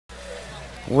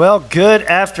Well, good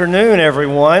afternoon,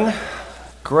 everyone.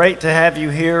 Great to have you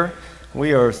here.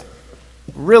 We are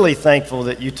really thankful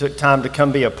that you took time to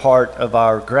come be a part of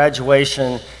our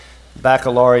graduation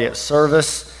baccalaureate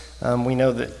service. We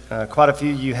know that quite a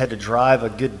few of you had to drive a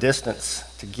good distance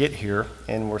to get here,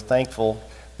 and we're thankful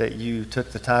that you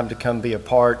took the time to come be a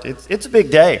part. It's a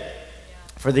big day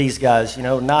for these guys.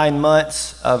 9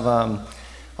 months of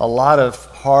a lot of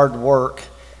hard work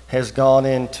has gone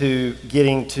into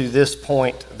getting to this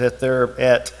point that they're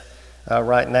at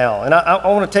right now. And I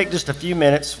want to take just a few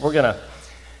minutes. We're going to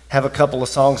have a couple of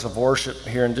songs of worship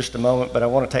here in just a moment, but I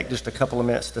want to take just a couple of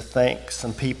minutes to thank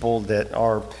some people that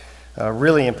are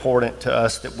really important to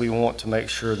us that we want to make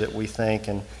sure that we thank.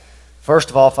 And first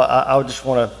of all, I just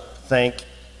want to thank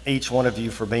each one of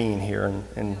you for being here.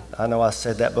 And I know I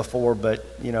said that before, but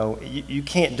you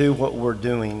can't do what we're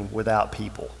doing without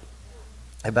people.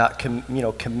 About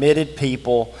committed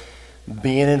people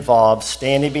being involved,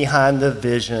 standing behind the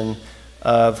vision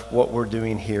of what we're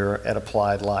doing here at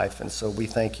Applied Life. And so we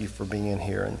thank you for being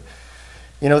here. And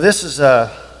this is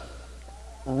a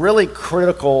really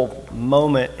critical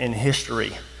moment in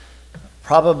history,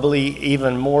 probably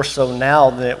even more so now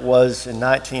than it was in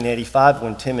 1985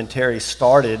 when Tim and Terry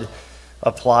started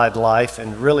Applied Life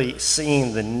and really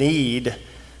seeing the need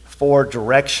for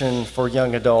direction for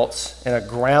young adults and a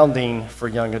grounding for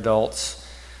young adults.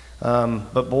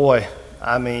 But boy,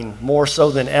 more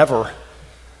so than ever,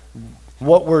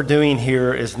 what we're doing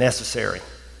here is necessary.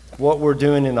 What we're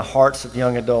doing in the hearts of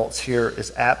young adults here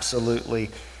is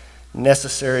absolutely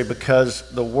necessary because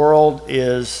the world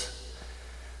is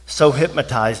so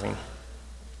hypnotizing.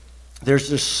 There's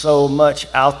just so much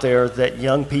out there that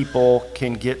young people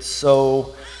can get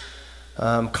so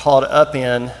caught up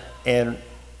in and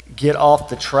get off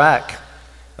the track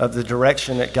of the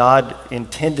direction that God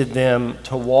intended them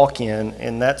to walk in,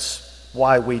 and that's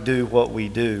why we do what we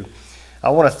do.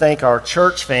 I want to thank our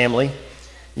church family.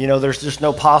 There's just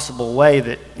no possible way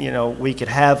that, we could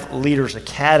have Leaders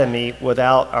Academy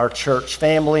without our church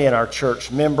family and our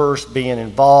church members being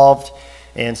involved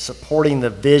and supporting the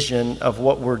vision of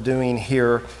what we're doing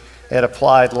here at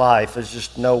Applied Life. There's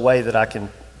just no way that I can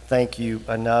thank you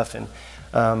enough. And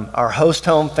our host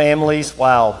home families,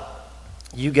 wow,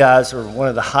 you guys are one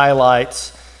of the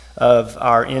highlights of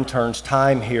our interns'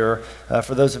 time here.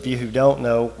 For those of you who don't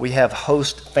know, we have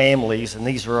host families, and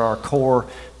these are our core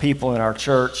people in our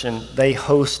church, and they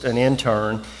host an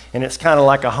intern, and it's kind of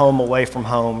like a home away from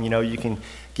home. You can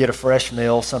get a fresh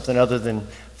meal, something other than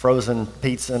frozen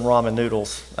pizza and ramen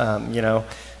noodles.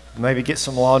 Maybe get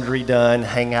some laundry done,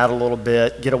 hang out a little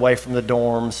bit, get away from the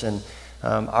dorms, and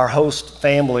our host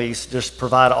families just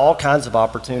provide all kinds of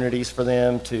opportunities for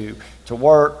them to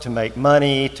work, to make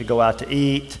money, to go out to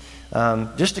eat,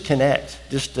 just to connect,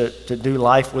 just to do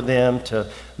life with them, to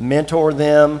mentor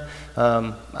them.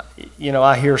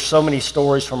 I hear so many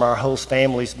stories from our host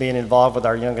families being involved with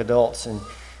our young adults and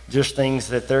just things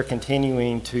that they're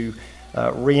continuing to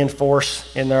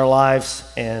reinforce in their lives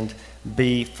and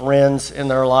be friends in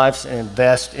their lives and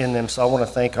invest in them. So I want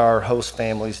to thank our host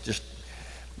families.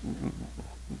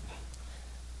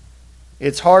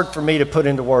 It's hard for me to put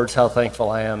into words how thankful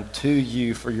I am to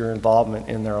you for your involvement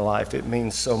in their life. It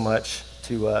means so much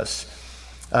to us.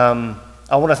 I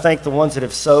want to thank the ones that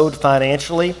have sowed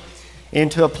financially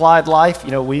into Applied Life.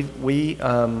 We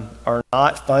are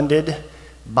not funded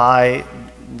by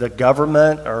the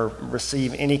government or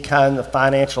receive any kind of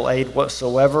financial aid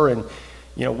whatsoever. And,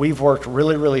 we've worked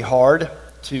really, really hard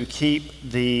to keep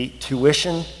the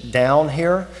tuition down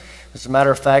here. As a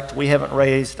matter of fact, we haven't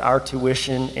raised our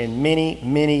tuition in many,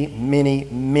 many, many,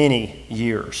 many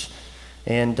years.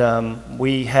 And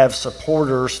we have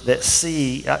supporters that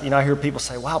see, I hear people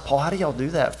say, wow, Paul, how do y'all do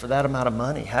that for that amount of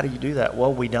money? How do you do that?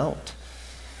 Well, we don't.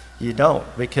 You don't,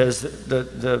 because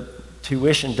the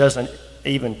tuition doesn't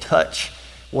even touch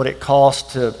what it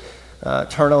costs to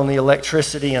turn on the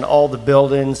electricity in all the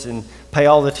buildings and pay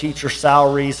all the teacher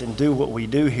salaries and do what we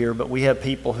do here. But we have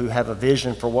people who have a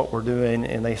vision for what we're doing,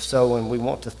 and they sow, and we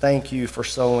want to thank you for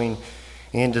sowing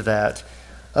into that.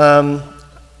 I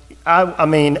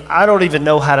don't even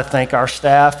know how to thank our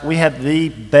staff. We have the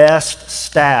best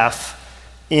staff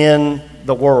in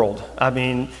the world.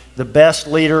 The best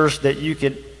leaders that you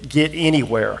could get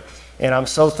anywhere. And I'm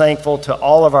so thankful to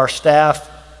all of our staff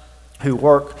who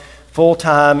work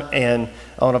full-time and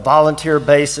on a volunteer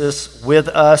basis with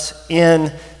us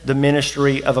in the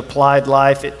ministry of Applied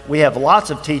Life. We have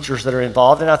lots of teachers that are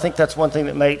involved, and I think that's one thing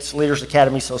that makes Leaders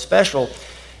Academy so special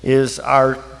is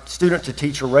our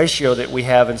student-to-teacher ratio that we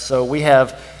have. And so we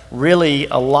have really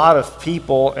a lot of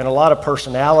people and a lot of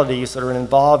personalities that are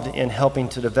involved in helping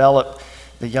to develop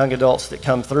the young adults that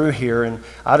come through here. And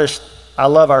I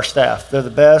love our staff. They're the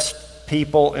best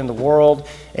people in the world,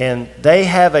 and they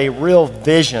have a real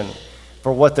vision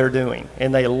for what they're doing.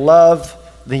 And they love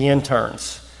the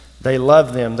interns. They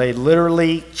love them. They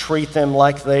literally treat them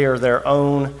like they are their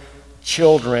own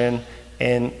children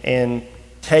and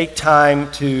take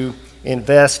time to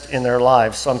invest in their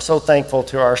lives. So I'm so thankful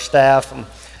to our staff. And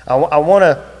I want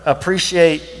to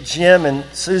appreciate Jim and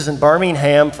Susan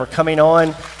Birmingham for coming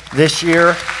on this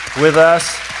year with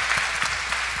us.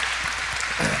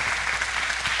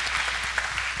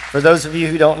 For those of you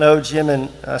who don't know, Jim and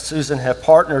Susan have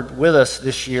partnered with us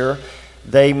this year.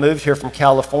 They moved here from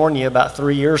California about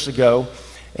 3 years ago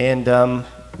and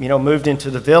moved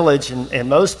into the village. And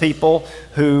most people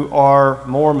who are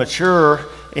more mature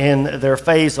in their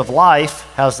phase of life,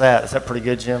 how's that? Is that pretty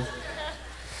good, Jim?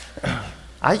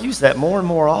 I use that more and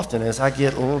more often as I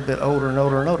get a little bit older and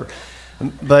older and older.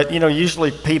 But,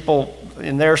 usually people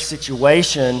in their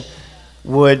situation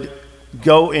would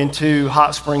go into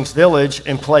Hot Springs Village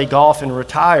and play golf and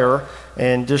retire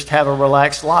and just have a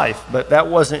relaxed life. But that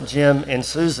wasn't Jim and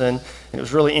Susan. It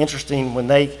was really interesting when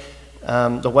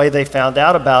the way they found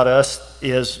out about us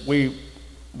is we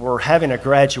were having a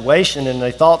graduation, and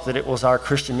they thought that it was our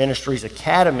Christian Ministries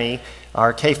Academy,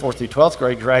 our K-4 through 12th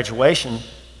grade graduation.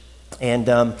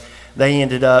 And they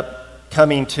ended up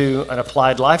coming to an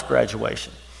Applied Life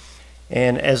graduation.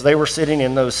 And as they were sitting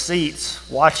in those seats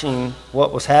watching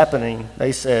what was happening,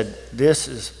 they said, this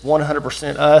is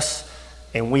 100% us,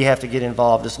 and we have to get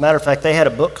involved. As a matter of fact, they had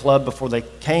a book club before they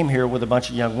came here with a bunch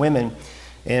of young women.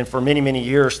 And for many, many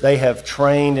years, they have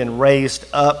trained and raised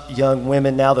up young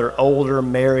women. Now they're older,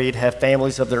 married, have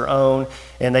families of their own.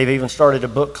 And they've even started a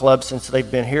book club since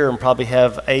they've been here and probably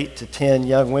have 8 to 10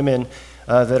 young women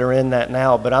that are in that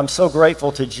now. But I'm so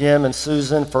grateful to Jim and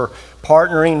Susan for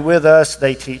partnering with us.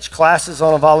 They teach classes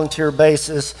on a volunteer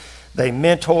basis. They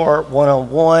mentor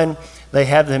one-on-one. They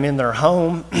have them in their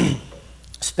home.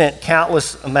 Spent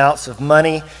countless amounts of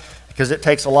money, because it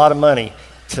takes a lot of money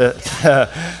to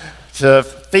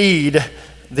feed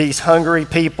these hungry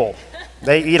people.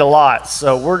 They eat a lot.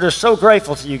 So we're just so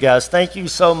grateful to you guys. Thank you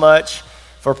so much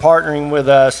for partnering with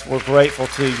us. We're grateful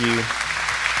to you.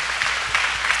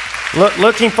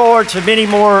 Looking forward to many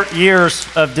more years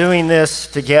of doing this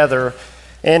together.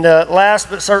 And last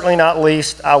but certainly not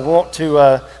least, I want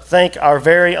to thank our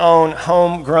very own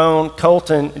homegrown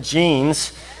Colton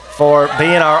Jeans for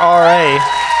being our RA.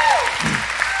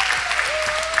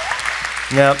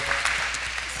 Now,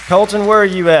 Colton, where are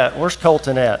you at? Where's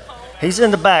Colton at? He's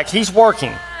in the back. He's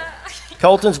working.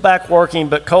 Colton's back working,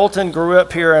 but Colton grew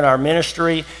up here in our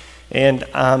ministry. And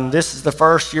this is the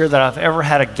first year that I've ever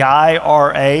had a guy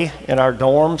RA in our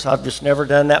dorms. I've just never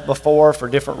done that before for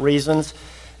different reasons.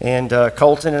 And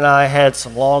Colton and I had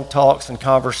some long talks and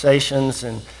conversations.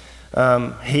 And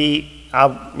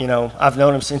I've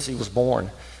known him since he was born.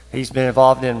 He's been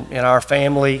involved in our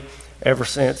family ever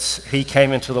since he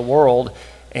came into the world.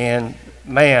 And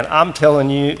man, I'm telling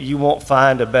you, you won't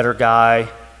find a better guy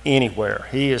anywhere.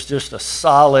 He is just a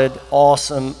solid,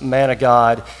 awesome man of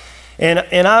God.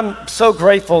 And I'm so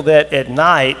grateful that at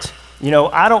night,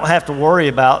 I don't have to worry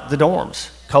about the dorms.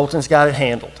 Colton's got it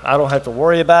handled. I don't have to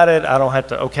worry about it. I don't have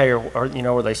to,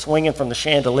 are they swinging from the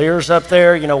chandeliers up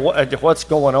there? What's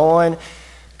going on?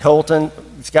 Colton,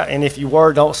 and if you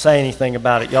were, don't say anything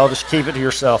about it. Y'all just keep it to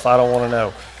yourself. I don't want to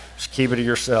know. Just keep it to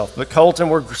yourself. But Colton,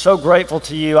 we're so grateful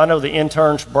to you. I know the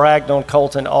interns bragged on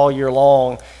Colton all year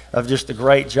long of just a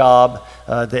great job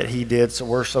that he did. So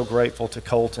we're so grateful to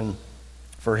Colton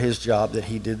for his job that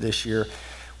he did this year.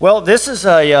 Well, this is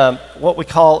what we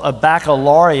call a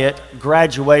baccalaureate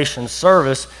graduation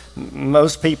service.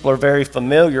 Most people are very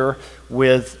familiar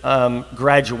with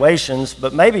graduations,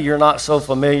 but maybe you're not so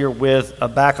familiar with a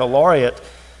baccalaureate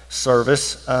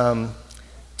service.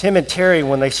 Tim and Terry,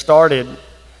 when they started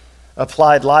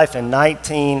Applied Life in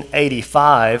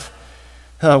 1985,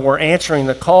 were answering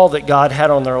the call that God had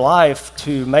on their life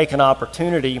to make an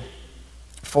opportunity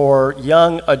for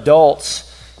young adults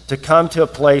to come to a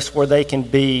place where they can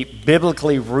be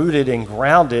biblically rooted and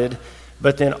grounded,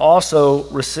 but then also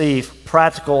receive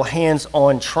practical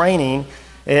hands-on training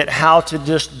at how to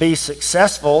just be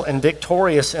successful and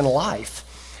victorious in life.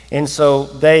 And so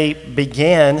they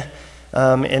began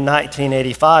in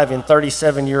 1985, and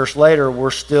 37 years later,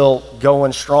 we're still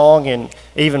going strong, and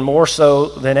even more so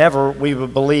than ever, we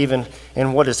would believe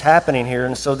in what is happening here.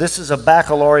 And so this is a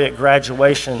baccalaureate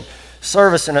graduation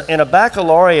service, and a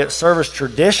baccalaureate service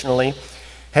traditionally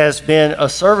has been a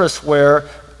service where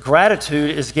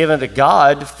gratitude is given to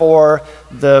God for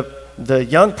the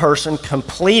young person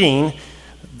completing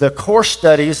the course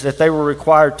studies that they were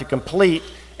required to complete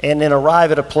and then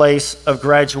arrive at a place of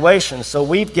graduation. So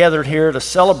we've gathered here to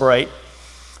celebrate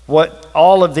what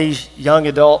all of these young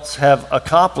adults have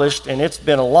accomplished, and it's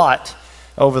been a lot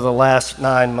over the last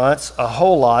 9 months, a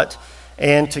whole lot,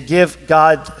 and to give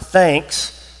God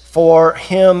thanks for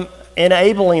Him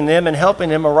enabling them and helping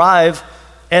them arrive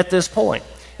at this point.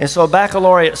 And so a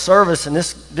baccalaureate service, and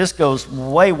this goes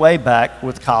way, way back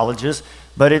with colleges,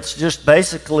 but it's just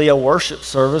basically a worship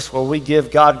service where we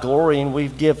give God glory and we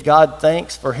give God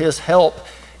thanks for His help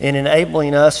in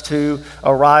enabling us to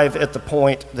arrive at the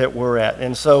point that we're at.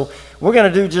 And so we're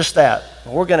going to do just that.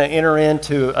 We're going to enter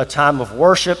into a time of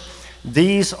worship.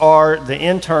 These are the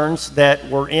interns that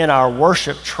were in our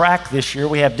worship track this year.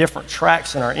 We have different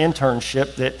tracks in our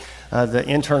internship that the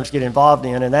interns get involved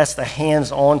in, and that's the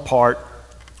hands-on part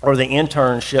or the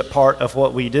internship part of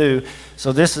what we do.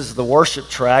 So this is the worship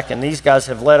track, and these guys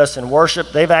have led us in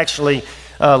worship. They've actually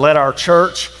led our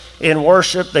church in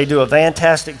worship. They do a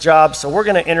fantastic job. So we're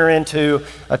going to enter into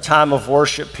a time of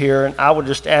worship here, and I would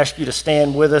just ask you to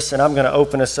stand with us, and I'm going to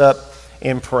open us up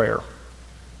in prayer.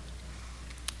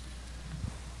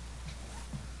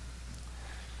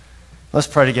 Let's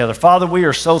pray together. Father, we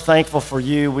are so thankful for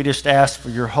you. We just ask for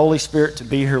your Holy Spirit to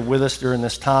be here with us during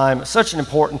this time. It's such an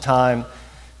important time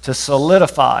to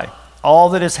solidify all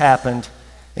that has happened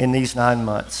in these 9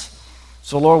 months.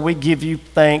 So, Lord, we give you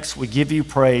thanks, we give you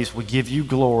praise, we give you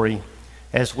glory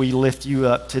as we lift you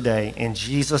up today. In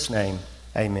Jesus' name,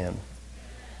 amen.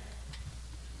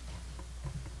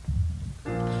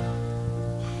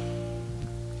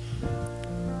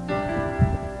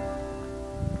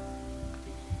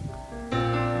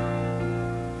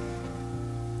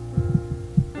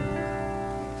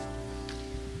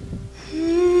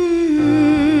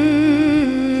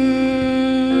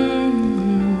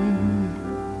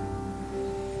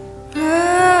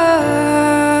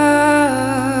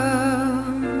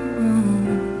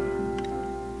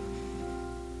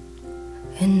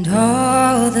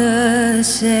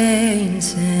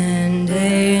 Saints and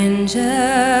angels,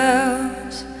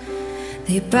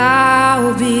 they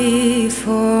bow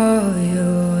before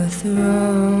your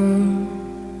throne,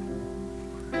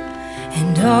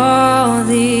 and all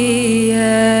the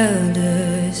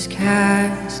elders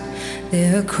cast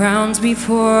their crowns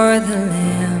before the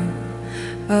Lamb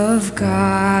of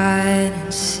God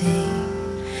and sing,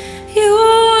 you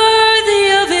are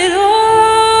worthy of it all.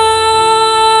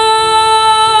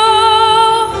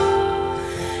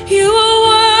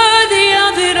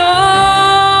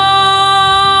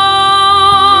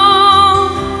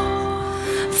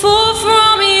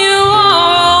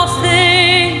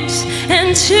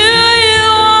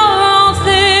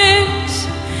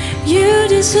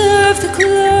 Deserve the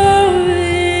glory,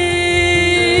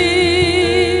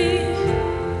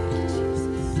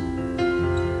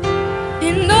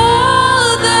 and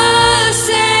all the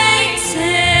saints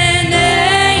and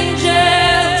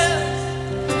angels,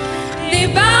 they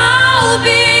bow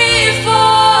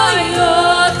before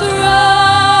your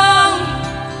throne,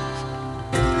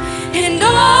 and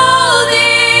all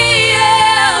the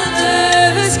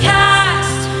elders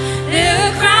cast their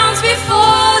crowns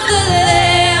before the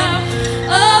Lamb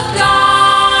of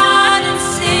God and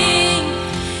sing,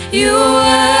 you are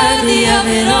worthy of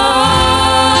it all.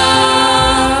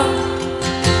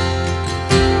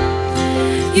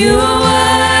 You are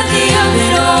worthy of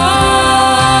it all.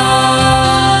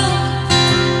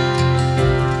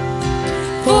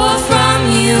 For from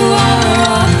you are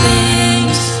all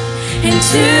things, and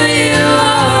to you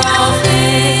are all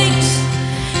things.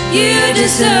 You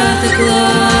deserve the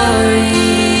glory.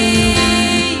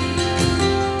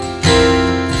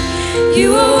 You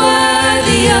are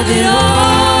worthy of it all.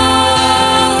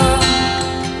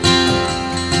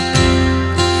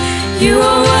 You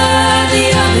are worthy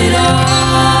of it all.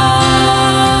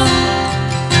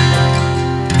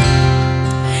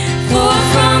 For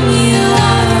from you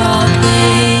are all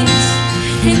things,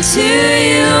 and to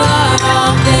you are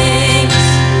all things.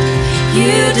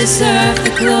 You deserve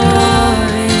the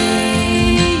glory.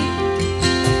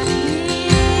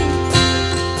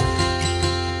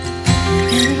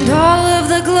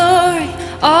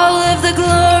 All of the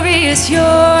glory is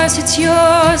yours, it's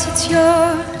yours, it's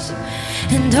yours.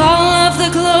 And all of the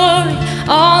glory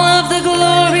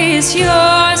is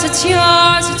yours, it's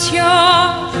yours, it's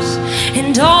yours.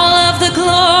 And all of the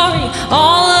glory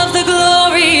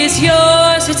is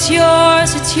yours, it's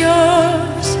yours, it's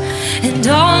yours. And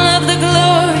all of the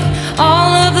glory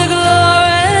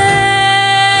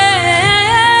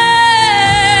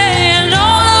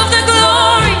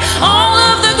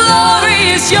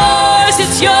is yours,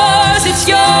 it's yours, it's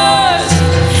yours.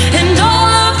 And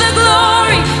all of the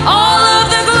glory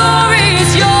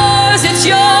is yours, it's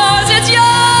yours, it's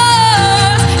yours.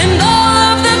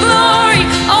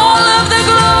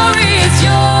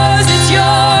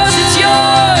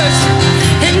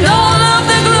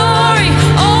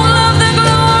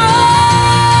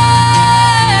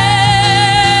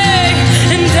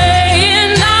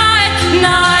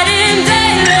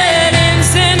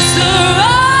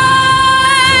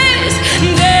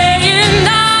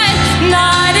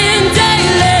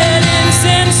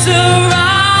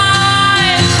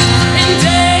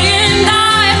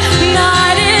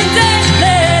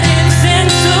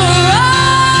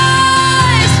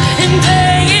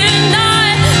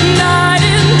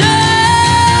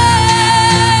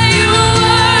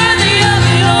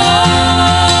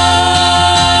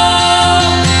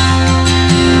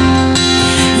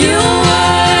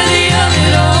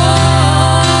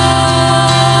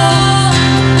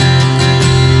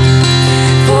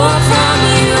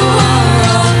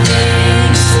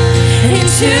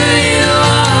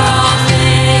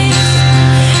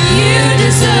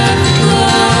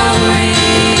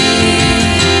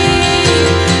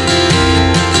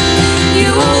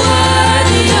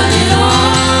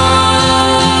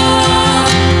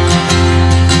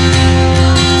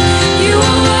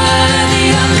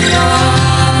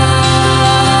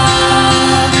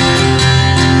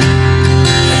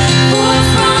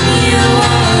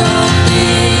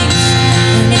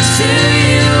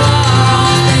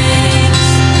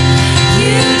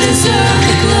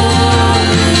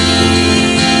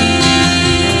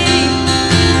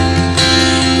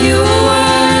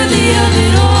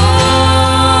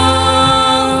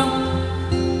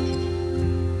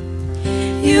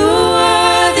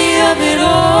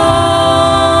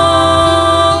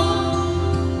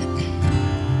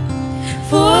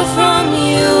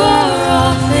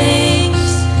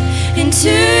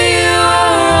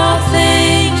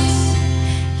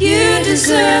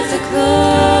 deserve the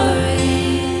glory.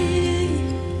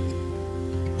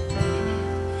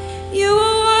 You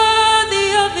are worthy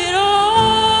of it all.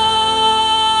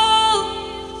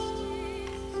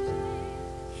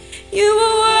 You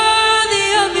are worthy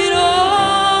of it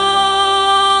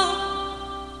all.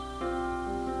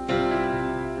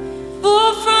 For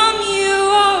from you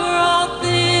are all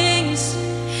things,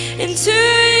 and to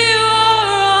you are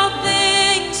all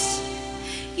things.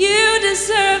 You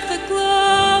deserve the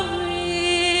glory.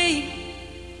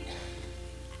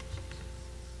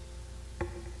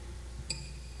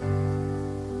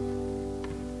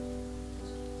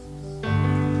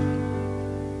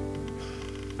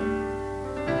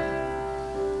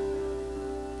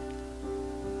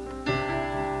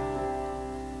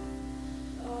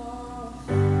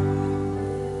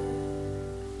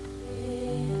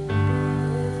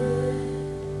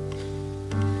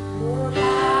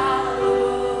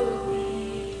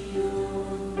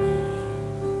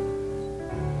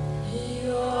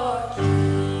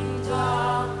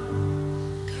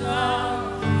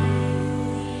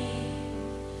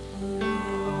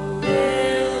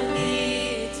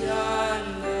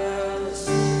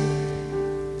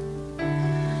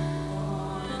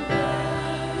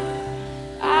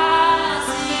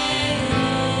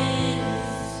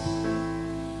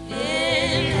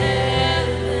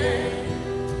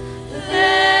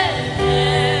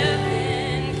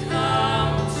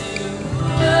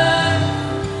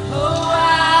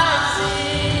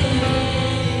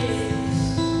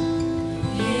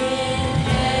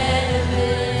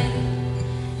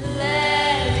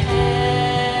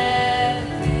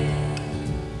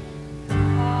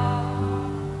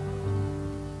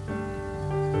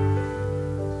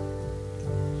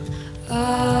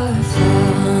 Our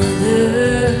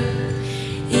Father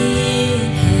in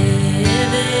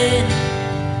heaven,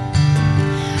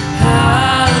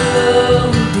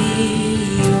 hallowed be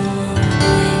your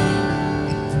name.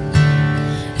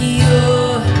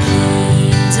 Your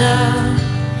kingdom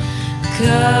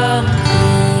come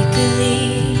quickly.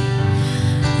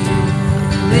 Your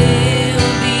will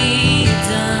be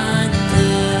done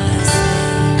the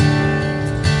same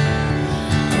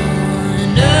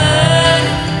on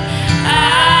earth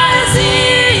as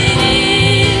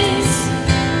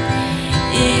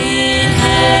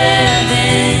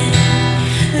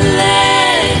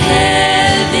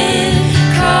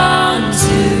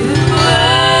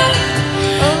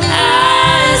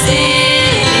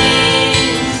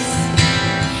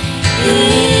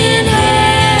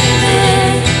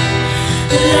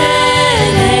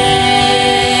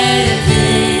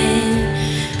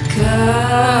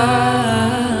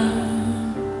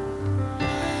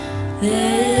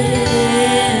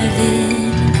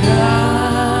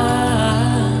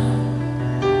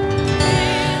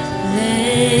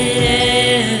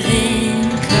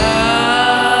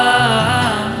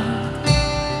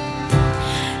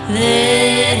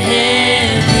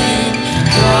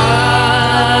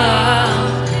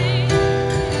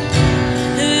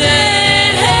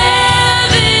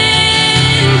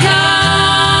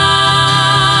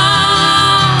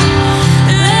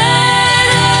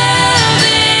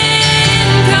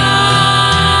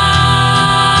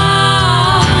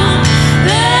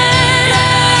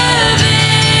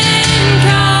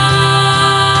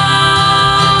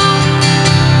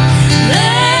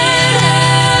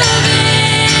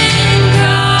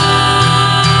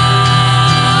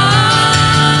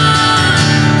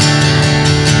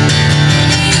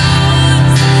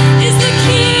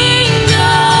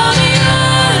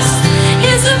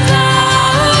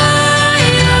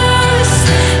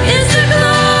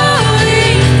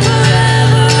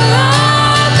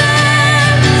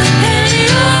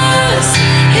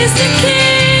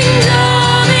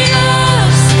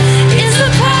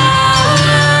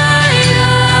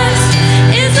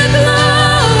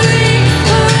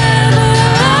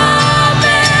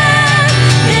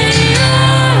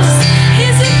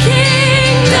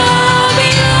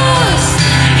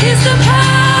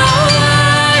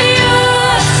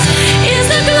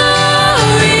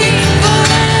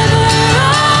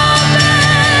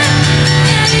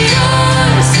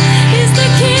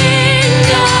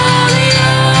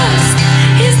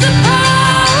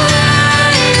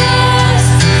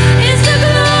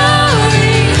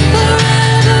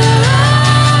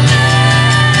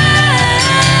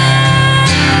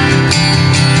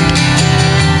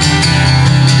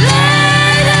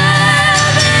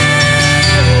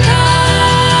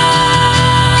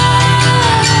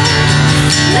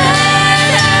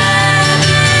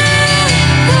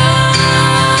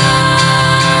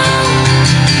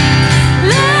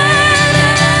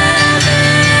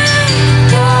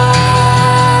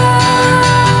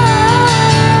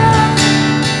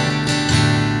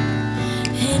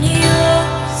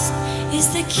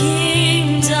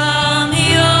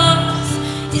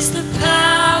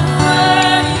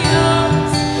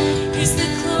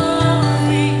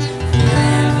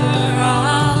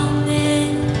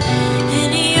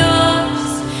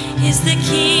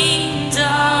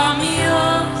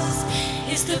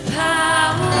is the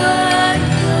power,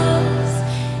 yours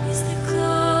is the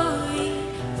glory,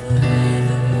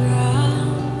 forever.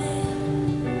 Amen.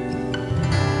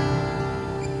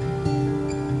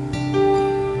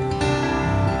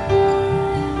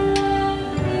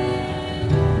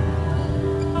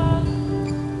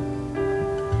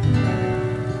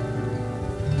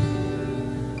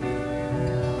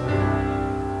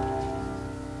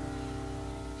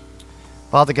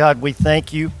 Father God, we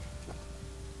thank you.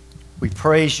 We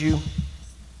praise you.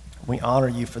 We honor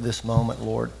you for this moment,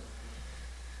 Lord.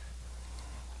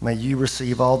 May you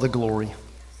receive all the glory.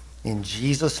 In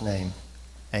Jesus' name,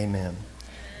 amen.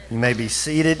 You may be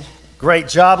seated. Great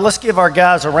job. Let's give our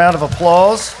guys a round of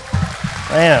applause.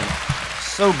 Man,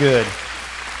 so good.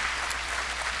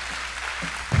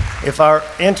 If our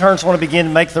interns want to begin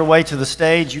to make their way to the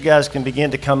stage, you guys can begin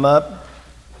to come up.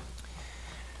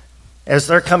 As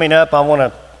they're coming up, I want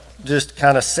to just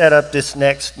kind of set up this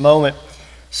next moment.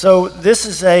 So this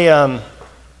is a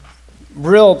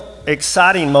real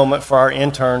exciting moment for our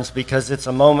interns because it's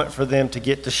a moment for them to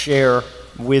get to share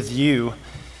with you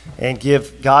and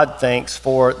give God thanks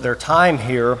for their time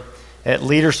here at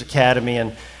Leaders Academy.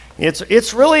 And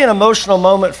it's really an emotional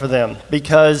moment for them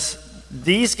because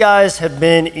these guys have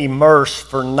been immersed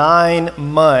for 9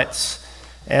 months,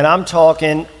 and I'm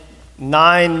talking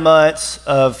 9 months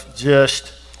of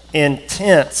just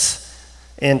intense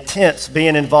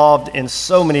being involved in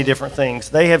so many different things.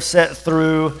 They have sat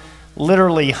through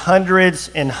literally hundreds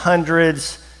and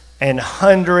hundreds and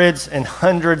hundreds and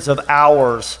hundreds of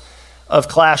hours of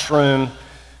classroom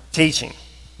teaching.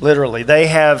 Literally, they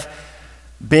have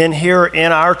been here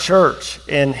in our church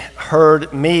and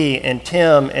heard me and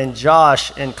Tim and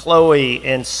Josh and Chloe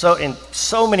and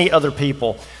so many other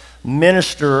people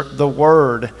minister the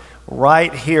word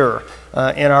right here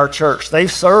in our church.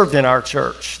 They've served in our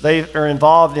church. They are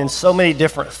involved in so many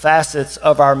different facets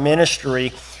of our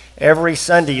ministry. Every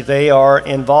Sunday they are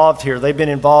involved here. They've been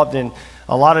involved in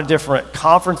a lot of different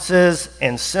conferences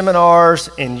and seminars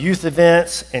and youth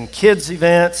events and kids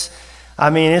events. I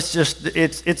mean,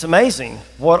 it's amazing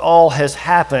what all has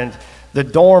happened. The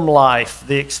dorm life,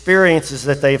 the experiences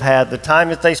that they've had, the time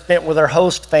that they spent with their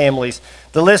host families,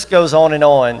 the list goes on and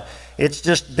on. It's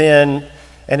just been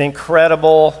an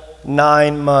incredible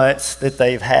 9 months that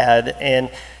they've had. And,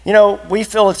 you know, we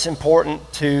feel it's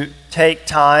important to take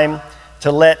time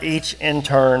to let each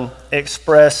intern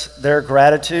express their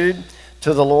gratitude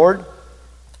to the Lord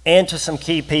and to some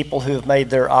key people who have made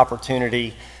their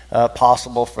opportunity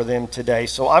possible for them today.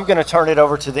 So I'm going to turn it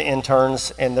over to the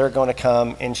interns, and they're going to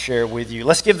come and share with you.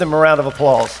 Let's give them a round of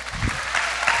applause.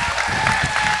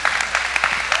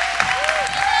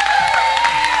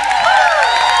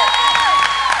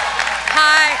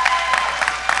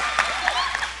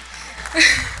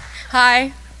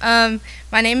 Hi,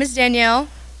 my name is Danielle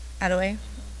Attaway.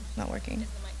 Not working.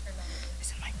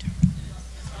 Is the mic turned?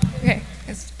 Okay,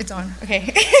 it's on.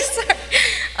 Okay. Sorry.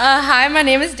 Hi, my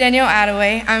name is Danielle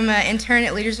Attaway. I'm an intern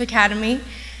at Leaders Academy.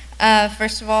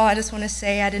 First of all, I just want to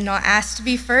say I did not ask to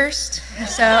be first.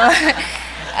 So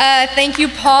thank you,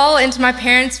 Paul, and to my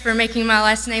parents for making my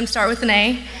last name start with an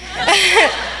A.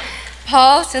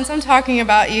 Paul, since I'm talking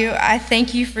about you, I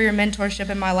thank you for your mentorship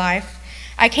in my life.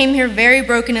 I came here very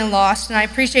broken and lost, and I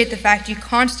appreciate the fact you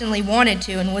constantly wanted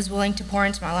to and was willing to pour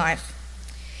into my life.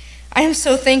 I am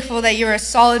so thankful that you're a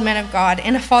solid man of God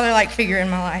and a father-like figure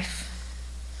in my life.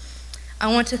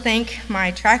 I want to thank my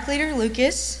track leader,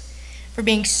 Lucas, for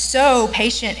being so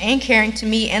patient and caring to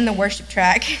me and the worship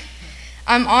track.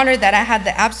 I'm honored that I had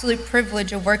the absolute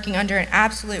privilege of working under an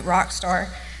absolute rock star.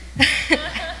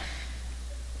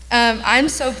 I'm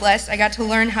so blessed I got to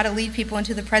learn how to lead people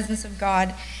into the presence of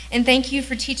God. And thank you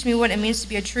for teaching me what it means to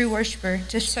be a true worshiper,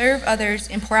 to serve others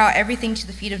and pour out everything to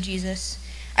the feet of Jesus.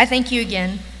 I thank you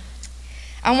again.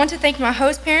 I want to thank my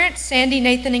host parents, Sandy,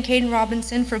 Nathan, and Caden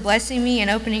Robinson, for blessing me and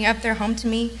opening up their home to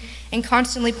me and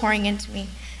constantly pouring into me.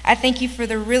 I thank you for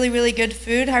the really, really good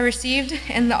food I received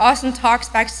and the awesome talks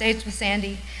backstage with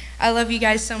Sandy. I love you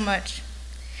guys so much.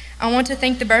 I want to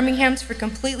thank the Birminghams for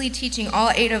completely teaching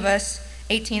all 18 of us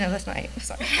to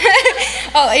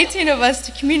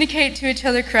communicate to each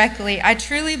other correctly. I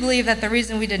truly believe that the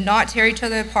reason we did not tear each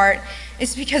other apart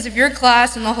is because of your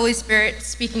class and the Holy Spirit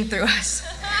speaking through us.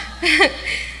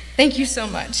 Thank you so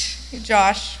much.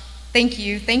 Josh, thank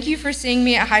you. Thank you for seeing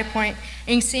me at High Point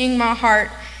and seeing my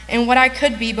heart and what I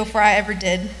could be before I ever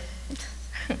did.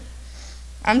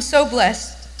 I'm so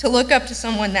blessed to look up to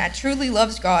someone that truly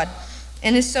loves God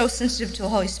and is so sensitive to the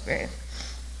Holy Spirit.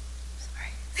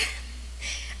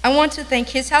 I want to thank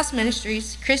His House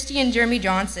Ministries, Christy and Jeremy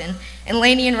Johnson, and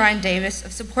Lainey and Ryan Davis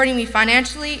of supporting me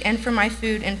financially and for my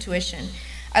food and tuition.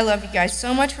 I love you guys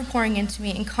so much for pouring into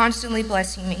me and constantly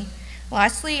blessing me.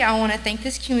 Lastly, I want to thank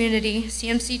this community,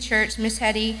 CMC Church, Miss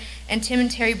Hetty, and Tim and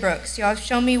Terry Brooks. Y'all have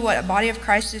shown me what a body of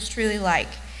Christ is truly like.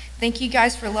 Thank you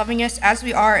guys for loving us as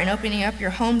we are and opening up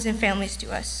your homes and families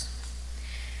to us.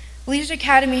 Leaders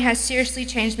Academy has seriously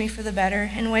changed me for the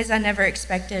better in ways I never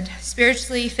expected,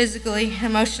 spiritually, physically,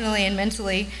 emotionally, and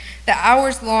mentally. The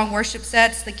hours-long worship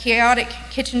sets, the chaotic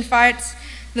kitchen fights,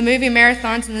 the movie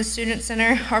marathons in the student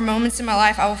center are moments in my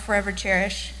life I will forever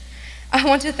cherish. I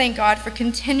want to thank God for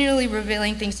continually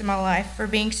revealing things in my life, for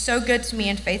being so good to me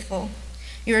and faithful.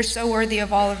 You are so worthy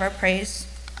of all of our praise.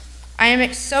 I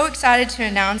am so excited to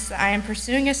announce that I am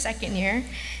pursuing a second year,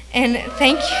 and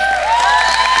thank you.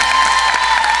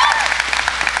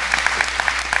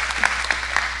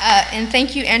 And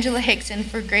thank you, Angela Hickson,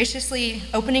 for graciously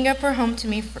opening up her home to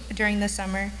me during the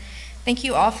summer. Thank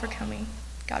you all for coming.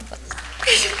 God bless.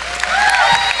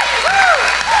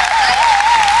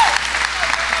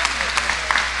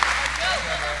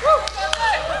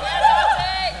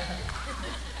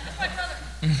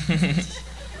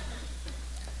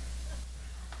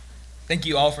 Thank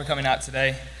you all for coming out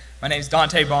today. My name is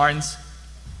Dante Barnes.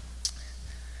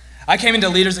 I came into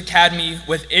Leaders Academy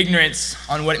with ignorance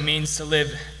on what it means to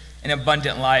live an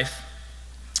abundant life.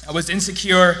 I was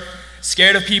insecure,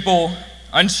 scared of people,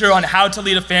 unsure on how to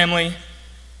lead a family,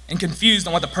 and confused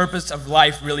on what the purpose of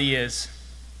life really is.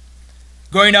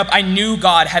 Growing up, I knew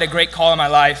God had a great call in my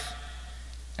life,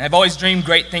 and I've always dreamed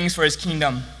great things for His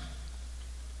kingdom.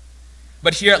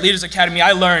 But here at Leaders Academy,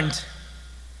 I learned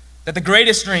that the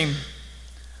greatest dream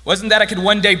wasn't that I could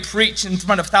one day preach in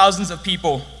front of thousands of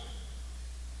people.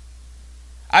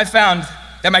 I found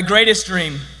that my greatest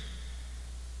dream,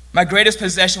 my greatest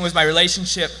possession was my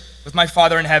relationship with my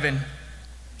Father in heaven,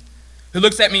 who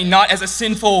looks at me not as a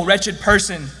sinful, wretched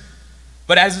person,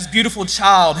 but as this beautiful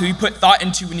child who He put thought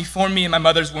into when He formed me in my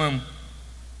mother's womb.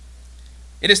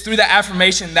 It is through that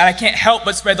affirmation that I can't help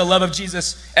but spread the love of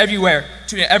Jesus everywhere,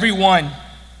 to everyone.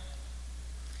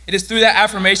 It is through that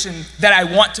affirmation that I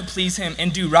want to please Him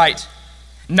and do right,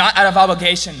 not out of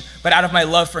obligation, but out of my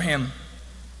love for Him.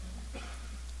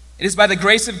 It is by the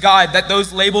grace of God that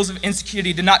those labels of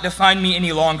insecurity do not define me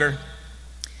any longer.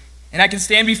 And I can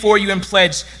stand before you and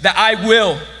pledge that I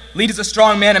will lead as a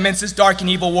strong man amidst this dark and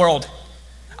evil world.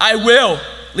 I will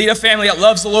lead a family that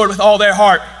loves the Lord with all their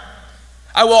heart.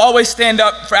 I will always stand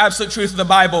up for absolute truth of the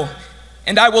Bible,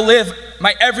 and I will live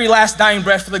my every last dying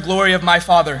breath for the glory of my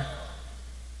Father.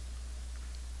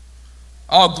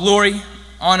 All glory,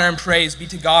 honor, and praise be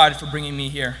to God for bringing me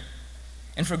here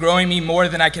and for growing me more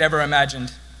than I could ever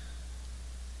imagined.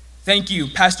 Thank you,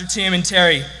 Pastor Tim and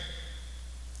Terry,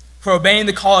 for obeying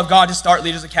the call of God to start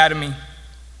Leaders Academy.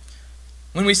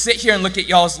 When we sit here and look at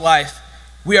y'all's life,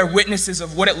 we are witnesses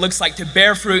of what it looks like to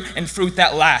bear fruit and fruit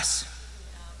that lasts.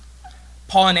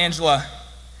 Paul and Angela,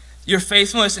 your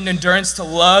faithfulness and endurance to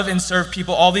love and serve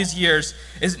people all these years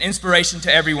is an inspiration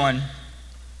to everyone.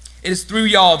 It is through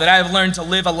y'all that I have learned to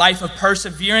live a life of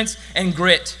perseverance and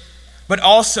grit, but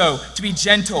also to be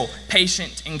gentle,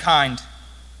 patient, and kind.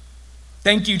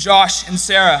 Thank you, Josh and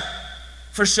Sarah,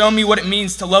 for showing me what it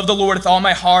means to love the Lord with all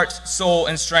my heart, soul,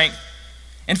 and strength,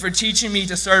 and for teaching me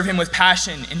to serve Him with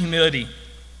passion and humility.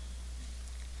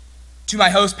 To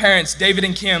my host parents, David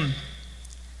and Kim,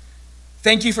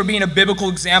 thank you for being a biblical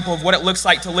example of what it looks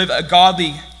like to live a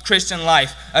godly Christian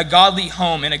life, a godly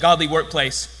home, and a godly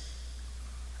workplace.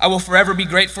 I will forever be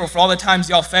grateful for all the times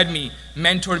y'all fed me,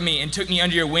 mentored me, and took me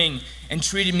under your wing and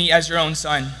treated me as your own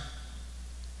son.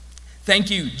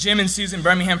 Thank you, Jim and Susan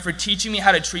Birmingham, for teaching me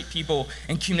how to treat people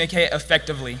and communicate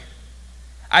effectively.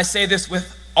 I say this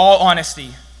with all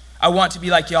honesty. I want to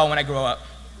be like y'all when I grow up.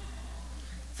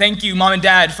 Thank you, Mom and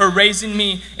Dad, for raising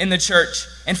me in the church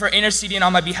and for interceding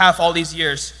on my behalf all these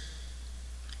years.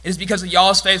 It is because of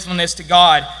y'all's faithfulness to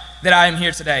God that I am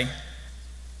here today.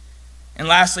 And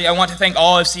lastly, I want to thank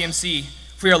all of CMC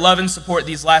for your love and support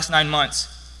these last 9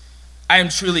 months. I am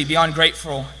truly beyond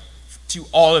grateful to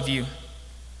all of you.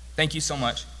 Thank you so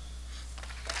much.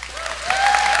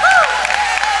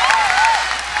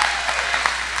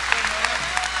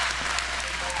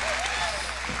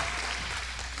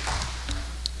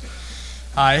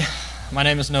 Hi, my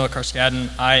name is Noah Karskadden.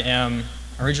 I am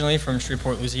originally from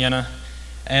Shreveport, Louisiana,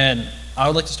 and I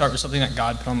would like to start with something that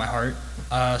God put on my heart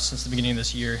since the beginning of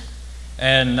this year.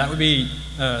 And that would be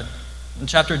in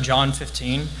chapter John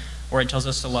 15, where it tells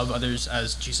us to love others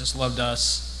as Jesus loved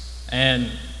us. And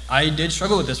I did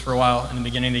struggle with this for a while in the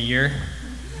beginning of the year,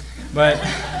 but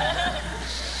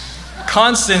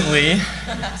constantly,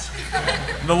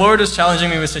 the Lord was challenging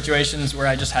me with situations where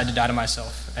I just had to die to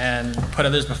myself and put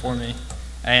others before me.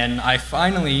 And I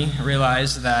finally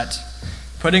realized that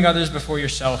putting others before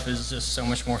yourself is just so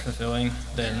much more fulfilling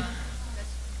than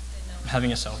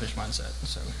having a selfish mindset.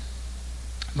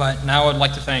 But now I'd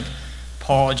like to thank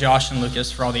Paul, Josh, and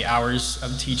Lucas for all the hours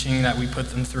of teaching that we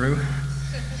put them through.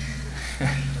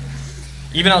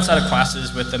 Even outside of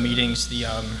classes with the meetings, the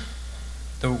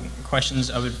questions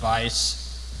of advice,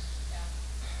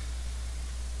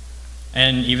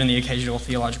 and even the occasional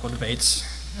theological debates.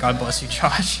 God bless you,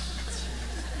 Josh.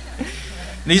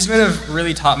 These men have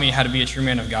really taught me how to be a true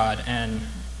man of God, and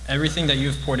everything that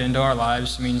you've poured into our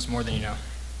lives means more than you know.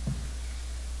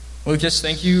 Lucas,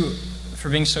 thank you for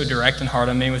being so direct and hard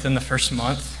on me within the first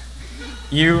month.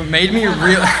 You made me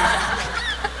realize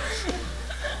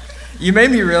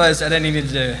that I needed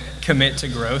to commit to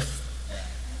growth.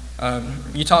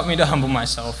 You taught me to humble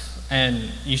myself,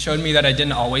 and you showed me that I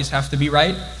didn't always have to be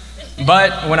right,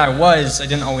 but when I was, I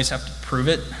didn't always have to prove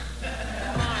it.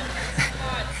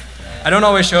 I don't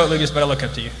always show it, Lucas, but I look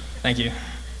up to you. Thank you.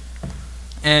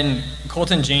 And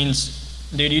Colton Jeans,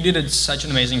 dude, you did such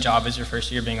an amazing job as your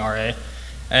first year being RA.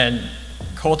 And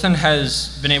Colton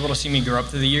has been able to see me grow up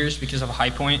through the years because of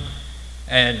High Point.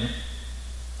 And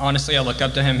honestly, I look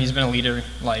up to him. He's been a leader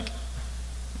like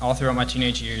all throughout my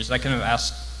teenage years. I couldn't have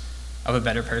asked of a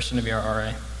better person to be our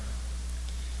RA.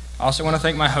 I also want to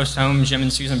thank my host home, Jim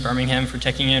and Susan Birmingham, for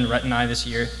taking in Rhett and I this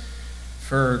year,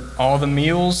 for all the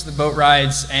meals, the boat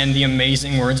rides, and the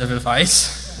amazing words of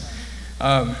advice.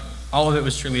 All of it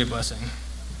was truly a blessing.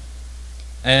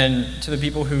 And to the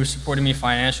people who supported me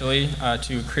financially,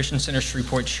 to Christian Center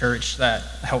Shreveport Church that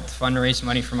helped fundraise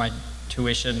money for my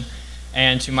tuition,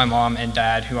 and to my mom and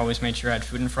dad who always made sure I had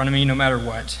food in front of me no matter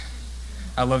what.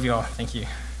 I love you all. Thank you.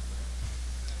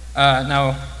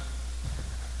 Now,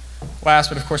 last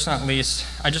but of course not least,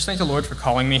 I just thank the Lord for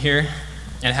calling me here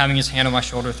and having his hand on my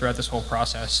shoulder throughout this whole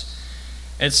process.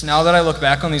 It's now that I look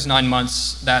back on these 9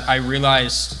 months that I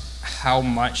realized how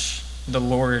much the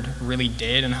Lord really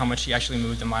did and how much he actually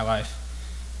moved in my life.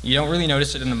 You don't really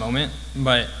notice it in the moment,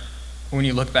 but when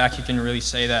you look back, you can really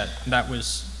say that that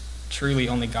was truly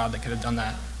only God that could have done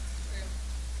that.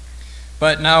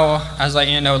 But now, as I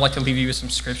end, I would like to leave you with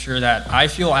some scripture that I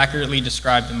feel accurately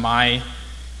described my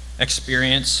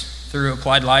experience through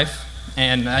applied life,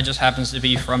 and that just happens to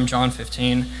be from John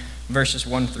 15, verses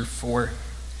 1 through 4.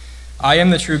 I am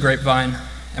the true grapevine,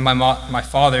 and my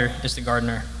Father is the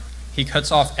gardener. He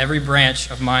cuts off every branch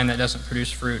of mine that doesn't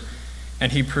produce fruit,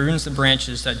 and he prunes the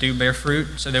branches that do bear fruit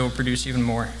so they will produce even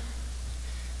more.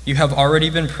 You have already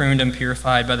been pruned and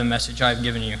purified by the message I have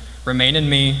given you. Remain in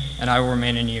me, and I will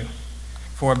remain in you.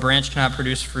 For a branch cannot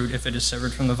produce fruit if it is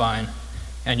severed from the vine,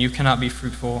 and you cannot be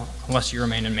fruitful unless you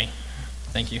remain in me.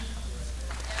 Thank you.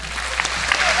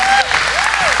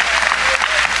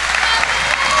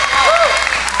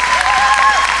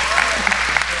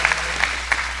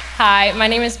 Hi, my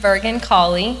name is Bergen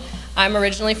Colley. I'm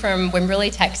originally from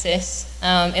Wimberley, Texas,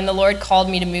 and the Lord called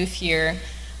me to move here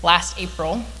last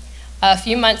April. A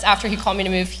few months after he called me to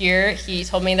move here, he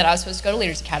told me that I was supposed to go to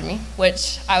Leaders Academy,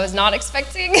 which I was not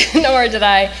expecting, nor did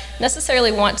I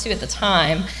necessarily want to at the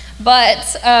time.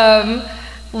 But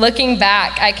looking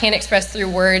back, I can't express through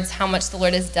words how much the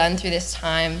Lord has done through this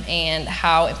time and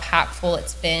how impactful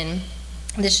it's been.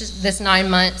 This 9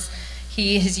 months,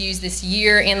 he has used this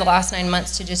year and the last 9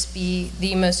 months to just be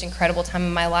the most incredible time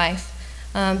of my life.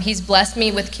 He's blessed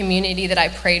me with community that I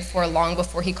prayed for long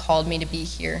before he called me to be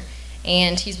here.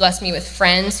 And he's blessed me with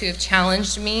friends who have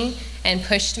challenged me and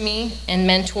pushed me, and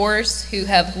mentors who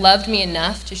have loved me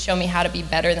enough to show me how to be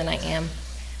better than I am.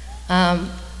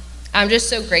 I'm just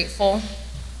so grateful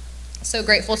to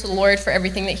the Lord for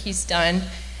everything that he's done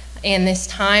in this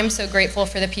time, so grateful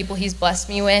for the people he's blessed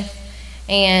me with.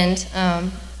 And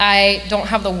I don't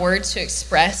have the words to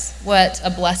express what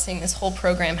a blessing this whole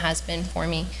program has been for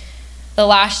me. The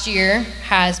last year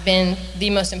has been the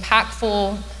most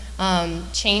impactful,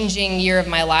 changing year of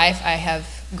my life. I have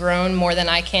grown more than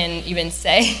I can even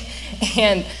say.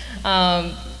 And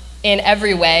in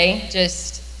every way,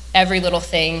 just every little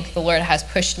thing, the Lord has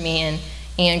pushed me in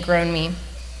and grown me.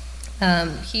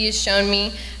 He has shown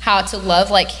me how to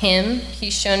love like him.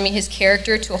 He's shown me his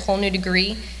character to a whole new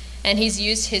degree. And he's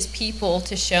used his people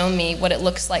to show me what it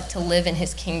looks like to live in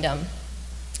his kingdom.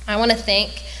 I want to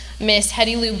thank Miss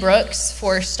Hetty Lou Brooks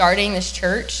for starting this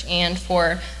church and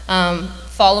for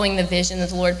following the vision that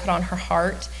the Lord put on her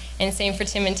heart. And same for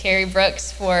Tim and Terry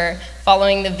Brooks for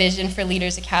following the vision for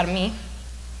Leaders Academy.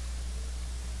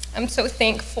 I'm so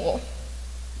thankful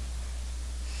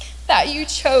that you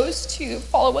chose to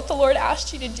follow what the Lord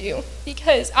asked you to do,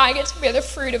 because I get to bear the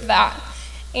fruit of that.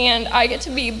 And I get to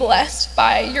be blessed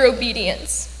by your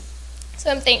obedience. So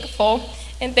I'm thankful,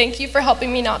 and thank you for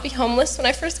helping me not be homeless when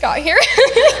I first got here.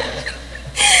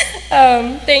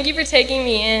 Thank you for taking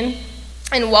me in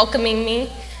and welcoming me.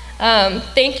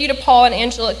 Thank you to Paul and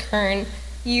Angela Kern.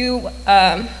 You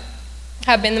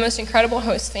have been the most incredible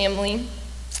host family.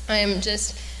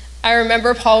 I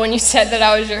remember, Paul, when you said that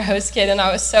I was your host kid, and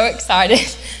I was so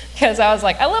excited because I was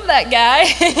like, I love that guy.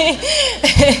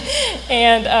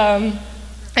 And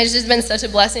it's just been such a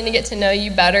blessing to get to know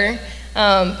you better.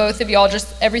 Both of y'all,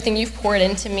 just everything you've poured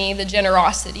into me, the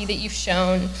generosity that you've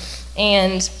shown,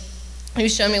 and you've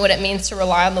shown me what it means to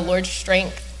rely on the Lord's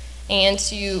strength and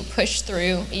to push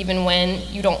through even when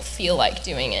you don't feel like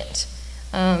doing it.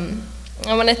 I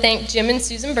want to thank Jim and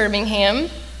Susan Birmingham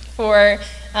for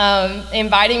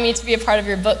inviting me to be a part of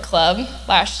your book club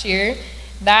last year.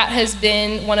 That has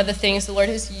been one of the things the Lord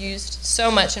has used so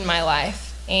much in my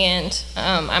life. And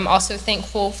I'm also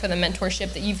thankful for the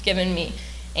mentorship that you've given me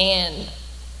and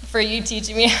for you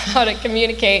teaching me how to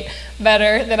communicate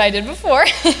better than I did before.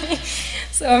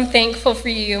 So I'm thankful for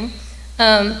you.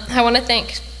 I want to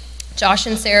thank Josh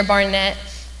and Sarah Barnett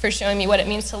for showing me what it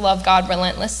means to love God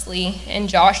relentlessly, and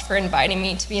Josh for inviting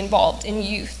me to be involved in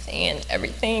youth and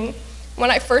everything.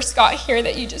 When I first got here,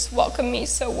 that you just welcomed me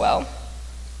so well.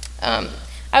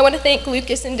 I want to thank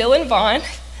Lucas and Dylan Vaughn.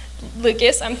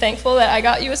 Lucas, I'm thankful that I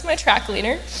got you as my track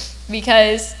leader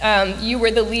because you were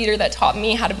the leader that taught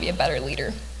me how to be a better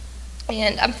leader.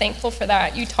 And I'm thankful for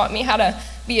that. You taught me how to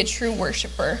be a true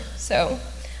worshiper. So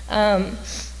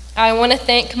I want to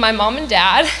thank my mom and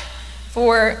dad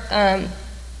for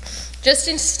just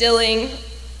instilling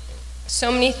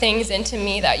so many things into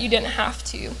me that you didn't have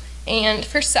to, and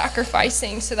for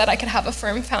sacrificing so that I could have a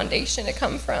firm foundation to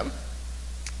come from.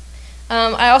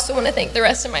 I also want to thank the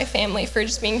rest of my family for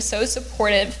just being so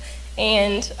supportive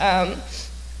and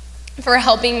for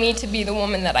helping me to be the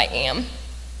woman that I am.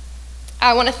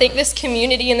 I want to thank this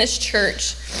community and this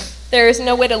church. There is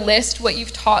no way to list what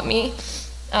you've taught me.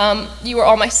 You are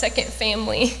all my second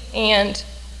family, and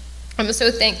I'm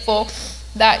so thankful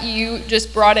that you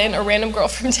just brought in a random girl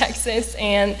from Texas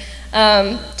and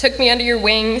took me under your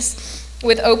wings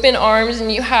with open arms,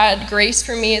 and you had grace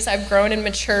for me as I've grown and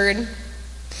matured.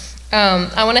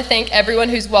 I want to thank everyone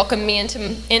who's welcomed me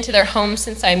into their home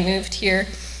since I moved here.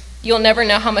 You'll never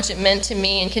know how much it meant to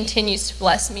me and continues to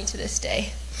bless me to this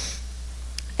day.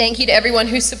 Thank you to everyone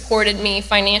who supported me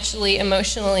financially,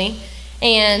 emotionally,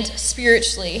 and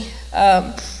spiritually.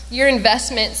 Your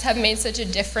investments have made such a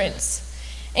difference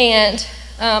and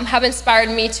have inspired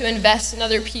me to invest in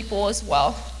other people as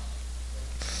well.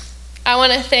 I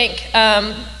want to thank,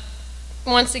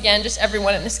 once again, just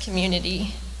everyone in this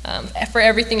community for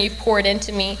everything you've poured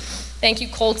into me. Thank you,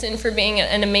 Colton, for being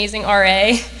an amazing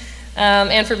RA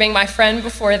and for being my friend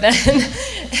before then.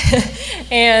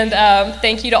 And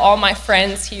thank you to all my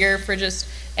friends here for just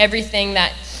everything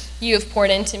that you have poured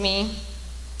into me.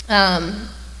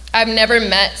 I've never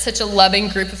met such a loving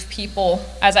group of people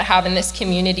as I have in this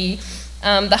community.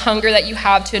 The hunger that you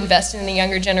have to invest in the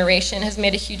younger generation has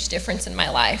made a huge difference in my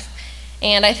life.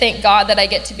 And I thank God that I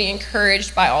get to be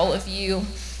encouraged by all of you.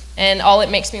 And all it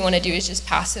makes me want to do is just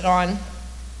pass it on.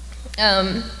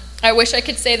 I wish I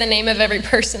could say the name of every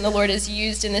person the Lord has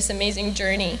used in this amazing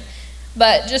journey.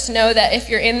 But just know that if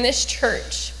you're in this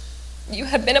church, you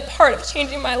have been a part of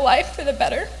changing my life for the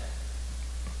better.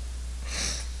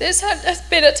 This has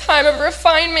been a time of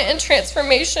refinement and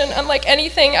transformation unlike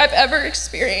anything I've ever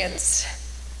experienced.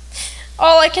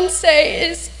 All I can say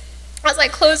is, as I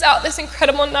close out this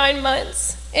incredible 9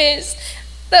 months, is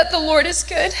that the Lord is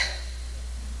good.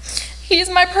 He's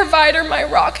my provider, my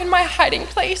rock, and my hiding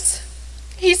place.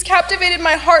 He's captivated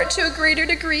my heart to a greater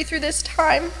degree through this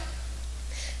time.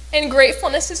 And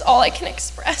gratefulness is all I can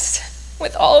express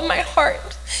with all of my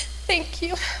heart. Thank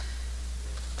you.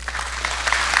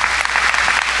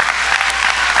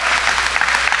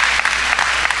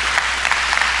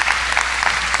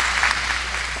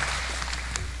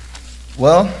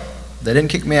 Well, they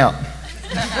didn't kick me out.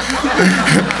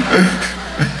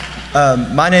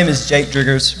 My name is Jake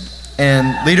Driggers,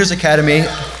 and Leaders Academy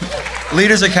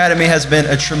has been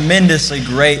a tremendously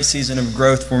great season of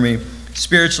growth for me,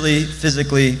 spiritually,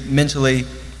 physically, mentally,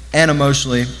 and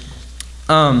emotionally.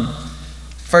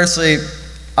 Firstly,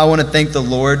 I want to thank the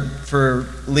Lord for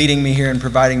leading me here and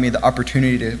providing me the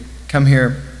opportunity to come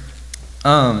here.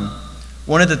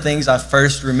 One of the things I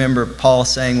first remember Paul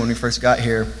saying when we first got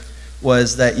here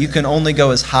was that you can only go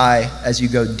as high as you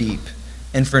go deep.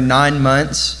 And for 9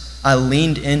 months, I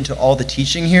leaned into all the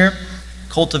teaching here,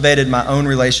 cultivated my own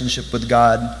relationship with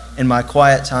God in my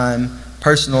quiet time,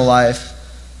 personal life.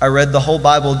 I read the whole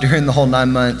Bible during the whole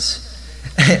 9 months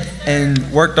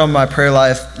and worked on my prayer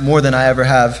life more than I ever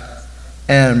have.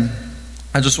 And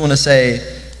I just want to say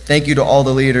thank you to all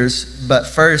the leaders. But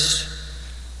first,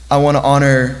 I want to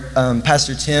honor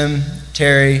Pastor Tim,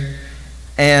 Terry,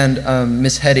 and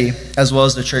Miss Hetty, as well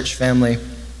as the church family,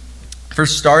 for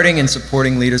starting and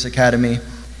supporting Leaders Academy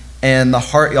and the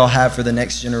heart y'all have for the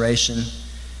next generation,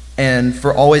 and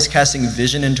for always casting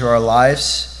vision into our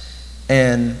lives.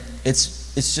 And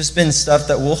it's just been stuff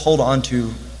that we'll hold on to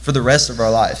for the rest of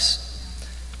our lives.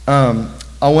 I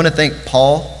want to thank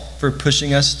Paul for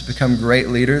pushing us to become great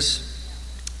leaders,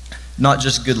 not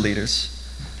just good leaders.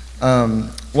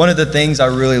 One of the things I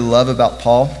really love about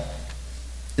Paul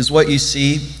is what you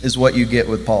see is what you get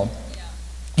with Paul.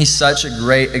 He's such a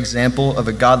great example of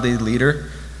a godly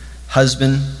leader,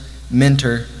 husband,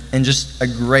 mentor, and just a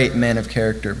great man of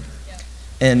character.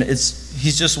 And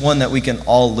he's just one that we can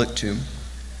all look to.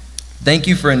 Thank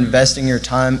you for investing your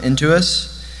time into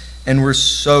us, and we're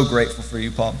so grateful for you,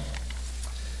 Paul.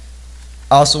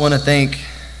 I also want to thank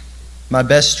my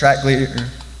best track leader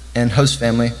and host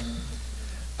family,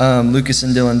 Lucas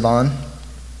and Dylan Vaughn.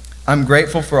 I'm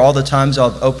grateful for all the times y'all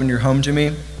have opened your home to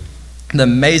me, the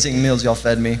amazing meals y'all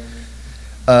fed me,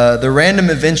 the random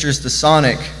adventures to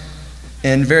Sonic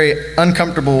in very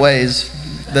uncomfortable ways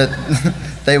that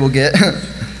they will get.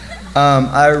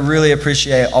 I really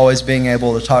appreciate always being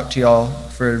able to talk to y'all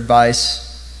for advice.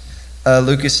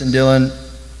 Lucas and Dylan,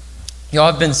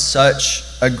 y'all have been such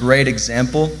a great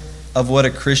example of what a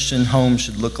Christian home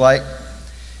should look like.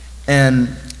 And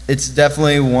it's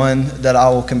definitely one that I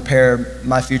will compare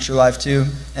my future life to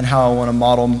and how I want to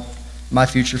model my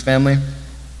future family.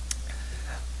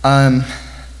 I'm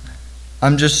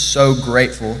just so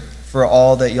grateful for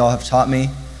all that y'all have taught me,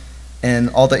 and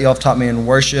all that y'all have taught me in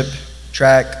worship,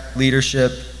 track,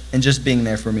 leadership, and just being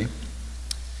there for me.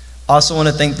 I also want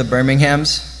to thank the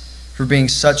Birminghams for being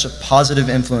such a positive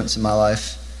influence in my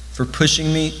life, for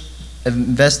pushing me,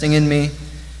 investing in me,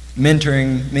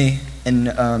 mentoring me,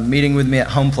 and meeting with me at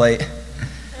home plate.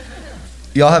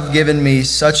 Y'all have given me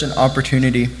such an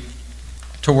opportunity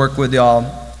to work with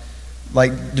y'all,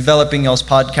 like developing y'all's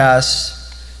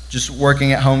podcasts, just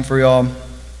working at home for y'all.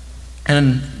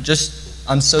 And just,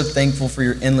 I'm so thankful for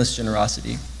your endless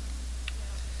generosity.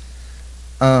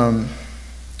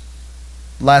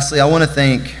 Lastly, I want to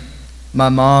thank my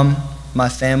mom, my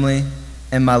family,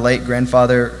 and my late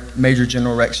grandfather, Major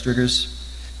General Rex Striggers,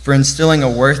 for instilling a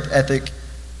work ethic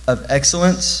of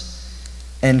excellence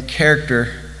and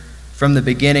character from the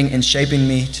beginning and shaping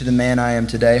me to the man I am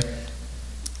today.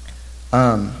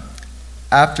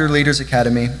 After Leaders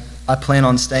Academy, I plan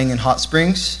on staying in Hot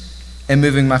Springs and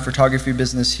moving my photography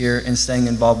business here and staying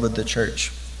involved with the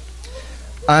church.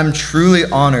 I'm truly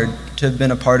honored to have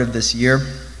been a part of this year,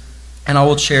 and I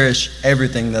will cherish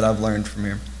everything that I've learned from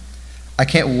here. I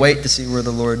can't wait to see where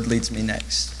the Lord leads me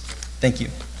next. Thank you.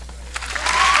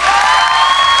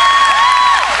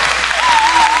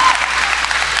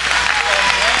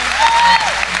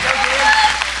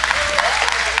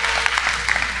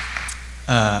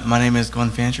 My name is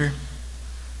Glenn Fancher.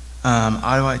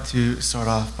 I'd like to start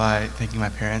off by thanking my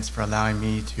parents for allowing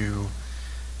me to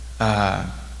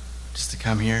just to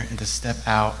come here and to step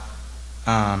out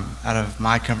of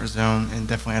my comfort zone and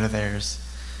definitely out of theirs.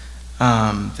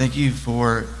 Thank you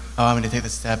for allowing me to take the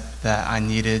step that I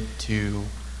needed to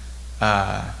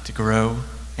grow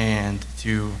and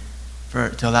to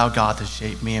allow God to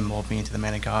shape me and mold me into the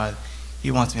man of God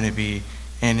He wants me to be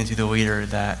and into the leader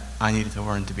that I needed to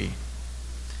learn to be.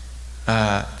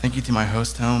 Thank you to my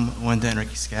host home, Linda and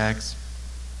Ricky Skaggs,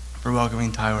 for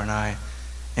welcoming Tyler and I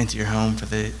into your home for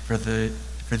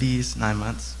these 9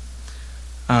 months.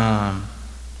 And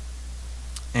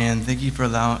thank you for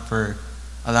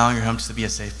allowing your home just to be a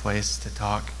safe place to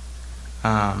talk.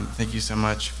 Thank you so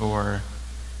much for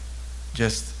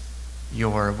just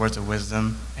your words of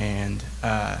wisdom and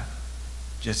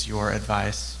just your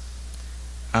advice.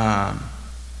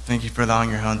 Thank you for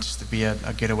allowing your home just to be a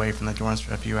getaway from the dorms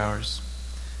for a few hours.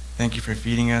 Thank you for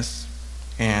feeding us,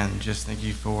 and just thank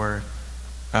you for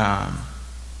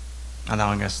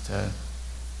allowing us to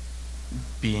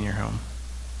be in your home.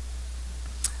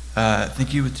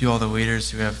 Thank you to all the leaders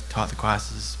who have taught the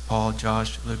classes, Paul,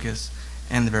 Josh, Lucas,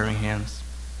 and the Birminghams.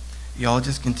 Y'all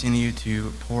just continue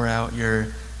to pour out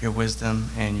your wisdom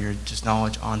and your just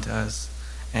knowledge onto us,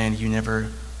 and you never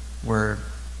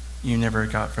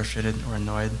got frustrated or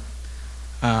annoyed.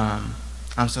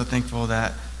 I'm so thankful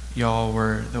that y'all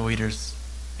were the leaders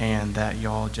and that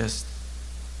y'all just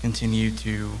continue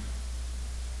to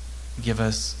give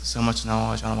us so much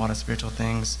knowledge on a lot of spiritual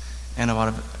things and a lot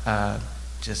of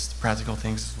just practical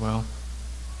things as well.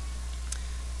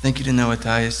 Thank you to Noah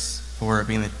Tice for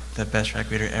being the best track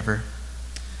leader ever.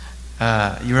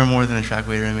 You are more than a track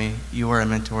leader to me. You are a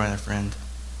mentor and a friend.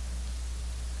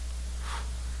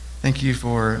 Thank you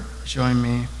for showing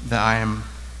me that I am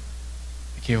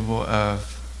capable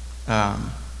of a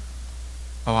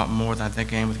lot more than I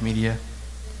think I am with media.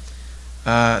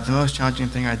 The most challenging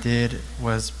thing I did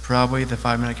was probably the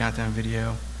 5-minute countdown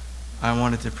video. I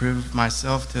wanted to prove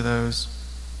myself to those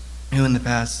who in the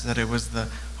past said it was the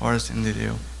hardest thing to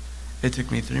do. It took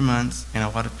me 3 months and a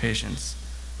lot of patience,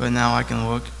 but now I can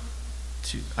look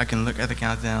at the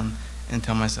countdown and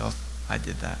tell myself I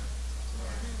did that.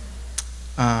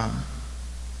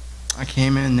 I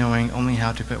came in knowing only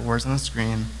how to put words on the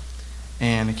screen,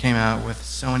 and came out with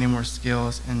so many more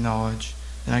skills and knowledge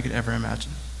than I could ever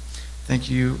imagine. Thanks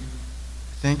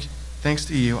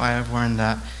to you, I have learned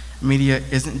that media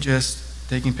isn't just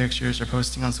taking pictures or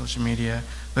posting on social media,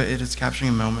 but it is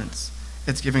capturing moments.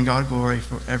 It's giving God glory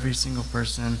for every single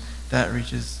person that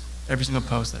reaches, every single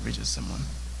post that reaches someone.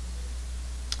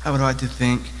 I would like to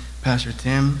thank Pastor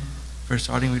Tim for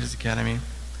starting Leaders Academy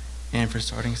and for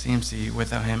starting CMC.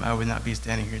 Without him, I would not be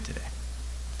standing here today.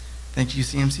 Thank you,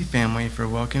 CMC family, for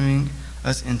welcoming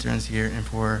us interns here and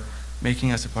for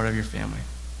making us a part of your family.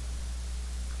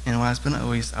 And last but not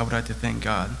least, I would like to thank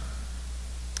God.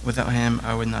 Without him,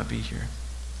 I would not be here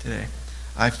today.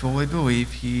 I fully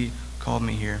believe he called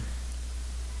me here.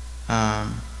 I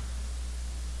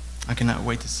cannot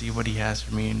wait to see what he has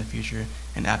for me in the future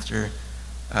and after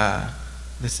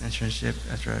this internship,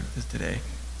 after this today,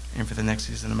 and for the next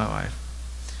season of my life.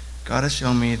 God has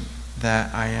shown me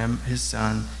that I am his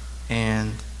son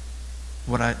and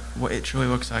what it truly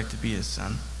looks like to be his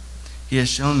son. He has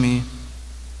shown me,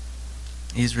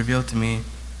 he's revealed to me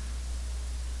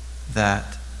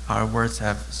that our words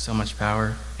have so much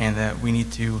power and that we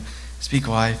need to speak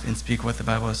life and speak what the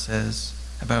Bible says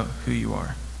about who you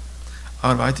are. I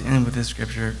would like to end with this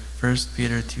scripture, 1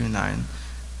 Peter 2:9.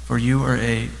 For you are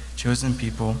a chosen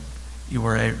people, you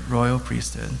are a royal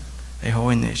priesthood, a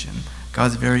holy nation,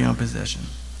 God's very own possession.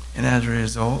 And as a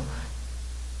result,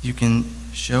 you can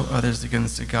show others the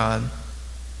goodness of God,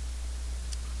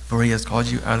 for he has called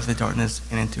you out of the darkness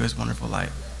and into his wonderful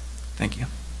light. Thank you.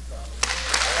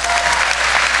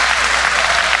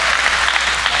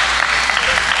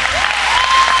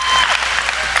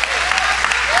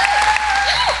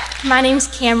 My name's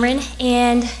Cameron,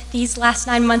 and these last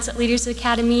 9 months at Leaders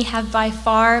Academy have by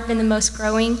far been the most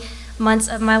growing months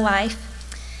of my life.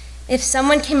 If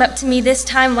someone came up to me this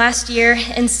time last year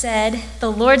and said,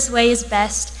 the Lord's way is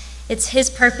best, it's his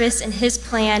purpose and his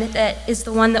plan that is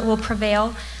the one that will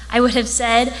prevail, I would have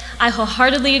said, I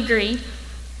wholeheartedly agree.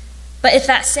 But if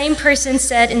that same person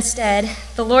said instead,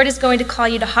 the Lord is going to call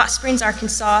you to Hot Springs,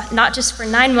 Arkansas, not just for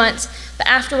 9 months, but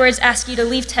afterwards ask you to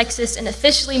leave Texas and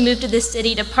officially move to this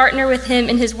city to partner with him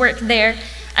in his work there,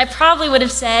 I probably would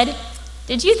have said,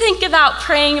 did you think about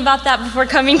praying about that before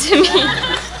coming to me?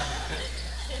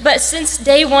 But since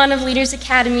day one of Leaders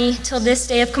Academy till this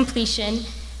day of completion,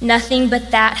 nothing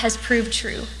but that has proved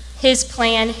true. His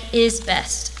plan is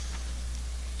best.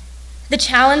 The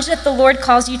challenge that the Lord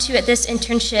calls you to at this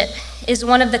internship is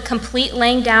one of the complete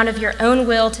laying down of your own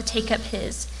will to take up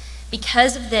his.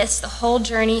 Because of this, the whole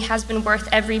journey has been worth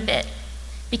every bit.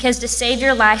 Because to save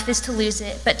your life is to lose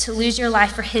it, but to lose your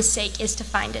life for his sake is to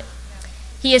find it.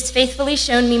 He has faithfully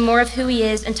shown me more of who he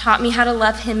is and taught me how to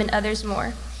love him and others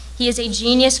more. He is a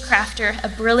genius crafter, a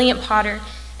brilliant potter,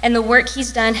 and the work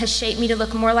he's done has shaped me to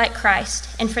look more like Christ,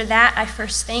 and for that I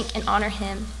first thank and honor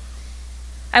him.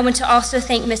 I want to also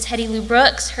thank Miss Hetty Lou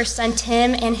Brooks, her son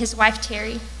Tim, and his wife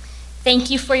Terry.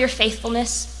 Thank you for your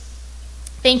faithfulness.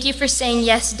 Thank you for saying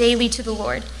yes daily to the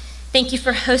Lord. Thank you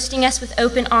for hosting us with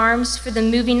open arms, for the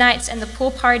movie nights and the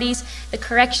pool parties, the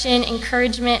correction,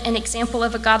 encouragement, and example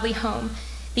of a godly home.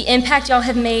 The impact y'all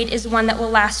have made is one that will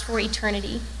last for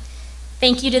eternity.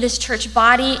 Thank you to this church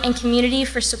body and community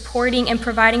for supporting and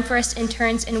providing for us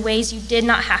interns in ways you did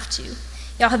not have to.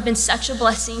 Y'all have been such a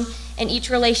blessing, and each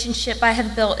relationship I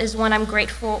have built is one I'm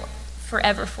grateful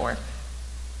forever for.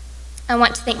 I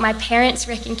want to thank my parents,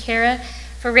 Rick and Kara,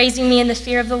 for raising me in the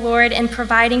fear of the Lord and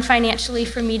providing financially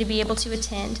for me to be able to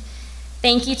attend.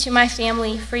 Thank you to my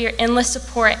family for your endless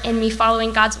support in me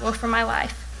following God's will for my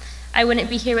life. I wouldn't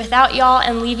be here without y'all,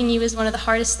 and leaving you is one of the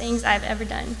hardest things I've ever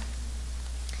done.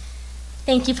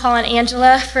 Thank you, Paul and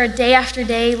Angela, for day after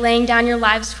day laying down your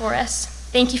lives for us.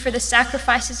 Thank you for the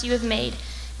sacrifices you have made,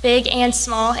 big and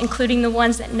small, including the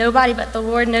ones that nobody but the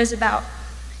Lord knows about.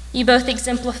 You both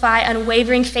exemplify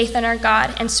unwavering faith in our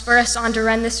God and spur us on to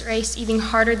run this race even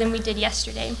harder than we did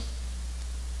yesterday.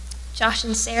 Josh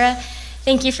and Sarah,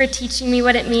 thank you for teaching me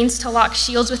what it means to lock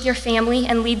shields with your family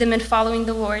and lead them in following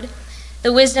the Lord.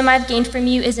 The wisdom I've gained from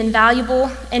you is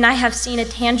invaluable, and I have seen a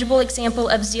tangible example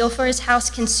of zeal for his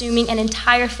house consuming an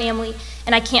entire family,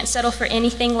 and I can't settle for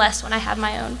anything less when I have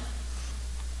my own.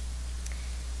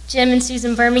 Jim and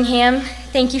Susan Birmingham,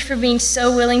 thank you for being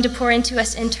so willing to pour into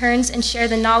us interns and share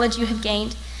the knowledge you have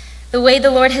gained. The way the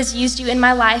Lord has used you in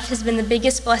my life has been the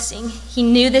biggest blessing. He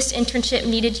knew this internship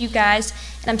needed you guys,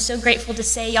 and I'm so grateful to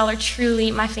say y'all are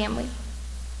truly my family.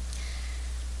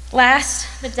 Last,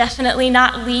 but definitely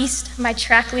not least, my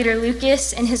track leader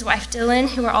Lucas and his wife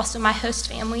Dylan, who are also my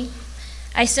host family.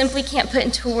 I simply can't put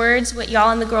into words what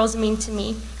y'all and the girls mean to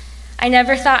me. I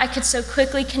never thought I could so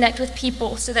quickly connect with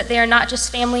people so that they are not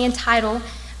just family in title,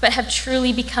 but have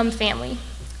truly become family.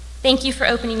 Thank you for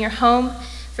opening your home,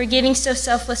 for giving so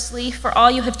selflessly, for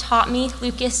all you have taught me.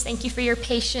 Lucas, thank you for your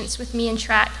patience with me in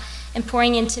track and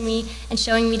pouring into me and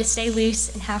showing me to stay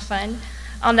loose and have fun.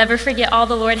 I'll never forget all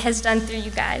the Lord has done through you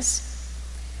guys.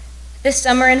 This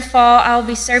summer and fall, I'll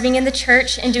be serving in the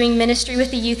church and doing ministry with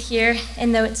the youth here,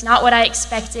 and though it's not what I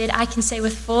expected, I can say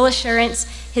with full assurance,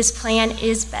 His plan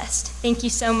is best. Thank you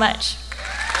so much.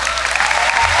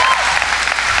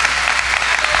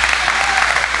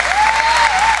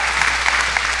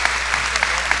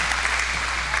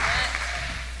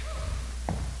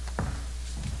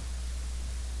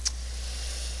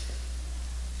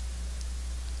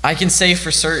 I can say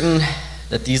for certain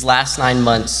that these last 9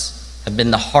 months have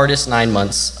been the hardest 9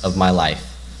 months of my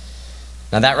life.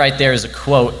 Now that right there is a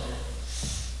quote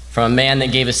from a man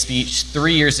that gave a speech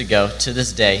 3 years ago to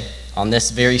this day on this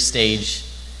very stage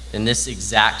in this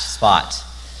exact spot.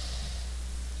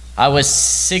 I was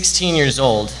 16 years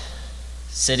old,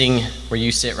 sitting where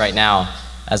you sit right now,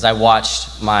 as I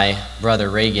watched my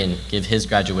brother Reagan give his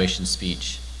graduation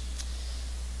speech.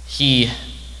 He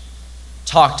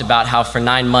talked about how for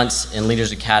 9 months in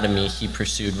Leaders Academy, he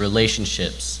pursued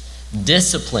relationships,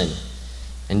 discipline,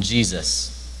 and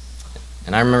Jesus.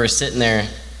 And I remember sitting there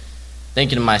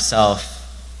thinking to myself,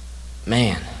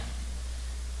 man,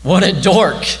 what a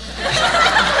dork.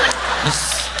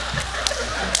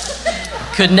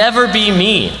 Could never be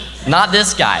me, not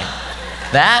this guy.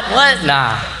 That, what?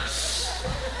 Nah.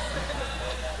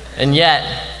 And yet,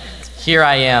 here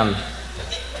I am,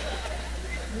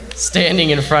 standing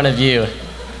in front of you,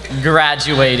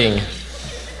 graduating.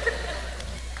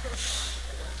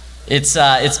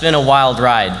 It's been a wild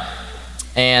ride,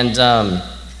 and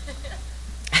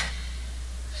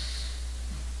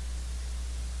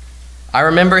I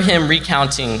remember him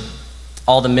recounting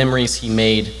all the memories he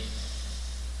made,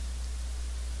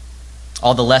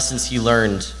 all the lessons he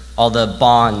learned, all the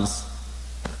bonds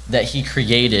that he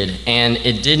created, and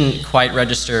it didn't quite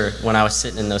register when I was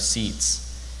sitting in those seats.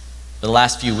 For the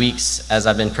last few weeks, as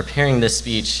I've been preparing this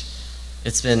speech,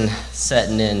 it's been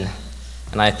setting in,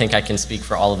 and I think I can speak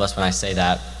for all of us when I say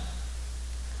that.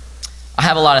 I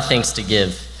have a lot of thanks to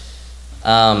give.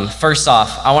 First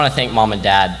off, I want to thank Mom and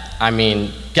Dad. I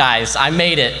mean, guys, I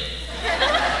made it.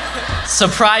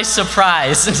 Surprise,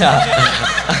 surprise.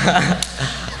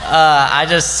 I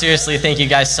just seriously thank you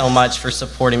guys so much for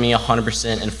supporting me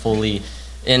 100% and fully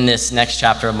in this next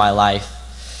chapter of my life.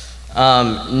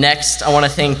 Next, I want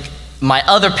to thank my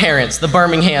other parents, the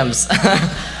Birminghams.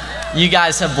 You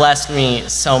guys have blessed me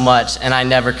so much, and I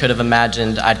never could have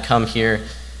imagined I'd come here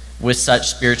with such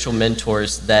spiritual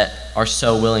mentors that are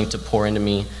so willing to pour into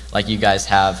me like you guys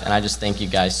have, and I just thank you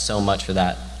guys so much for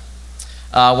that.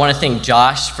 I want to thank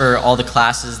Josh for all the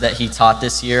classes that he taught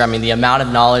this year. I mean, the amount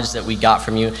of knowledge that we got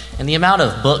from you and the amount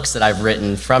of books that I've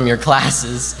written from your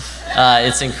classes,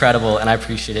 it's incredible, and I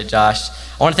appreciate it, Josh.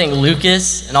 I want to thank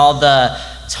Lucas and all the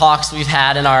talks we've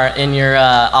had in your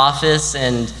office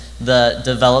and the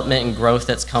development and growth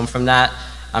that's come from that.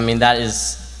 I mean,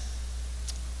 that's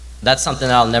something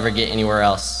that I'll never get anywhere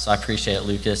else, so I appreciate it,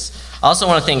 Lucas. I also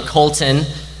want to thank Colton,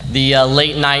 the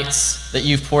late nights that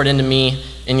you've poured into me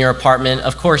in your apartment,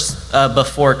 of course,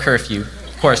 before curfew,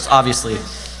 of course, obviously.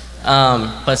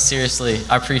 But seriously,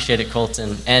 I appreciate it,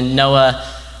 Colton. And Noah,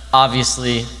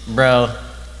 obviously, bro.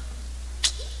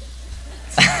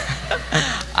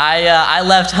 I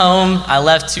left home, I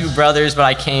left 2 brothers, but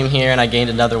I came here and I gained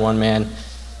another one, man.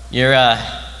 You're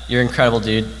incredible,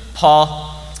 dude. Paul,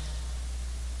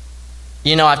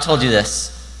 you know, I've told you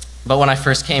this, but when I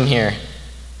first came here,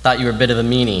 I thought you were a bit of a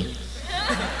meanie.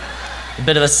 A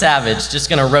bit of a savage, just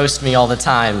gonna roast me all the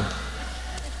time.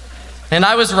 And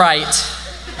I was right.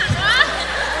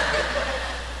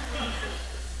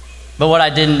 But what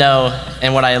I didn't know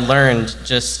and what I learned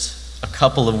just a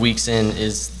couple of weeks in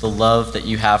is the love that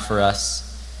you have for us,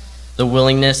 the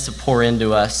willingness to pour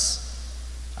into us.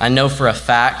 I know for a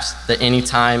fact that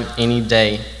anytime, any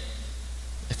day,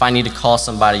 if I need to call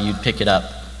somebody, you'd pick it up.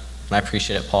 And I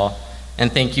appreciate it, Paul.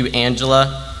 And thank you,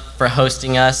 Angela, for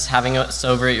hosting us, having us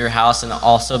over at your house, and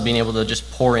also being able to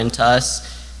just pour into us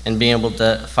and being able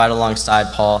to fight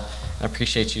alongside Paul I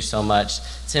appreciate you so much.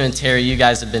 Tim and Terry, you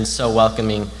guys have been so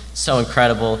welcoming, so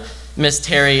incredible. Miss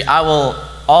Terry, I will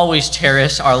always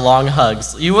cherish our long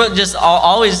hugs. You would just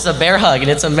always a bear hug, and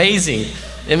it's amazing.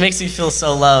 It makes me feel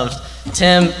so loved.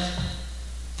 Tim,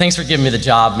 thanks for giving me the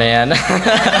job, man.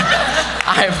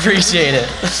 I appreciate it.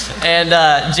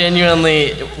 And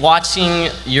genuinely, watching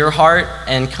your heart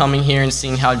and coming here and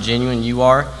seeing how genuine you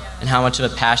are and how much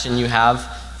of a passion you have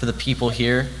for the people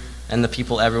here and the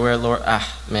people everywhere, Lord,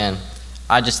 man,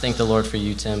 I just thank the Lord for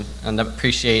you, Tim, and I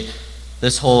appreciate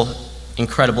this whole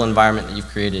incredible environment that you've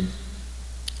created.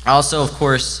 I also, of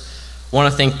course,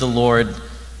 want to thank the Lord.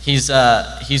 He's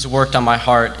worked on my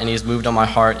heart and he's moved on my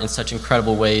heart in such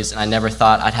incredible ways, and I never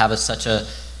thought I'd have such an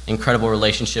incredible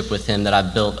relationship with him that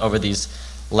I've built over these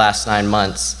last 9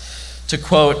 months. To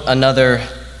quote another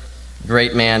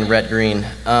great man, Rhett Green,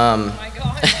 Oh my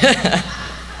God.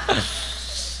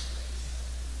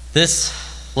 this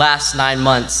last 9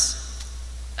 months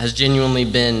has genuinely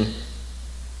been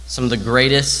some of the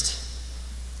greatest,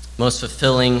 most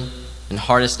fulfilling, and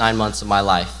hardest 9 months of my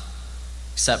life,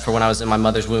 except for when I was in my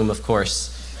mother's womb, of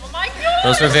course. Oh my God.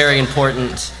 Those were very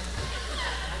important.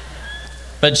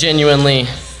 But genuinely,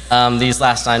 these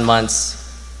last 9 months,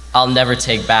 I'll never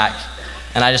take back.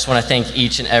 And I just want to thank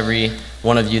each and every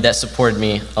one of you that supported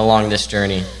me along this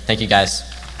journey. Thank you, guys.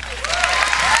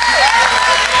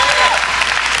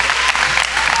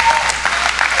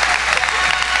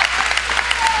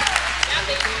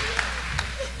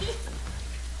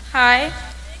 Hi,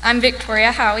 I'm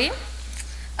Victoria Howie.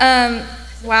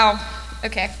 Wow,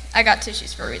 okay, I got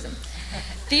tissues for a reason.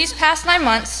 These past 9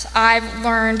 months, I've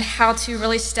learned how to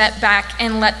really step back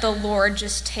and let the Lord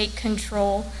just take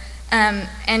control.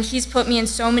 And he's put me in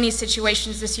so many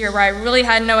situations this year where I really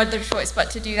had no other choice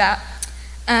but to do that.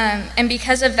 And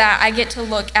because of that, I get to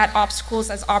look at obstacles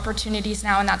as opportunities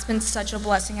now, and that's been such a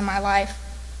blessing in my life.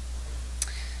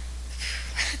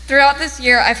 Throughout this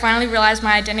year, I finally realized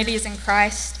my identity is in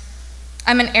Christ.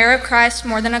 I'm an heir of Christ,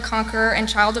 more than a conqueror and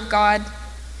child of God.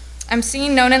 I'm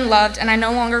seen, known, and loved, and I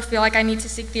no longer feel like I need to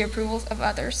seek the approval of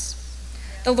others.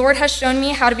 The Lord has shown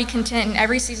me how to be content in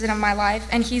every season of my life,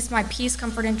 and he's my peace,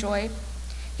 comfort, and joy.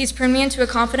 He's pruned me into a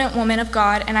confident woman of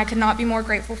God, and I could not be more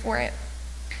grateful for it.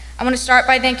 I want to start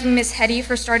by thanking Miss Hetty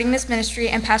for starting this ministry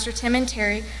and Pastor Tim and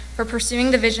Terry for pursuing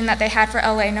the vision that they had for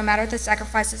LA, no matter the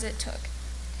sacrifices it took.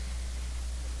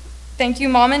 Thank you,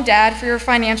 Mom and Dad, for your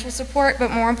financial support,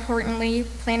 but more importantly,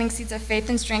 planting seeds of faith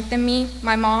and strength in me.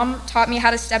 My mom taught me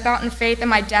how to step out in faith, and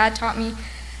my dad taught me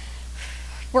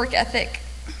work ethic.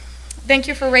 Thank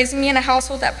you for raising me in a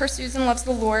household that pursues and loves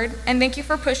the Lord, and thank you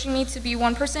for pushing me to be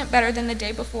 1% better than the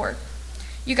day before.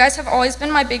 You guys have always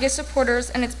been my biggest supporters,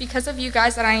 and it's because of you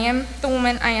guys that I am the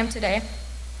woman I am today.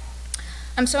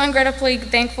 I'm so incredibly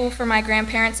thankful for my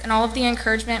grandparents and all of the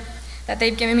encouragement that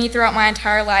they've given me throughout my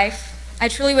entire life. I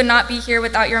truly would not be here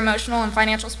without your emotional and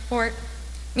financial support.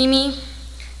 Mimi,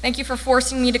 thank you for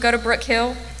forcing me to go to Brook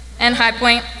Hill and High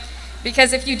Point,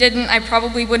 because if you didn't, I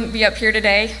probably wouldn't be up here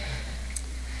today.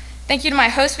 Thank you to my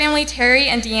host family, Terry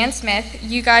and Deanne Smith.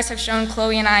 You guys have shown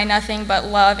Chloe and I nothing but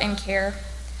love and care.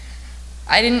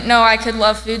 I didn't know I could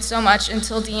love food so much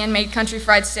until Deanne made country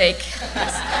fried steak.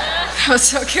 That was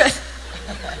so good.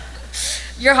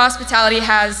 Your hospitality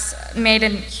has made a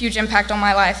huge impact on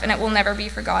my life, and it will never be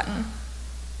forgotten.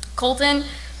 Colton,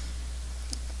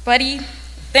 buddy,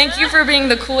 thank you for being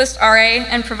the coolest RA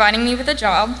and providing me with a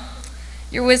job.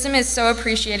 Your wisdom is so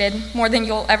appreciated, more than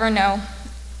you'll ever know,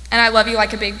 and I love you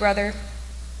like a big brother.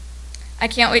 I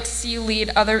can't wait to see you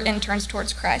lead other interns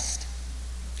towards Christ.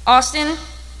 Austin,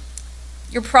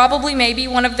 you're probably maybe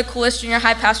one of the coolest junior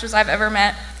high pastors I've ever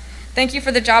met. Thank you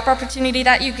for the job opportunity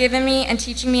that you've given me and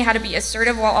teaching me how to be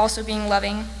assertive while also being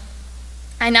loving.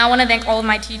 I now want to thank all of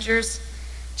my teachers.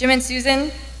 Jim and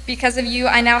Susan, because of you,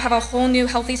 I now have a whole new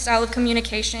healthy style of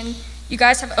communication. You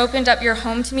guys have opened up your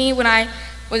home to me when I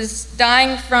was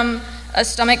dying from a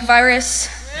stomach virus.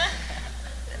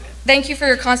 Thank you for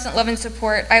your constant love and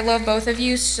support. I love both of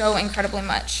you so incredibly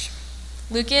much.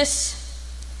 Lucas,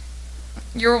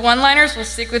 your one-liners will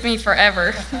stick with me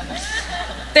forever.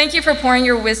 Thank you for pouring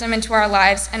your wisdom into our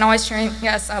lives and always cheering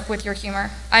us up with your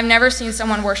humor. I've never seen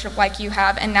someone worship like you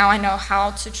have, and now I know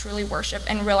how to truly worship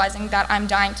and realizing that I'm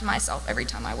dying to myself every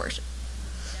time I worship.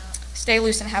 Stay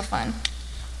loose and have fun.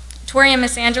 Tori and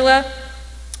Miss Angela,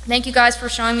 thank you guys for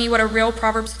showing me what a real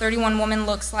Proverbs 31 woman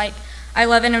looks like. I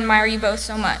love and admire you both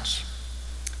so much.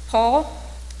 Paul,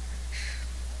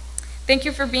 thank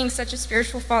you for being such a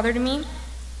spiritual father to me.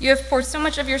 You have poured so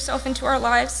much of yourself into our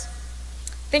lives.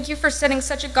 Thank you for setting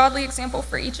such a godly example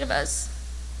for each of us.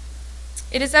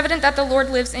 It is evident that the Lord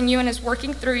lives in you and is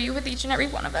working through you with each and every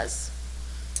one of us.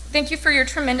 Thank you for your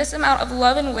tremendous amount of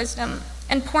love and wisdom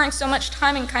and pouring so much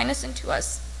time and kindness into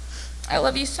us. I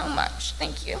love you so much.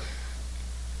 Thank you.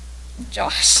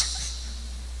 Josh.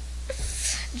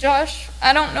 Josh,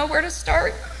 I don't know where to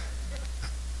start.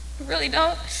 I really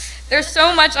don't. There's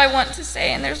so much I want to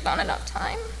say and there's not enough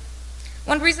time.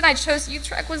 One reason I chose Youth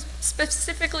Trek was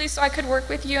specifically so I could work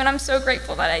with you, and I'm so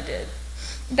grateful that I did.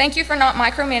 Thank you for not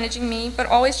micromanaging me, but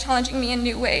always challenging me in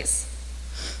new ways.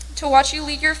 To watch you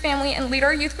lead your family and lead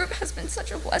our youth group has been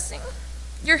such a blessing.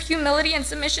 Your humility and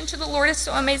submission to the Lord is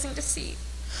so amazing to see.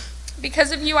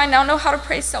 Because of you, I now know how to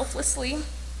pray selflessly.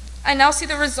 I now see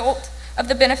the result of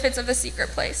the benefits of the secret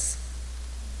place.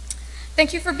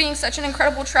 Thank you for being such an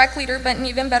incredible track leader, but an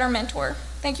even better mentor.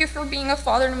 Thank you for being a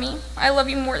father to me. I love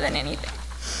you more than anything.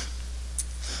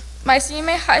 My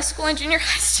CMA high school and junior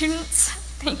high students,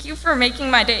 thank you for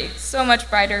making my day so much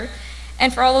brighter,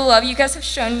 and for all the love you guys have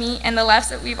shown me and the laughs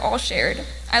that we've all shared.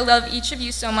 I love each of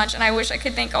you so much, and I wish I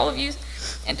could thank all of you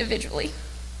individually.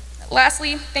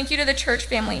 Lastly, thank you to the church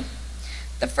family.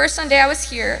 The first Sunday I was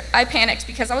here, I panicked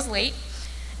because I was late,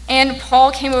 and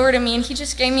Paul came over to me and he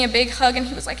just gave me a big hug and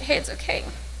he was like, hey, it's okay.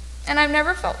 And I've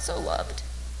never felt so loved.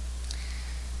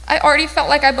 I already felt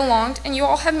like I belonged, and you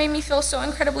all have made me feel so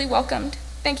incredibly welcomed.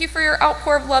 Thank you for your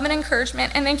outpour of love and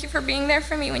encouragement, and thank you for being there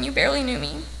for me when you barely knew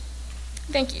me.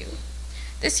 Thank you.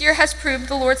 This year has proved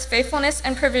the Lord's faithfulness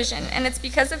and provision, and it's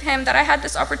because of him that I had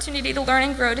this opportunity to learn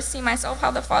and grow to see myself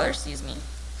how the Father sees me.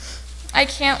 I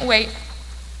can't wait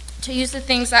to use the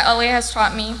things that LA has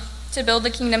taught me to build the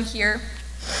kingdom here.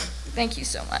 Thank you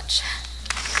so much.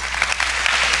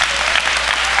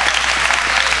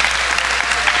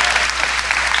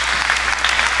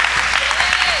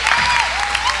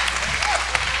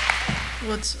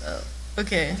 What's up?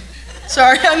 Okay.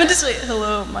 Sorry, I meant to say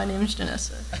hello. My name is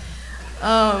Janessa.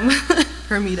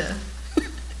 Hermita.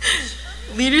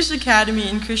 Leaders Academy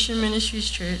and Christian Ministries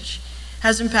Church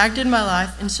has impacted my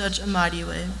life in such a mighty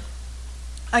way.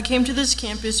 I came to this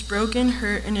campus broken,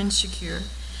 hurt, and insecure.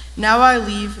 Now I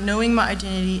leave knowing my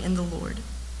identity in the Lord.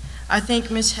 I thank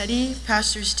Miss Hetty,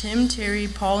 Pastors Tim, Terry,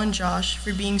 Paul, and Josh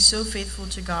for being so faithful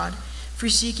to God, for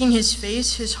seeking his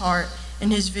face, his heart,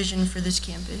 and his vision for this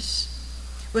campus.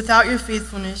 Without your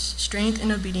faithfulness, strength, and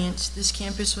obedience, this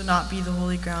campus would not be the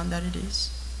holy ground that it is.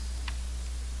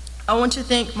 I want to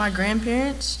thank my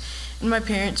grandparents and my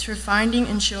parents for finding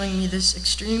and showing me this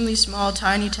extremely small,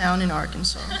 tiny town in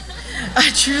Arkansas. I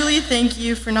truly thank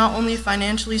you for not only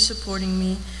financially supporting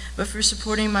me, but for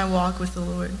supporting my walk with the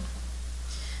Lord.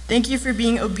 Thank you for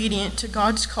being obedient to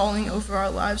God's calling over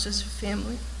our lives as a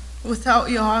family. Without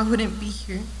y'all, I wouldn't be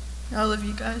here. I love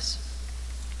you guys.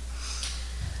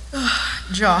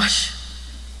 Josh,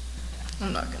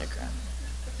 I'm not gonna cry.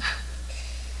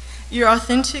 Your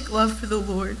authentic love for the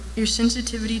Lord, your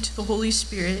sensitivity to the Holy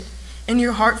Spirit, and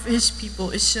your heart for his people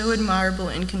is so admirable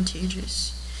and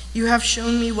contagious. You have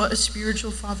shown me what a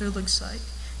spiritual father looks like,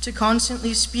 to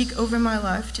constantly speak over my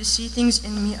life, to see things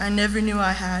in me I never knew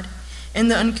I had, and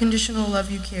the unconditional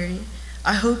love you carry.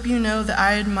 I hope you know that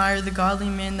I admire the godly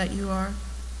man that you are.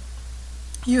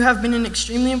 You have been an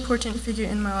extremely important figure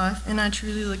in my life, and I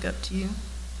truly look up to you.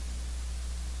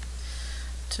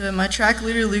 To my track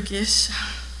leader, Lucas,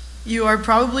 you are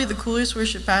probably the coolest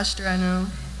worship pastor I know,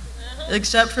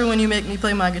 except for when you make me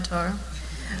play my guitar.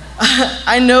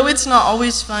 I know it's not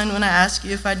always fun when I ask you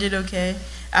if I did okay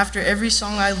after every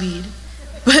song I lead,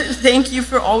 but thank you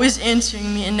for always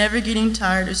answering me and never getting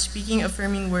tired of speaking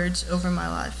affirming words over my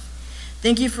life.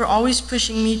 Thank you for always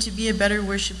pushing me to be a better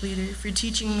worship leader, for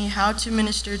teaching me how to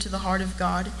minister to the heart of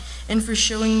God, and for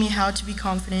showing me how to be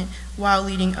confident while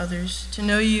leading others. To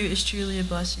know you is truly a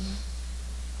blessing.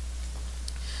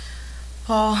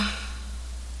 Paul,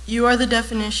 you are the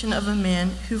definition of a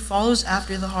man who follows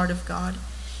after the heart of God.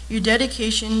 Your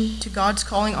dedication to God's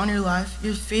calling on your life,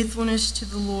 your faithfulness to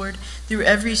the Lord through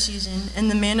every season, and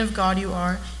the man of God you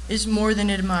are, is more than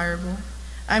admirable.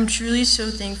 I'm truly so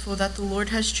thankful that the Lord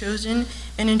has chosen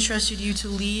and entrusted you to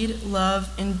lead, love,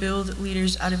 and build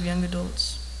leaders out of young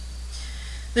adults.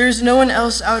 There is no one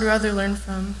else I would rather learn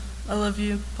from. I love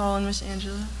you, Paul and Miss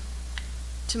Angela.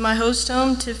 To my host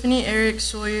home, Tiffany, Eric,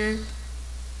 Sawyer,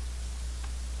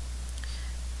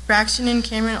 Braxton, and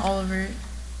Cameron Oliver,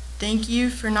 thank you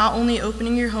for not only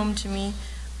opening your home to me,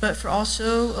 but for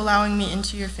also allowing me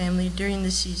into your family during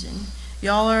this season.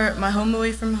 Y'all are my home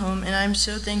away from home, and I'm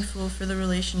so thankful for the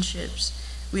relationships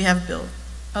we have built.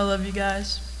 I love you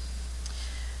guys.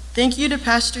 Thank you to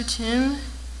Pastor Tim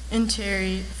and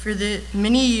Terry for the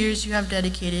many years you have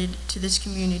dedicated to this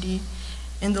community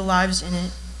and the lives in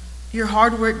it. Your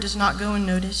hard work does not go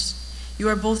unnoticed. You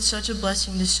are both such a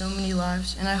blessing to so many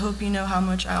lives, and I hope you know how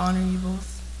much I honor you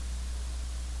both.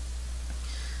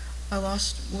 I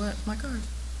lost my card.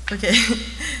 Okay.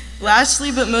 Lastly,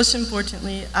 but most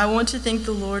importantly, I want to thank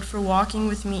the Lord for walking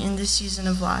with me in this season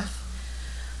of life.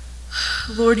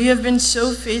 Lord, you have been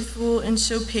so faithful and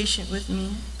so patient with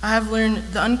me. I have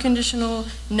learned the unconditional,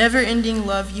 never-ending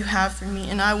love you have for me,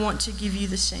 and I want to give you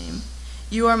the same.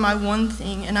 You are my one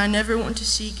thing, and I never want to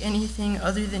seek anything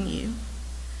other than you.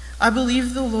 I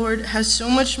believe the Lord has so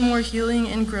much more healing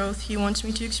and growth he wants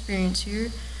me to experience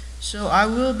here, so I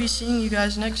will be seeing you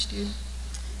guys next year.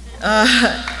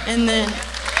 And then,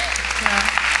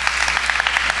 yeah.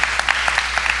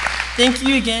 Thank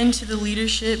you again to the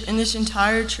leadership and this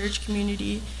entire church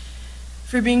community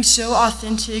for being so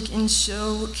authentic and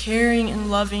so caring and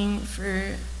loving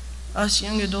for us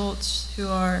young adults who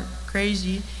are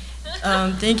crazy.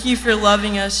 Thank you for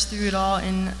loving us through it all,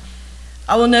 and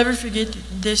I will never forget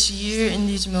this year and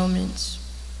these moments.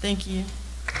 Thank you.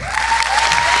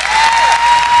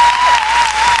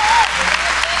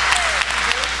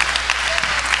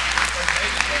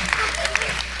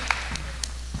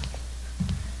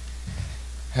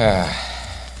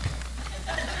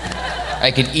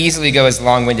 I could easily go as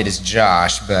long-winded as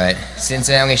Josh, but since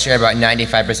I only share about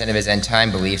 95% of his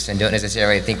end-time beliefs and don't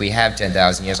necessarily think we have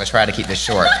 10,000 years, I'll try to keep this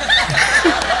short.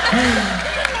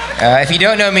 If you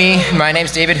don't know me, my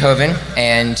name's David Hoven,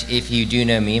 and if you do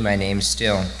know me, my name's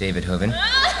still David Hoven.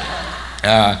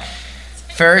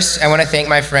 First, I want to thank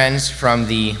my friends from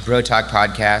the Bro Talk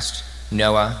podcast,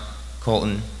 Noah,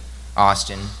 Colton,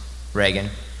 Austin, Reagan,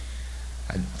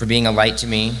 for being a light to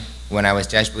me when I was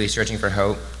desperately searching for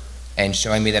hope and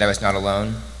showing me that I was not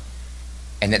alone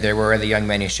and that there were other young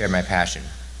men who shared my passion.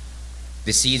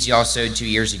 The seeds y'all sowed 2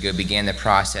 years ago began the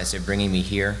process of bringing me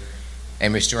here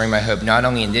and restoring my hope not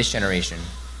only in this generation,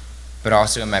 but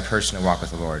also in my personal walk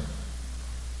with the Lord.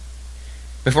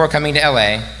 Before coming to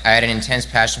LA, I had an intense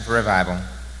passion for revival,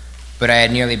 but I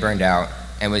had nearly burned out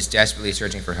and was desperately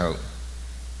searching for hope.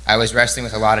 I was wrestling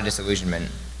with a lot of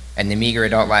disillusionment, and the meager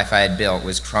adult life I had built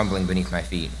was crumbling beneath my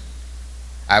feet.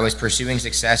 I was pursuing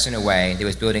success in a way that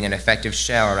was building an effective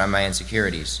shell around my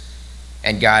insecurities,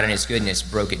 and God in His goodness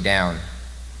broke it down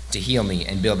to heal me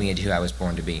and build me into who I was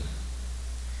born to be.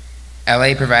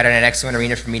 LA provided an excellent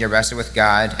arena for me to wrestle with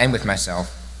God and with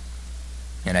myself,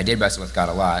 and I did wrestle with God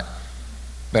a lot,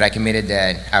 but I committed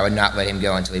that I would not let Him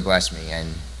go until He blessed me,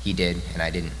 and He did, and I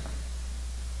didn't.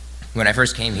 When I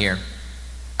first came here,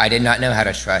 I did not know how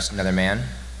to trust another man.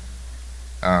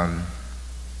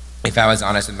 If I was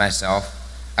honest with myself,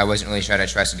 I wasn't really sure how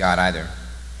to trust God either.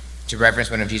 To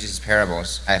reference one of Jesus'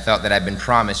 parables, I felt that I'd been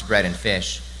promised bread and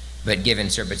fish, but given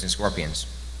serpents and scorpions.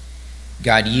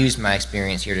 God used my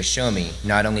experience here to show me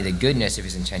not only the goodness of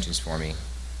His intentions for me,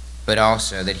 but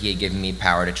also that He had given me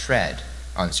power to tread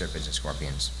on serpents and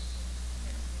scorpions.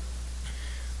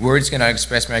 Words cannot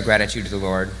express my gratitude to the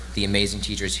Lord, the amazing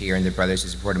teachers here, and the brothers who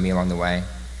supported me along the way.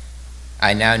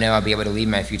 I now know I'll be able to lead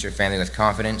my future family with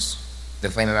confidence. The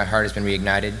flame of my heart has been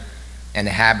reignited, and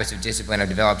the habits of discipline I've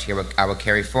developed here I will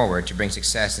carry forward to bring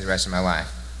success in the rest of my life.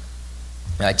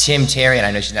 Tim, Terry, and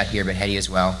I know she's not here, but Hetty as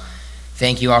well,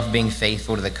 thank you all for being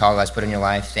faithful to the call God's put in your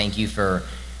life. Thank you for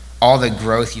all the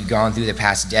growth you've gone through the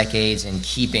past decades and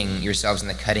keeping yourselves on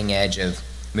the cutting edge of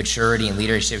maturity and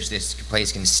leadership so this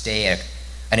place can stay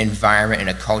an environment and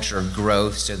a culture of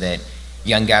growth so that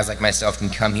young guys like myself can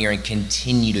come here and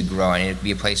continue to grow, and it'll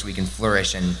be a place where we can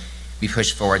flourish and be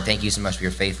pushed forward. Thank you so much for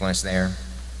your faithfulness there.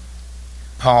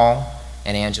 Paul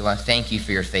and Angela, thank you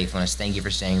for your faithfulness. Thank you for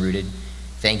staying rooted.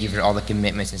 Thank you for all the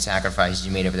commitments and sacrifices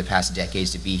you made over the past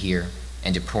decades to be here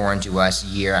and to pour into us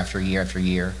year after year after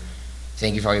year.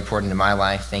 Thank you for all you poured into my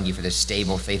life. Thank you for the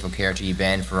stable, faithful character you've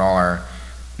been, for all our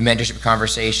mentorship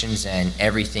conversations and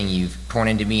everything you've poured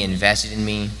into me, invested in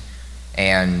me,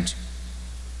 and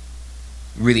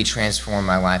really transformed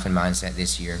my life and mindset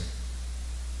this year.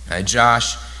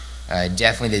 Josh,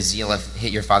 definitely the zeal of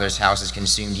hit your father's house has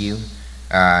consumed you.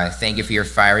 Thank you for your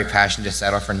fiery passion to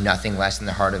settle for nothing less than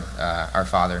the heart of our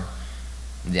Father.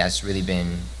 That's really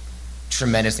been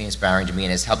tremendously inspiring to me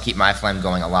and has helped keep my flame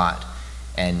going a lot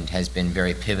and has been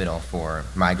very pivotal for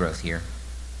my growth here.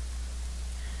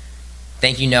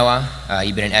 Thank you, Noah.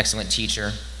 You've been an excellent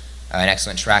teacher, an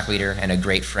excellent track leader, and a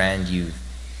great friend. You've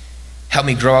helped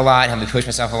me grow a lot, helped me push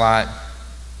myself a lot.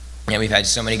 And we've had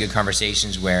so many good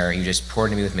conversations where you just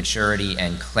poured into me with maturity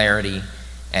and clarity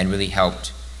and really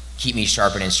helped keep me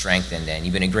sharpened and strengthened. And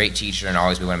you've been a great teacher and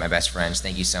always been one of my best friends.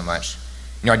 Thank you so much.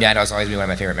 Your dad has always been one of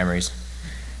my favorite memories.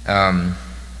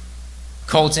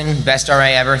 Colton, best RA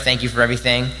ever. Thank you for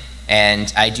everything.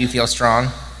 And I do feel strong.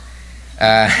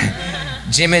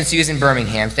 Jim and Susan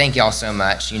Birmingham, thank y'all so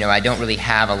much. You know, I don't really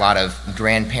have a lot of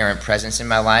grandparent presence in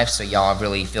my life, so y'all have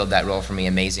really filled that role for me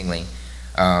amazingly.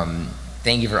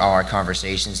 Thank you for all our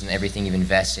conversations and everything you've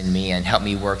invested in me and helped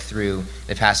me work through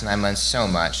the past 9 months so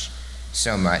much.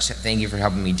 Thank you for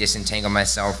helping me disentangle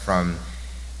myself from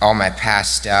all my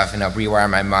past stuff and help rewire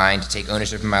my mind to take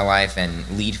ownership of my life and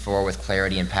lead forward with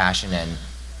clarity and passion. And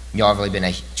y'all have really been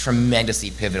a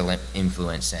tremendously pivotal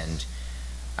influence, and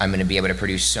I'm going to be able to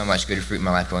produce so much good fruit in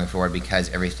my life going forward because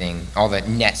everything, all the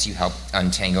nets you helped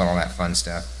untangle and all that fun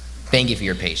stuff. Thank you for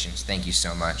your patience. Thank you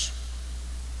so much.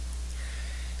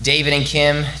 David and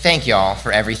Kim, thank y'all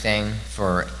for everything,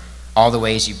 for all the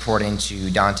ways you poured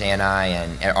into Dante and I,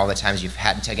 and all the times you've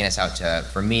taken us out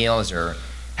for meals or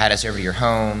had us over to your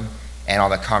home, and all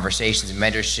the conversations and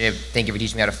mentorship. Thank you for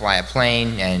teaching me how to fly a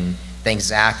plane, and thanks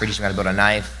Zach for teaching me how to build a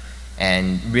knife.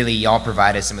 And really, y'all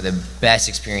provided some of the best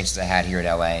experiences I had here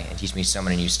at LA and teach me so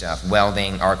many new stuff.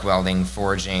 Welding, arc welding,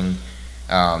 forging,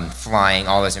 flying,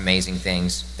 all those amazing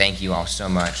things. Thank you all so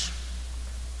much.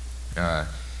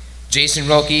 Jason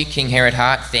Rolke, King Herod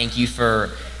Hot, thank you for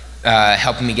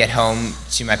helping me get home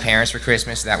to my parents for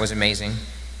Christmas. That was amazing.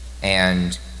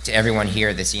 And to everyone here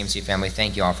at the CMC family,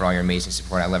 thank you all for all your amazing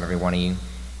support. I love every one of you.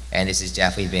 And this has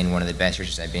definitely been one of the best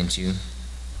churches I've been to.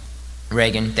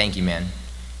 Reagan, thank you, man.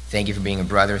 Thank you for being a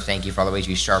brother. Thank you for all the ways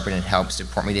you sharpened and helped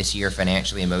support me this year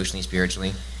financially, emotionally,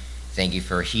 spiritually. Thank you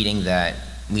for heeding that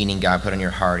leaning God put on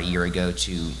your heart a year ago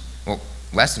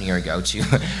less than a year ago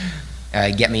to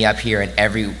get me up here in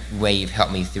every way you've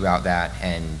helped me throughout that.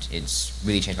 And it's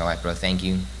really changed my life, bro. Thank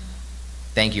you.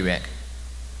 Thank you, Rick.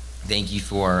 Thank you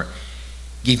for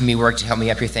giving me work to help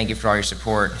me up here. Thank you for all your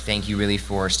support. Thank you really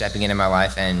for stepping into my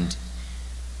life and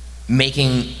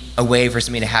making a way for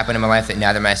something to happen in my life that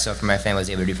neither myself or my family was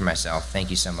able to do for myself. Thank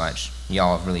you so much.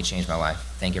 Y'all have really changed my life.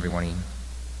 Thank every one of you.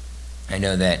 I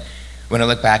know that when I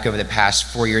look back over the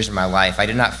past 4 years of my life, I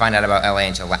did not find out about LA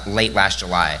until late last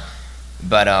July.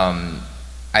 But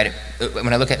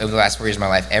when I look at over the last 4 years of my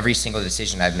life, every single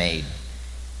decision I've made,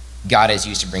 God has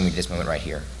used to bring me to this moment right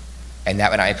here. And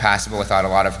that would not be possible without a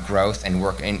lot of growth and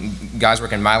work, and God's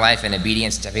work in my life and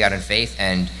obedience and stepping out in faith,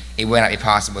 and it would not be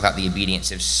possible without the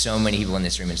obedience of so many people in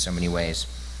this room in so many ways.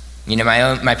 You know,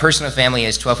 my personal family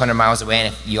is 1,200 miles away,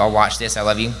 and if you all watch this, I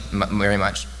love you very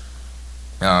much.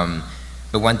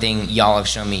 But one thing y'all have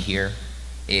shown me here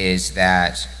is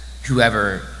that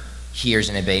whoever hears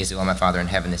and obeys the will of my Father in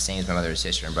heaven, the same as my mother,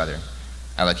 sister, and brother.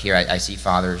 I look here, I see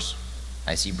fathers,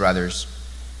 I see brothers,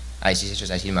 I see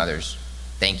sisters, I see mothers.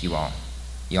 Thank you all.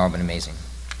 You all have been amazing.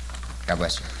 God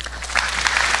bless you.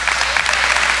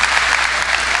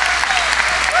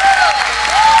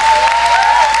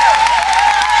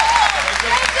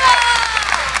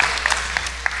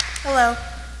 Hello,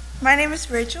 my name is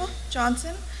Rachel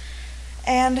Johnson,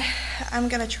 and I'm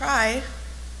going to try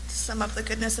to sum up the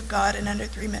goodness of God in under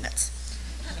 3 minutes.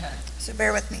 So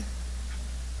bear with me.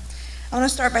 I want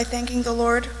to start by thanking the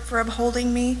Lord for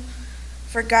upholding me,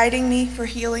 for guiding me, for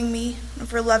healing me, and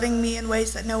for loving me in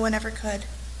ways that no one ever could.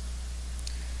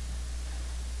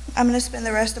 I'm going to spend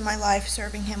the rest of my life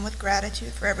serving him with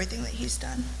gratitude for everything that he's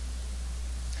done.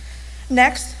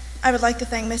 Next, I would like to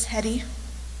thank Miss Hetty,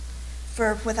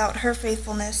 for without her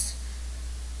faithfulness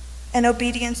and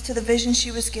obedience to the vision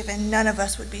she was given, none of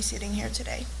us would be sitting here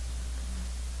today.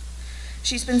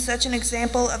 She's been such an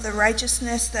example of the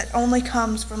righteousness that only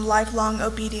comes from lifelong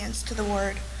obedience to the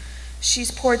word.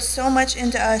 She's poured so much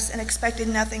into us and expected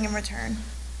nothing in return.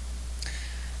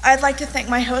 I'd like to thank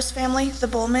my host family, the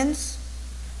Bullmans,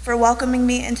 for welcoming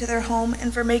me into their home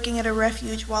and for making it a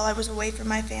refuge while I was away from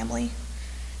my family,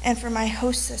 and for my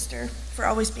host sister for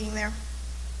always being there.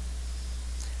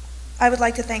 I would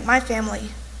like to thank my family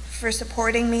for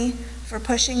supporting me, for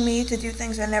pushing me to do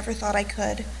things I never thought I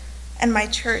could, and my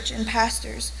church and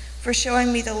pastors for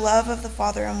showing me the love of the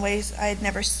Father in ways I had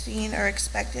never seen or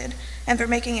expected, and for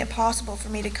making it possible for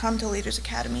me to come to Leaders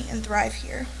Academy and thrive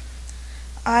here.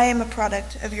 I am a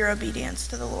product of your obedience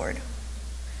to the Lord.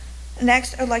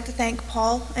 Next, I would like to thank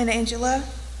Paul and Angela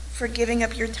for giving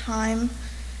up your time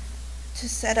to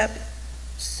set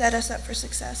us up for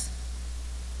success.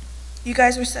 You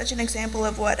guys are such an example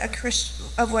of what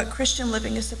Christian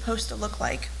living is supposed to look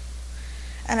like,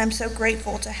 and I'm so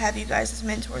grateful to have you guys as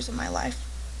mentors in my life.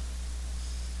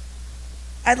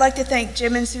 I'd like to thank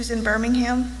Jim and Susan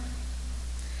Birmingham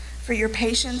for your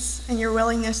patience and your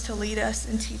willingness to lead us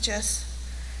and teach us,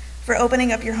 for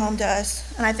opening up your home to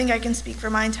us. And I think I can speak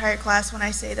for my entire class when I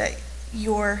say that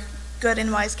your good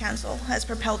and wise counsel has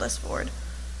propelled us forward.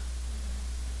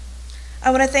 I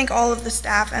want to thank all of the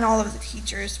staff and all of the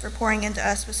teachers for pouring into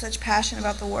us with such passion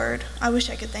about the word. I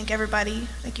wish I could thank everybody.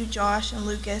 Thank you, Josh and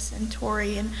Lucas and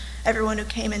Tori and everyone who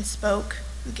came and spoke,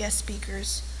 the guest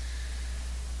speakers.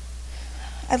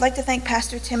 I'd like to thank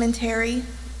Pastor Tim and Terry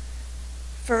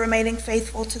for remaining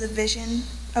faithful to the vision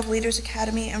of Leaders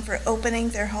Academy, and for opening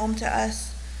their home to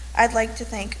us. I'd like to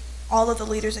thank all of the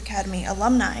Leaders Academy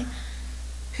alumni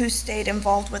who stayed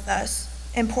involved with us,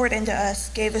 and poured into us,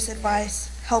 gave us advice,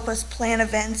 helped us plan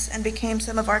events, and became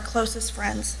some of our closest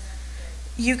friends.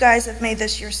 You guys have made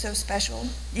this year so special.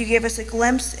 You gave us a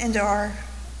glimpse into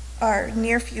our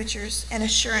near futures and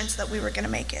assurance that we were going to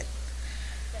make it.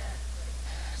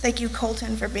 Thank you,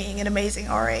 Colton, for being an amazing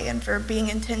RA and for being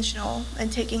intentional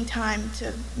and taking time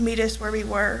to meet us where we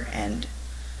were and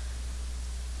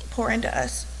pour into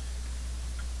us.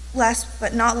 Last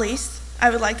but not least, I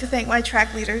would like to thank my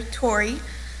track leader, Tori,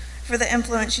 for the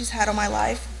influence she's had on my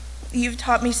life. You've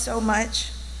taught me so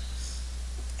much,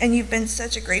 and you've been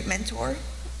such a great mentor.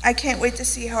 I can't wait to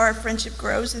see how our friendship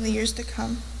grows in the years to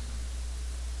come.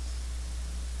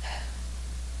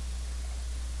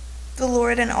 The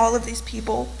Lord and all of these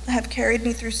people have carried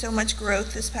me through so much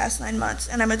growth this past 9 months,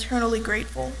 and I'm eternally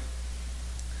grateful.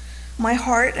 My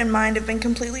heart and mind have been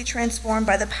completely transformed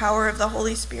by the power of the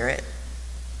Holy Spirit.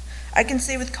 I can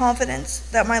say with confidence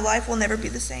that my life will never be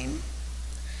the same.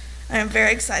 I am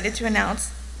very excited to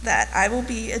announce that I will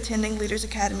be attending Leaders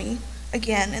Academy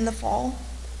again in the fall.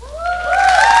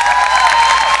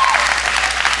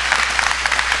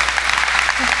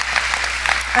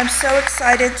 I'm so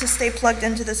excited to stay plugged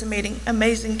into this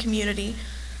amazing community.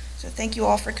 So thank you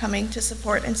all for coming to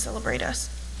support and celebrate us.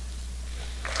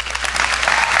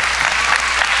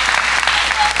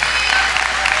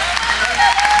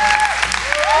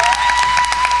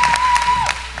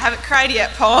 I haven't cried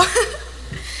yet, Paul.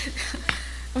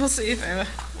 We'll see if I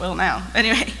will now.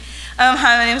 Anyway,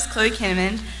 hi, my name is Chloe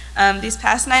Kinnaman. These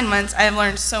past 9 months, I have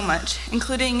learned so much,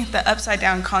 including the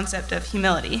upside-down concept of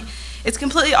humility. It's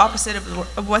completely opposite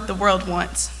of what the world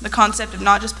wants, the concept of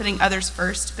not just putting others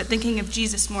first, but thinking of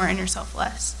Jesus more and yourself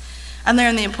less. I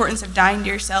learned the importance of dying to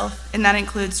yourself, and that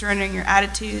includes surrendering your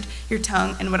attitude, your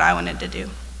tongue, and what I wanted to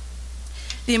do.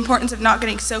 The importance of not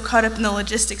getting so caught up in the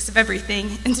logistics of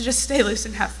everything, and to just stay loose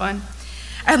and have fun.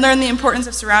 I learned the importance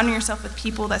of surrounding yourself with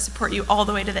people that support you all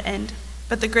the way to the end.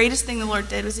 But the greatest thing the Lord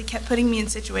did was he kept putting me in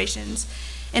situations,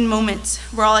 in moments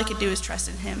where all I could do was trust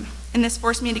in him. And this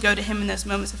forced me to go to him in those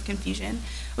moments of confusion,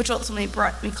 which ultimately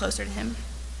brought me closer to him.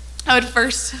 I would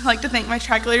first like to thank my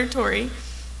track leader, Tori.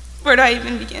 Where do I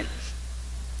even begin?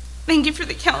 Thank you for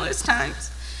the countless times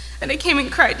that I came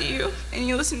and cried to you, and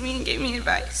you listened to me and gave me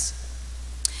advice.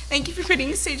 Thank you for putting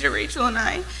Saja, Rachel, and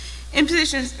I in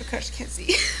positions, oh gosh, I can't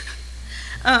see,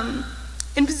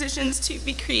 in positions to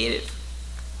be creative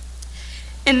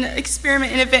and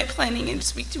experiment in event planning and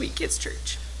just week-to-week kids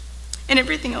church and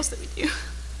everything else that we do,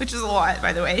 which is a lot,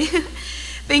 by the way.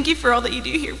 Thank you for all that you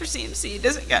do here for CMC. It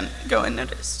doesn't go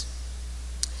unnoticed.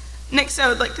 Next, I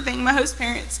would like to thank my host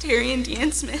parents, Terry and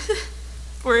Deanne Smith,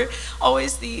 for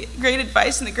always the great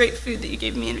advice and the great food that you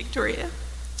gave me in Victoria.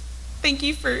 Thank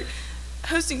you for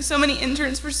hosting so many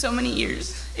interns for so many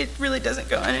years. It really doesn't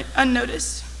go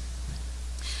unnoticed.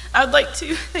 I would like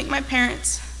to thank my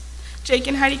parents, Jake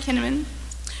and Heidi Kinnaman,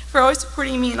 for always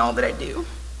supporting me in all that I do,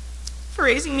 for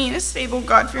raising me in a stable,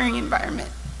 God-fearing environment.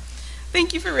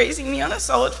 Thank you for raising me on a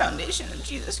solid foundation of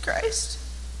Jesus Christ.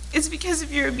 It's because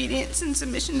of your obedience and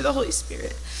submission to the Holy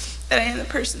Spirit that I am the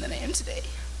person that I am today.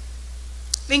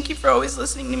 Thank you for always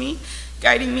listening to me,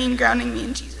 guiding me, and grounding me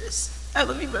in Jesus. I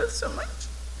love you both so much.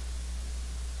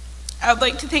 I would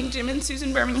like to thank Jim and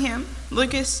Susan Birmingham,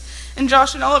 Lucas, and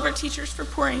Josh and all of our teachers for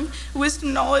pouring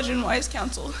wisdom, knowledge, and wise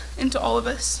counsel into all of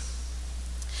us.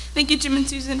 Thank you, Jim and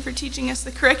Susan, for teaching us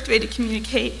the correct way to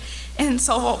communicate and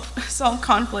solve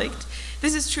conflict.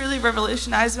 This has truly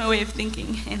revolutionized my way of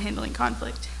thinking and handling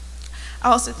conflict.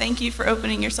 I also thank you for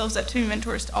opening yourselves up to be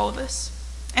mentors to all of us.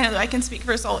 I know that I can speak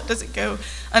for us all. It doesn't go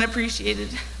unappreciated.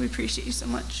 We appreciate you so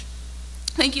much.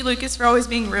 Thank you, Lucas, for always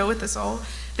being real with us all.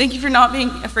 Thank you for not being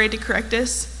afraid to correct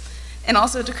us, and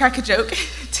also to crack a joke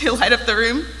to light up the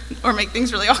room or make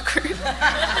things really awkward.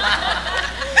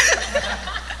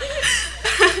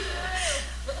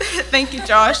 Thank you,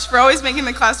 Josh, for always making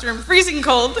the classroom freezing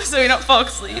cold so we don't fall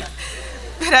asleep.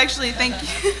 But actually, thank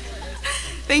you.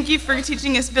 Thank you for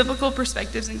teaching us biblical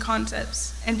perspectives and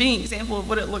concepts and being an example of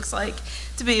what it looks like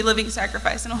to be a living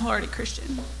sacrifice and a wholehearted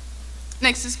Christian.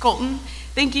 Next is Colton.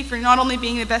 Thank you for not only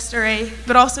being the best RA,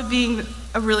 but also being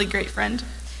a really great friend.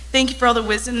 Thank you for all the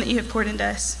wisdom that you have poured into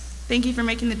us. Thank you for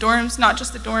making the dorms not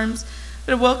just the dorms,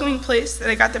 but a welcoming place that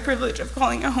I got the privilege of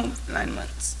calling a home for 9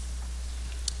 months.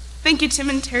 Thank you, Tim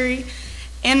and Terry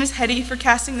and Ms. Hetty, for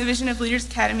casting the vision of Leaders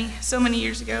Academy so many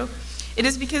years ago. It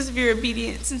is because of your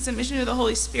obedience and submission to the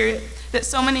Holy Spirit that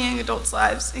so many young adults'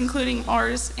 lives, including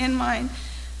ours and mine,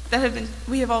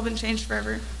 we have all been changed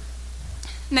forever.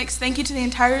 Next, thank you to the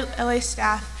entire LA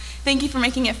staff. Thank you for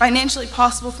making it financially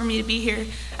possible for me to be here.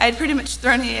 I had pretty much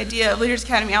thrown the idea of Leaders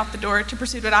Academy out the door to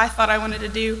pursue what I thought I wanted to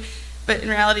do, but in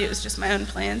reality it was just my own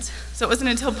plans. So it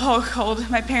wasn't until Paul called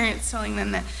my parents telling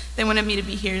them that they wanted me to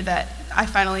be here that I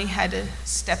finally had to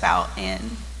step out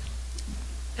and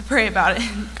pray about it.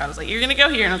 And God was like, "You're gonna go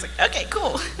here," and I was like, "Okay,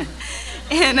 cool."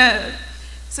 And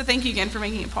so thank you again for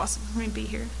making it possible for me to be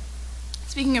here.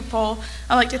 Speaking of Paul,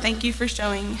 I'd like to thank you for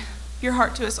showing your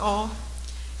heart to us all,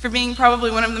 for being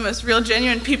probably one of the most real,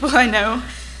 genuine people I know,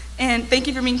 and thank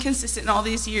you for being consistent in all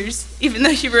these years, even though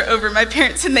you were over my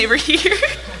parents and they were here.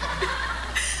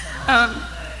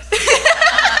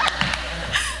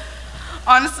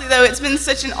 Honestly, though, it's been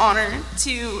such an honor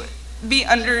to be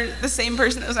under the same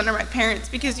person that was under my parents,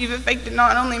 because you've affected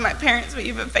not only my parents, but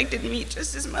you've affected me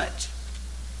just as much.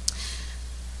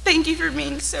 Thank you for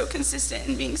being so consistent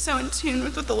and being so in tune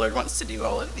with what the Lord wants to do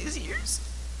all of these years.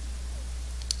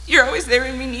 You're always there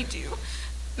when we need you.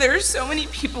 There are so many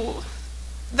people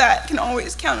that can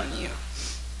always count on you,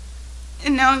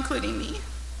 and now including me.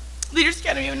 Leaders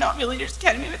Academy would not be Leaders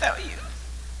Academy without you.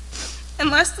 And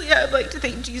lastly, I would like to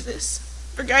thank Jesus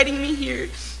for guiding me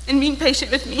here and being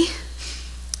patient with me,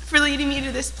 for leading me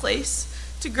to this place,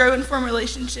 to grow and form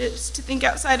relationships, to think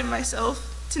outside of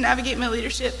myself, to navigate my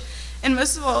leadership, and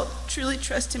most of all, truly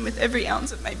trust him with every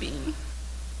ounce of my being.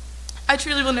 I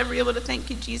truly will never be able to thank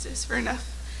you, Jesus, for enough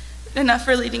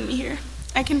for leading me here.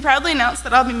 I can proudly announce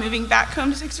that I'll be moving back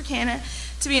home to Texarkana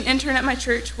to be an intern at my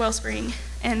church, Wellspring,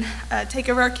 and take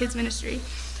over our kids' ministry.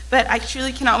 But I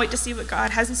truly cannot wait to see what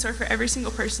God has in store for every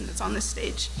single person that's on this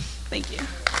stage. Thank you.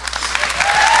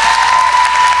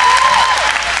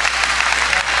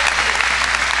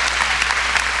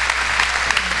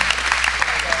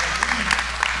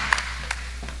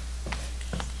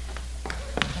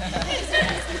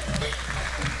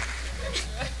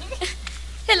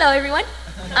 Hello, everyone.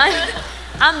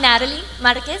 I'm Natalie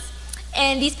Marquez,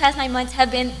 and these past 9 months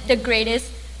have been the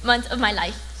greatest months of my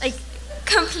life. Like,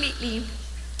 completely.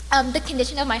 The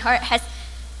condition of my heart has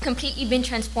completely been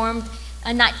transformed,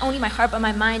 not only my heart, but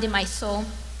my mind and my soul.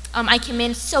 I came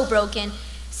in so broken,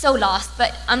 so lost,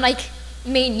 but I'm like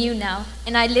made new now,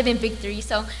 and I live in victory,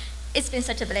 so it's been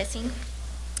such a blessing.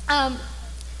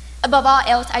 Above all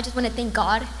else, I just want to thank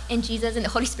God and Jesus and the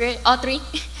Holy Spirit, all three,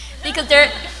 because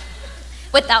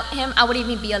without him, I wouldn't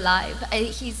even be alive.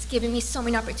 He's given me so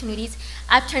many opportunities.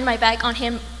 I've turned my back on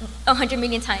him 100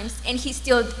 million times, and he's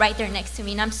still right there next to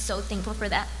me, and I'm so thankful for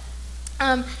that.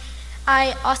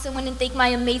 I also want to thank my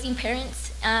amazing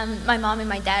parents, my mom and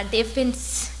my dad. They've been,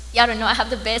 y'all don't know, I have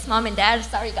the best mom and dad.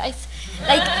 Sorry, guys.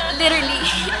 Like, literally,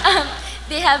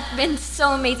 they have been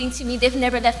so amazing to me. They've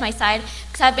never left my side,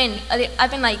 because I've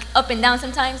been like up and down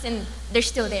sometimes, and they're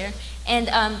still there. And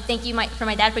thank you for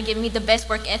my dad for giving me the best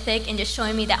work ethic and just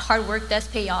showing me that hard work does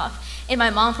pay off. And my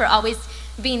mom for always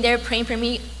being there praying for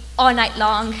me all night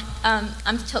long.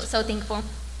 I'm so thankful.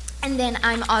 And then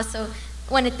I'm also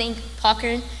want to thank Paul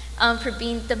Kern for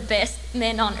being the best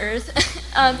man on earth.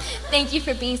 Thank you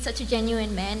for being such a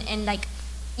genuine man, and like,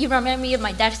 you remind me of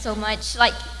my dad so much.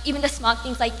 Like, even the small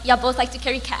things, like y'all both like to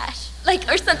carry cash, like,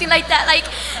 or something like that. Like,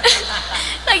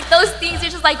 like those things are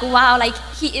just like, wow, like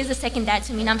he is a second dad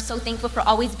to me, and I'm so thankful for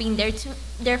always being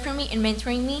there for me and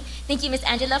mentoring me. Thank you, Miss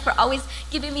Angela, for always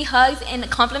giving me hugs and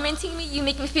complimenting me. You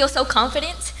make me feel so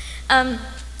confident.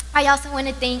 I also want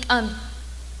to thank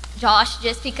Josh,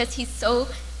 just because he's so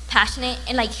passionate,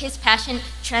 and like his passion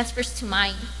transfers to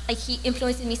mine. Like, he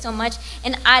influences me so much,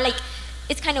 and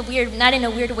it's kind of weird, not in a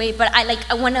weird way, but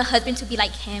I want a husband to be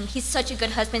like him. He's such a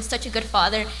good husband, such a good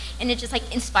father, and it just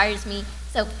like inspires me.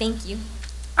 So thank you.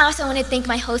 I also want to thank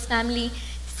my host family,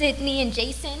 Sydney and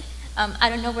Jason. I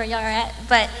don't know where y'all are at,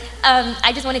 but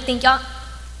I just want to thank y'all.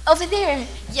 Over there,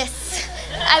 yes.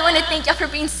 I want to thank y'all for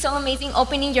being so amazing,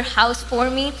 opening your house for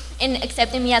me and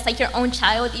accepting me as like your own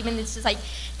child. Even it's just like,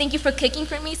 thank you for cooking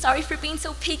for me. Sorry for being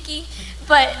so picky,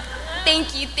 but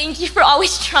thank you for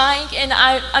always trying, and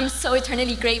I'm so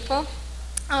eternally grateful.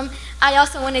 I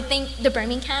also want to thank the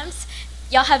Birminghams.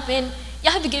 Y'all have been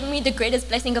giving me the greatest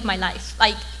blessing of my life.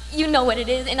 Like, you know what it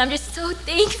is, and I'm just so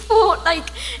thankful. Like,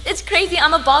 it's crazy.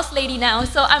 I'm a boss lady now,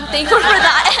 so I'm thankful for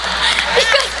that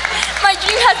because my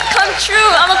dream has come true.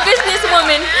 I'm a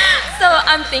businesswoman, so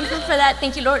I'm thankful for that.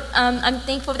 Thank you, Lord. I'm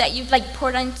thankful that you've like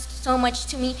poured on so much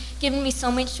to me, given me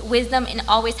so much wisdom, and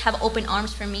always have open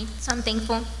arms for me. So I'm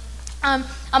thankful. I'm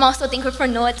also thankful for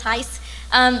Noah Tice,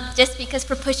 just because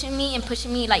for pushing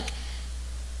me like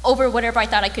over whatever I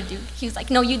thought I could do. He was like,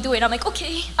 no, you do it. I'm like,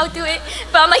 okay, I'll do it.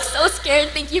 But I'm like so scared.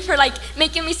 Thank you for like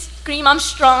making me scream I'm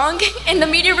strong in the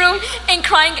media room and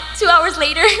crying 2 hours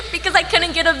later because I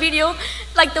couldn't get a video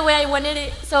like the way I wanted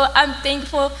it. So I'm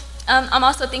thankful. I'm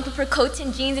also thankful for coats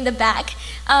and jeans in the back.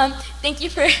 Thank you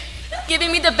for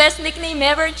giving me the best nickname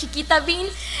ever, Chiquita Bean.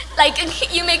 Like,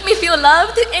 you make me feel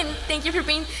loved, and thank you for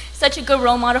being such a good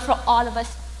role model for all of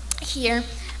us here.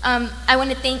 I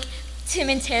want to thank Tim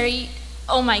and Terry.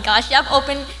 Oh my gosh,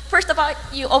 first of all,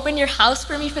 you opened your house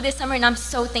for me for this summer, and I'm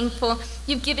so thankful.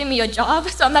 You've given me a job,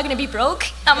 so I'm not gonna be broke.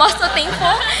 I'm also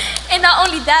thankful. And not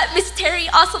only that, Miss Terry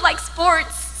also likes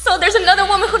sports. So there's another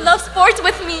woman who loves sports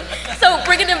with me. So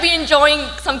we're gonna be enjoying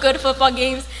some good football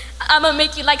games. I'm gonna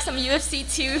make you like some UFC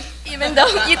too, even though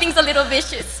you think it's a little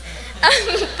vicious.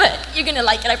 But you're gonna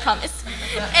like it, I promise.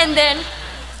 And then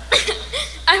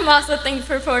I'm also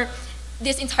thankful for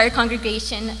this entire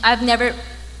congregation. I've never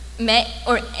met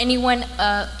or anyone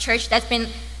church that's been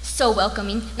so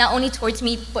welcoming, not only towards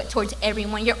me, but towards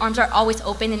everyone. Your arms are always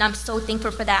open, and I'm so thankful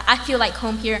for that. I feel like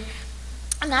home here,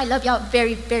 and I love y'all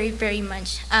very, very, very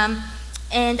much.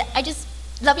 And I just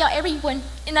love y'all, everyone,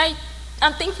 and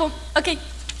I'm thankful. Okay,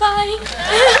 bye.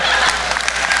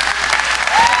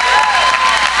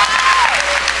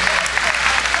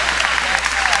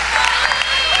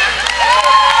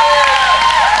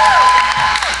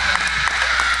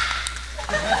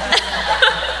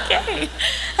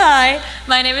 Hi,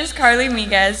 my name is Carly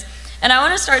Miguez, and I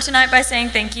want to start tonight by saying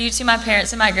thank you to my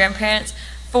parents and my grandparents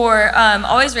for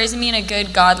always raising me in a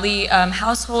good, godly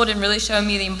household and really showing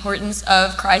me the importance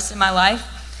of Christ in my life,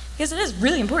 because it is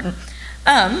really important.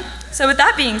 So with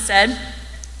that being said,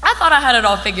 I thought I had it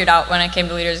all figured out when I came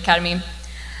to Leaders Academy.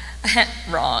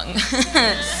 Wrong.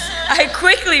 I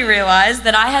quickly realized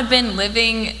that I had been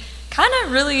living kind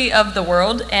of really of the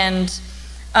world, and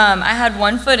I had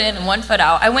 1 foot in and 1 foot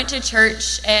out. I went to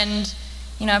church and,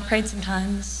 I prayed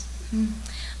sometimes,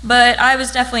 but I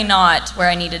was definitely not where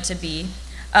I needed to be.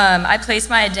 I placed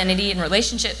my identity in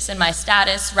relationships and my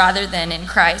status rather than in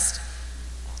Christ.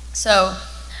 So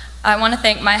I want to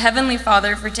thank my Heavenly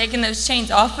Father for taking those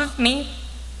chains off of me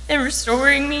and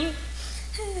restoring me.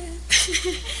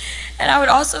 And I would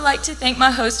also like to thank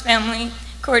my host family,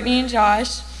 Courtney and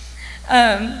Josh,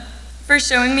 for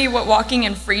showing me what walking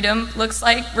in freedom looks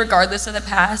like, regardless of the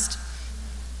past.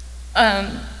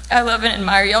 I love and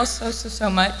admire y'all so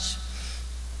much.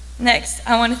 Next,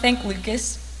 I want to thank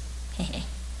Lucas.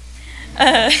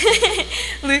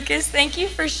 Lucas, thank you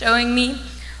for showing me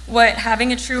what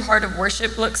having a true heart of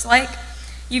worship looks like.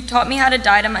 You've taught me how to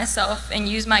die to myself and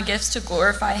use my gifts to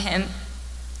glorify Him.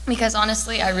 Because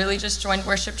honestly, I really just joined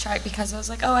worship track because I was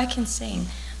like, oh, I can sing.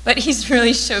 But he's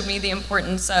really showed me the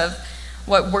importance of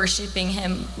what worshiping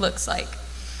Him looks like.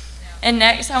 And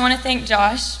next, I want to thank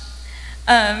Josh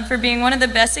for being one of the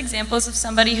best examples of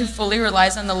somebody who fully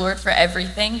relies on the Lord for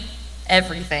everything.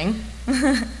 Everything.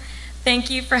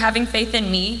 Thank you for having faith in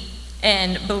me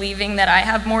and believing that I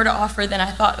have more to offer than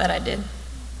I thought that I did.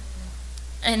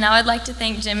 And now I'd like to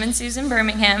thank Jim and Susan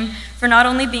Birmingham for not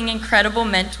only being incredible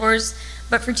mentors,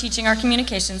 but for teaching our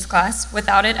communications class.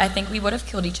 Without it, I think we would have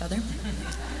killed each other.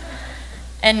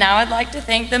 And now I'd like to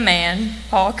thank the man,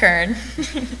 Paul Kern.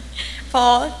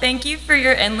 Paul, thank you for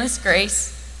your endless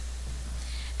grace.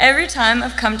 Every time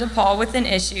I've come to Paul with an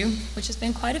issue, which has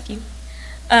been quite a few,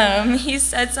 he's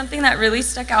said something that really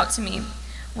stuck out to me,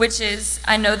 which is,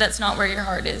 I know that's not where your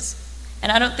heart is.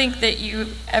 And I don't think that you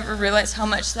ever realized how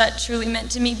much that truly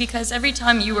meant to me, because every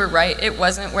time you were right, it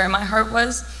wasn't where my heart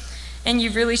was. And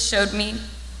you really showed me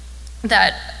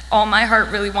that all my heart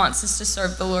really wants is to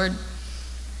serve the Lord.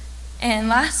 And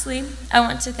lastly, I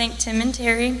want to thank Tim and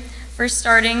Terry for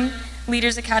starting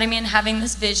Leaders Academy and having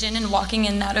this vision and walking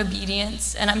in that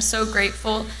obedience. And I'm so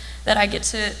grateful that I get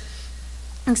to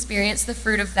experience the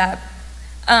fruit of that.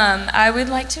 I would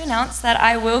like to announce that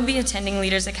I will be attending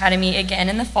Leaders Academy again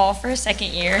in the fall for a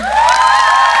second year.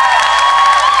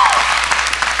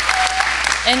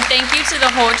 And thank you to the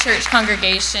whole church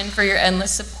congregation for your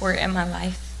endless support in my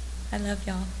life. I love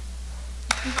y'all.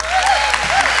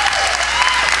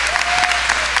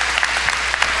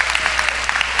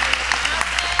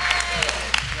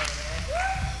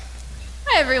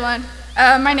 Hi everyone.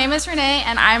 My name is Renee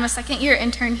and I'm a second-year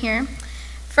intern here.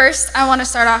 First, I want to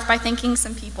start off by thanking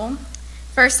some people.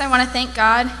 First, I want to thank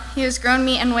God. He has grown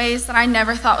me in ways that I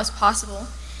never thought was possible.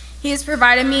 He has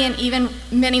provided me in even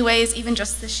many ways, even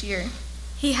just this year.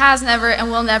 He has never and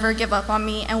will never give up on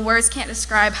me, and words can't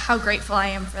describe how grateful I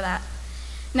am for that.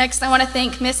 Next, I want to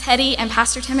thank Miss Hetty and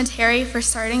Pastor Tim and Terry for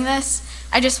starting this.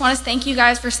 I just want to thank you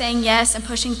guys for saying yes and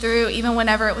pushing through even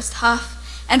whenever it was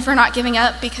tough. and for not giving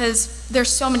up, because there's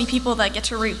so many people that get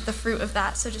to reap the fruit of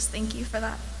that. So just thank you for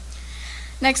that.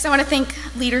 Next, I want to thank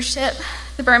leadership,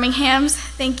 the Birminghams.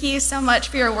 Thank you so much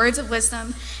for your words of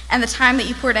wisdom and the time that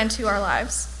you poured into our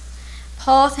lives.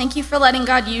 Paul, thank you for letting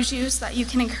God use you so that you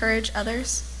can encourage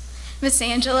others. Miss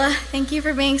Angela, thank you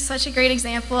for being such a great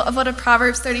example of what a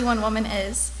Proverbs 31 woman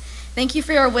is. Thank you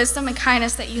for your wisdom and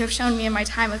kindness that you have shown me in my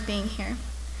time of being here.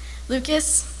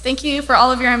 Lucas, thank you for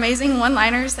all of your amazing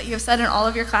one-liners that you have said in all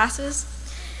of your classes.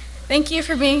 Thank you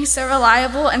for being so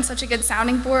reliable and such a good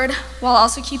sounding board, while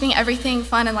also keeping everything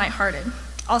fun and lighthearted.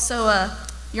 Also,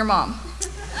 your mom.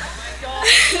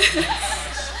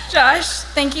 Josh,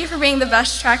 thank you for being the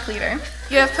best track leader.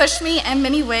 You have pushed me in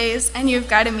many ways, and you have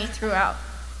guided me throughout.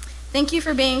 Thank you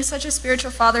for being such a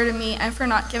spiritual father to me and for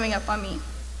not giving up on me.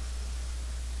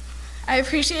 I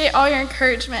appreciate all your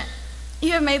encouragement.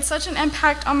 You have made such an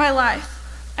impact on my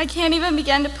life. I can't even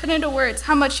begin to put into words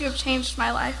how much you have changed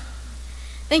my life.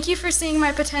 Thank you for seeing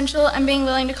my potential and being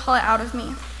willing to call it out of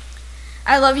me.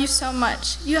 I love you so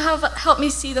much. You have helped me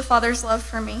see the Father's love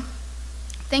for me.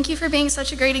 Thank you for being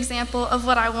such a great example of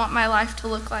what I want my life to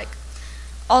look like.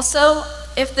 Also,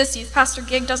 if this youth pastor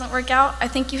gig doesn't work out, I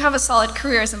think you have a solid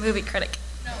career as a movie critic.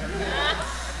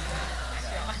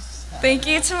 Thank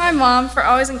you to my mom for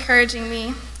always encouraging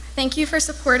me. Thank you for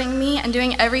supporting me and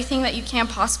doing everything that you can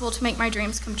possible to make my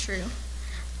dreams come true.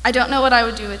 I don't know what I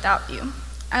would do without you.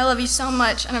 I love you so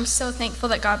much, and I'm so thankful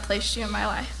that God placed you in my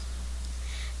life.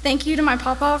 Thank you to my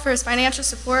papa for his financial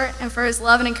support and for his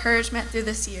love and encouragement through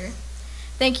this year.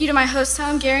 Thank you to my host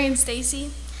home, Gary and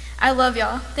Stacy. I love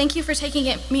y'all. Thank you for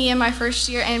taking me in my first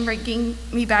year and bringing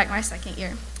me back my second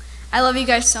year. I love you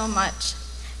guys so much.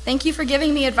 Thank you for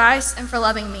giving me advice and for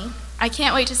loving me. I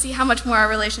can't wait to see how much more our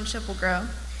relationship will grow.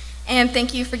 And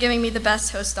thank you for giving me the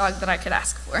best host dog that I could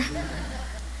ask for.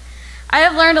 I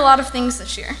have learned a lot of things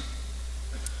this year.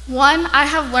 One, I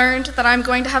have learned that I'm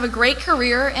going to have a great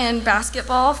career in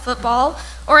basketball, football,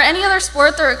 or any other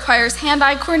sport that requires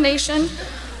hand-eye coordination,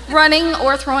 running,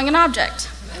 or throwing an object.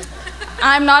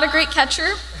 I'm not a great catcher.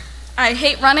 I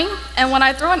hate running, and when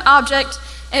I throw an object,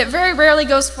 it very rarely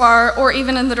goes far or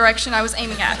even in the direction I was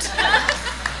aiming at.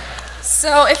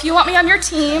 So if you want me on your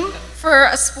team for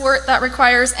a sport that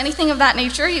requires anything of that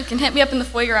nature, you can hit me up in the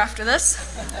foyer after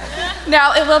this.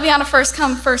 Now, it will be on a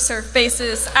first-come, first-served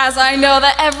basis, as I know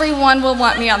that everyone will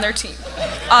want me on their team,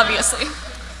 obviously.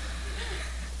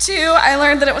 Two, I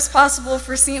learned that it was possible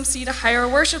for CMC to hire a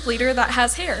worship leader that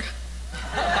has hair.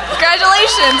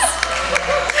 Congratulations!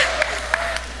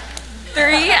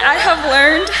 Three, I have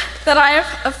learned that I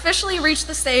have officially reached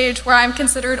the stage where I'm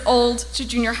considered old to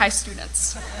junior high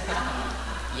students.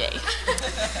 Yay.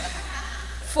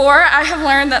 Four, I have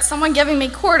learned that someone giving me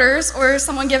quarters or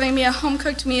someone giving me a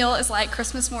home-cooked meal is like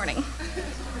Christmas morning.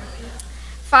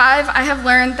 Five, I have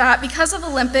learned that because of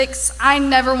Olympics, I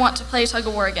never want to play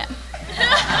tug-of-war again.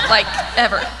 Like,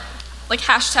 ever. Like,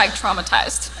 hashtag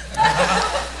traumatized.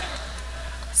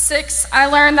 Six, I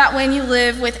learned that when you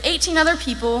live with 18 other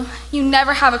people, you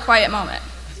never have a quiet moment.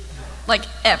 Like,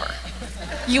 ever.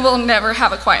 You will never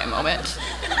have a quiet moment.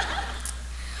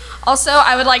 Also,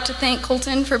 I would like to thank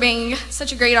Colton for being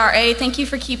such a great RA. Thank you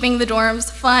for keeping the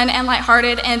dorms fun and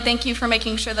lighthearted, and thank you for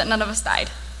making sure that none of us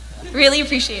died. Really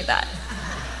appreciate that.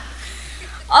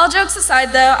 All jokes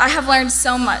aside, though, I have learned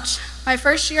so much. My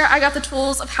first year, I got the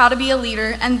tools of how to be a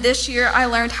leader, and this year, I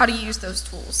learned how to use those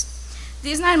tools.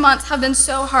 These 9 months have been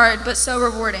so hard, but so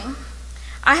rewarding.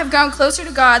 I have grown closer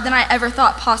to God than I ever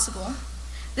thought possible.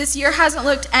 This year hasn't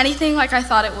looked anything like I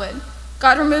thought it would.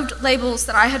 God removed labels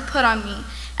that I had put on me,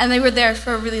 and they were there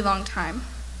for a really long time.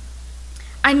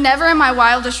 I never in my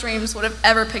wildest dreams would have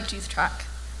ever picked youth track,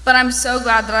 but I'm so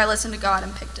glad that I listened to God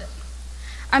and picked it.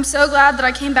 I'm so glad that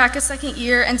I came back a second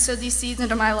year and sowed these seeds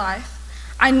into my life.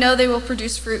 I know they will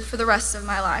produce fruit for the rest of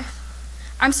my life.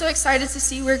 I'm so excited to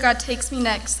see where God takes me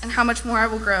next and how much more I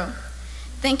will grow.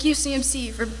 Thank you,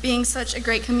 CMC, for being such a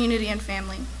great community and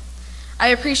family. I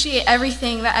appreciate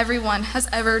everything that everyone has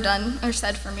ever done or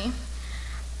said for me.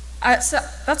 So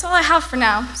that's all I have for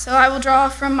now. So I will draw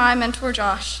from my mentor,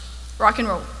 Josh. Rock and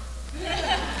roll.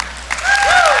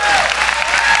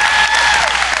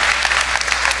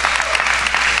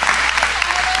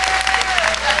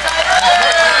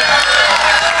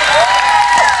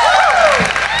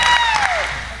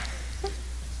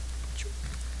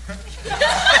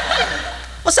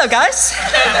 What's up, guys?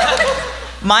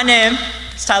 My name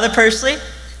is Tyler Pursley,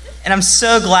 and I'm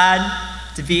so glad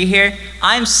to be here.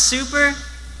 I'm super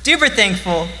duper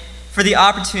thankful for the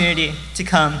opportunity to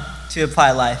come to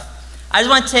Apply Life. I just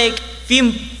want to take a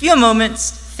few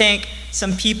moments to thank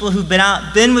some people who've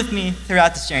been with me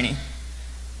throughout this journey.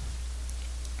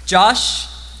 Josh,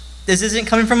 this isn't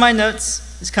coming from my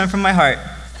notes, it's coming from my heart.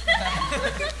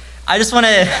 I just want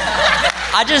to,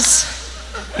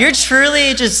 you're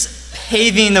truly just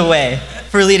paving the way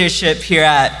for leadership here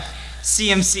at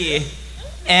CMC.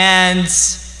 And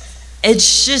it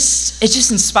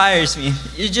just inspires me.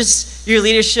 Your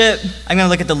leadership, I'm going to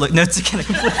look at the notes again.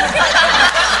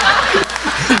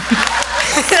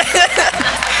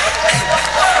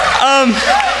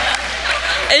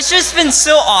 It's just been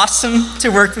so awesome to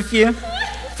work with you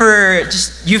for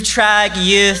just youth track,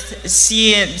 youth,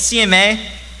 CMA,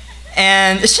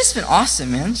 and it's just been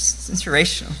awesome, man. It's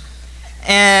inspirational.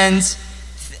 And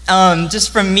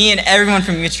just from me and everyone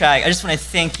from youth track, I just want to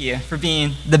thank you for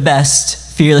being the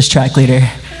best fearless track leader.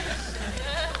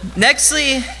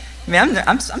 Nextly, man,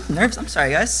 I'm nervous. I'm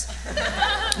sorry, guys.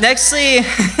 Nextly,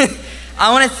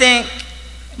 I want to thank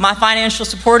my financial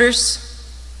supporters,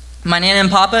 my Nana and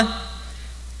Papa.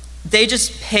 They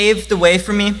just paved the way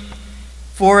for me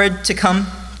forward to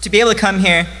be able to come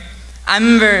here. I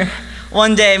remember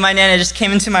one day my Nana just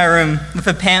came into my room with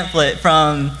a pamphlet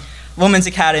from Women's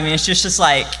Academy, and she was just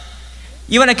like,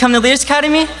 "You want to come to Leaders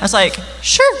Academy?" I was like,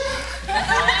 "Sure."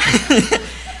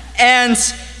 And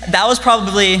that was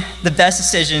probably the best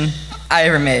decision I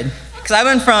ever made. Because I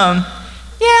went from,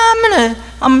 yeah,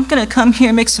 I'm gonna come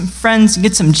here, make some friends, and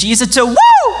get some Jesus, to woo!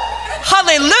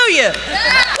 Hallelujah!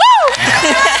 Woo!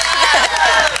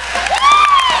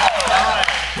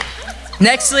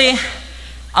 Nextly,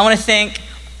 I want to thank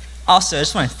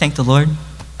the Lord.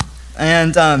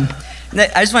 And I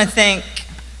just want to thank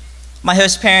my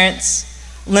host parents,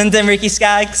 Linda and Ricky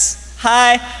Skaggs.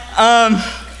 Hi.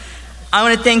 I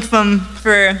want to thank them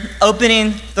for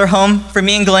opening their home for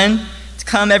me and Glenn to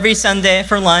come every Sunday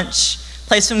for lunch,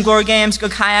 play some board games, go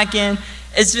kayaking.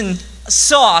 It's been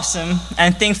so awesome.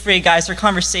 And thanks for you guys for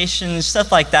conversations,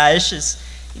 stuff like that. It's just,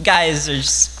 you guys are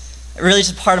just really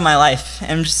just part of my life.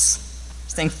 And I'm just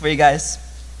thankful for you guys.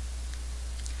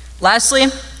 Lastly, I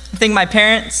thank my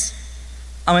parents.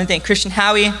 I want to thank Christian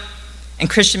Howie and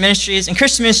Christian Ministries and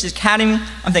Christian Ministries Academy. I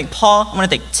want to thank Paul. I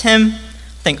want to thank Tim.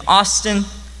 Thank Austin.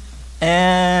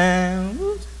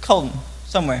 And Colton,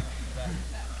 somewhere.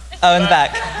 Oh, in the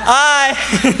back. Hi.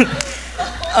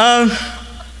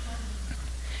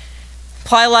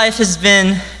 Ply Life has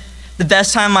been the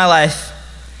best time of my life,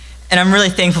 and I'm really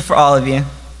thankful for all of you.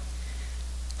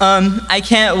 I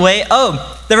can't wait.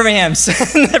 Oh, the Birminghams.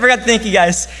 I forgot to thank you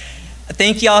guys.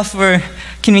 Thank y'all for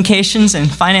communications and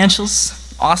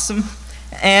financials. Awesome.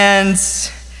 And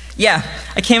yeah,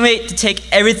 I can't wait to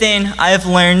take everything I have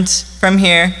learned from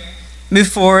here, move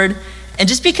forward, and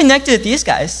just be connected with these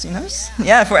guys, you know?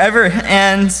 Yeah, forever.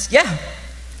 And yeah,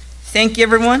 thank you,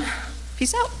 everyone.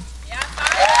 Peace out.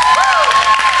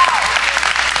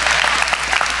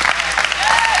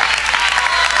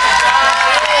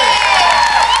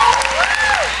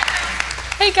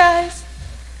 Hey guys,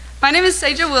 my name is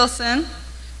Seja Wilson.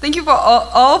 Thank you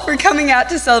all for coming out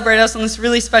to celebrate us on this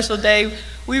really special day.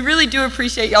 We really do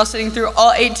appreciate y'all sitting through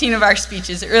all 18 of our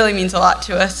speeches. It really means a lot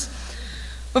to us.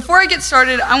 Before I get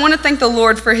started, I want to thank the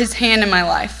Lord for his hand in my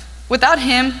life. Without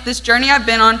him, this journey I've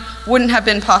been on wouldn't have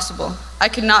been possible. I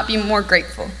could not be more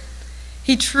grateful.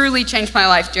 He truly changed my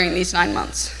life during these 9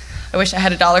 months. I wish I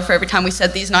had $1 for every time we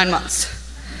said these 9 months.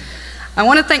 I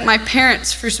want to thank my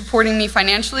parents for supporting me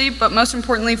financially, but most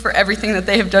importantly for everything that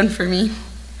they have done for me.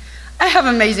 I have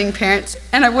amazing parents,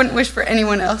 and I wouldn't wish for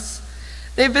anyone else.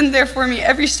 They've been there for me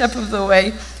every step of the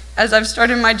way as I've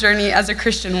started my journey as a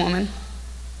Christian woman.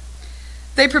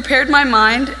 They prepared my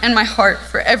mind and my heart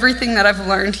for everything that I've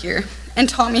learned here and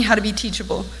taught me how to be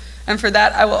teachable, and for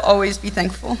that I will always be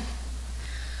thankful.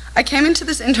 I came into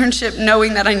this internship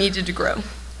knowing that I needed to grow,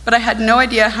 but I had no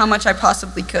idea how much I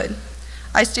possibly could.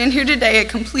 I stand here today a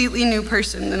completely new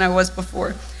person than I was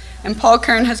before, and Paul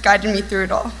Kern has guided me through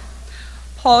it all.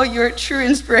 Paul, you're a true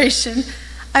inspiration.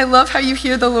 I love how you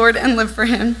hear the Lord and live for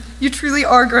him. You truly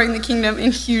are growing the kingdom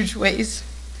in huge ways.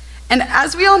 And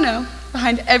as we all know,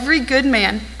 behind every good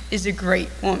man is a great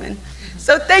woman.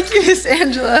 So thank you, Miss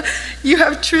Angela. You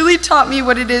have truly taught me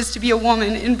what it is to be a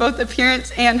woman in both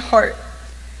appearance and heart.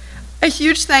 A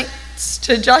huge thanks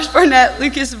to Josh Barnett,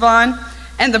 Lucas Vaughn,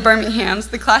 and the Birminghams.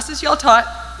 The classes y'all taught,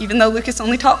 even though Lucas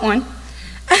only taught one,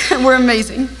 were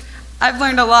amazing. I've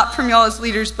learned a lot from y'all as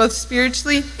leaders, both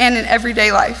spiritually and in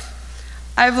everyday life.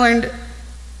 I've learned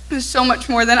so much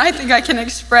more than I think I can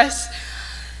express.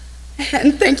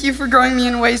 And thank you for growing me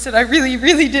in ways that I really,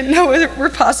 really didn't know were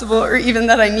possible or even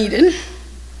that I needed.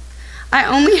 I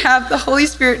only have the Holy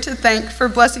Spirit to thank for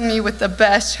blessing me with the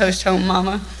best host home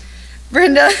mama.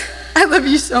 Brenda, I love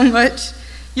you so much.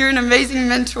 You're an amazing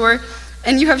mentor,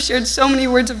 and you have shared so many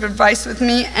words of advice with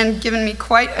me and given me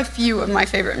quite a few of my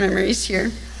favorite memories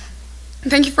here.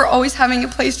 Thank you for always having a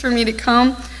place for me to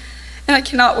come, and I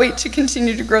cannot wait to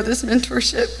continue to grow this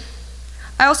mentorship.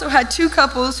 I also had 2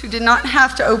 couples who did not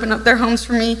have to open up their homes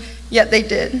for me, yet they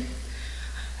did.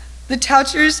 The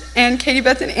Touchers and Katie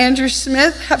Beth and Andrew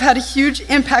Smith have had a huge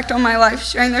impact on my life,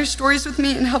 sharing their stories with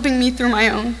me and helping me through my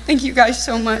own. Thank you guys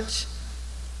so much.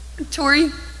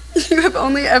 Tori, you have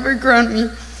only ever grown me.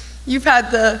 You've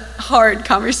had the hard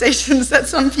conversations that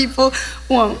some people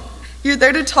won't. You're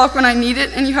there to talk when I need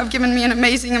it, and you have given me an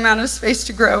amazing amount of space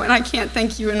to grow, and I can't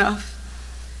thank you enough.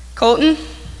 Colton,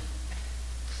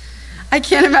 I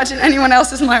can't imagine anyone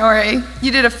else as my RA.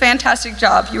 You did a fantastic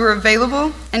job. You were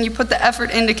available, and you put the effort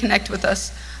in to connect with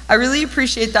us. I really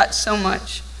appreciate that so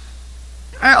much.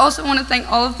 I also want to thank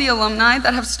all of the alumni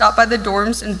that have stopped by the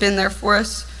dorms and been there for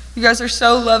us. You guys are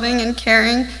so loving and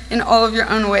caring in all of your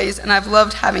own ways, and I've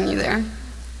loved having you there.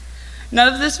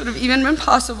 None of this would have even been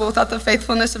possible without the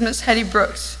faithfulness of Miss Hetty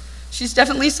Brooks. She's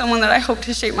definitely someone that I hope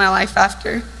to shape my life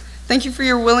after. Thank you for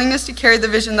your willingness to carry the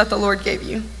vision that the Lord gave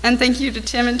you. And thank you to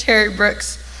Tim and Terry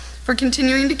Brooks for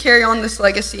continuing to carry on this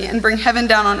legacy and bring heaven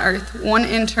down on earth, 1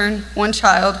 intern, 1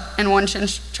 child, and 1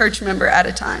 church member at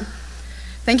a time.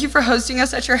 Thank you for hosting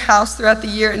us at your house throughout the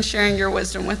year and sharing your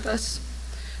wisdom with us.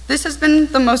 This has been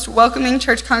the most welcoming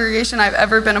church congregation I've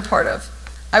ever been a part of.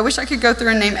 I wish I could go through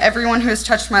and name everyone who has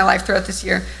touched my life throughout this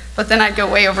year, but then I'd go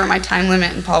way over my time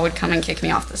limit and Paul would come and kick me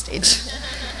off the stage.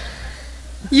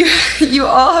 You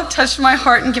all have touched my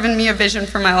heart and given me a vision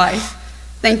for my life.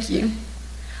 Thank you.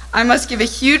 I must give a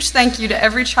huge thank you to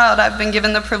every child I've been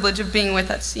given the privilege of being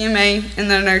with at CMA, in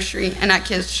the nursery, and at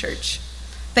Kids Church.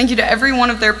 Thank you to every one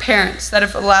of their parents that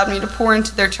have allowed me to pour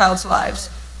into their child's lives.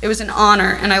 It was an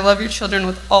honor, and I love your children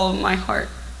with all of my heart.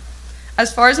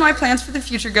 As far as my plans for the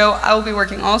future go, I will be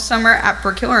working all summer at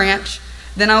Brook Hill Ranch.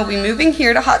 Then I will be moving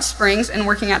here to Hot Springs and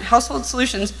working at Household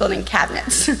Solutions building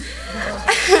cabinets.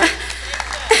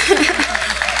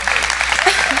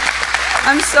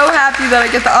 I'm so happy that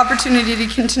I get the opportunity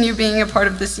to continue being a part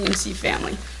of the CMC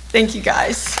family. Thank you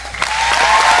guys.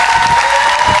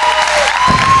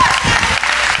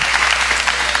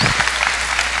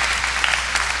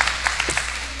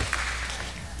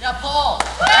 Yeah, Paul.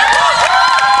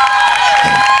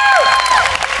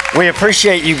 We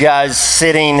appreciate you guys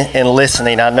sitting and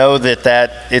listening. I know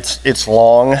that it's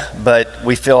long, but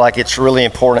we feel like it's really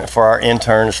important for our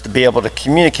interns to be able to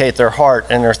communicate their heart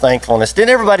and their thankfulness.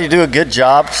 Didn't everybody do a good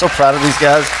job? So proud of these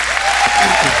guys.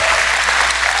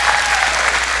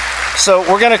 So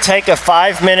we're going to take a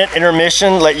 5-minute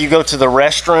intermission, let you go to the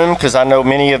restroom, because I know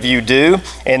many of you do,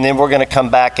 and then we're going to come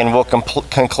back and we'll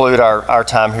conclude our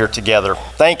time here together.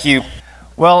 Thank you.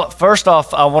 Well, first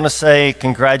off, I want to say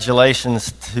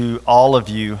congratulations to all of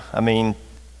you. I mean,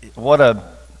 what an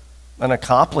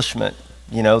accomplishment,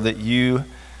 that you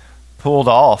pulled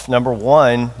off. Number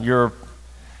one, you're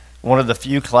one of the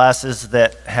few classes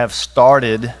that have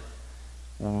started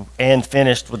and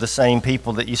finished with the same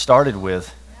people that you started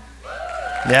with.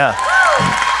 Yeah.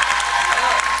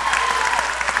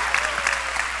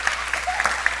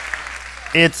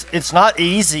 It's not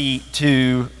easy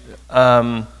to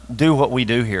do what we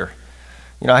do here.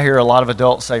 I hear a lot of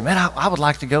adults say, man, I would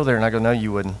like to go there. And I go, no,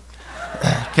 you wouldn't.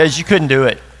 Because you couldn't do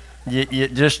it. You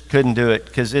just couldn't do it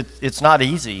because it's not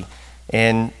easy.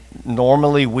 And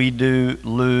normally we do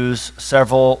lose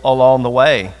several along the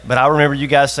way. But I remember you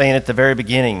guys saying at the very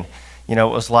beginning, it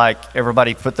was like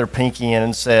everybody put their pinky in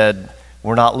and said,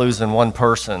 we're not losing one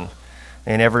person.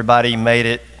 And everybody made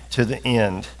it to the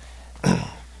end.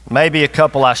 Maybe a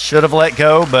couple I should have let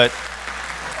go, but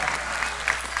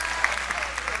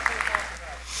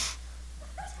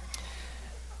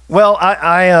well,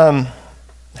 I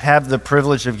have the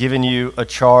privilege of giving you a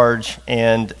charge,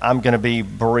 and I'm going to be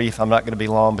brief. I'm not going to be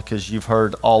long because you've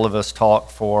heard all of us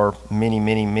talk for many,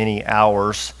 many, many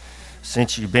hours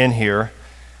since you've been here.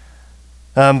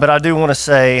 But I do want to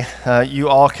say you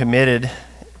all committed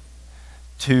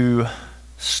to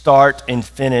start and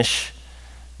finish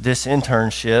this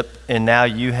internship, and now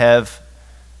you have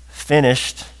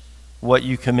finished what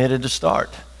you committed to start.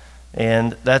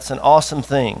 And that's an awesome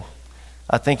thing.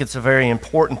 I think it's a very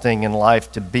important thing in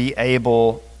life to be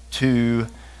able to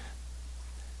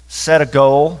set a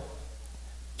goal,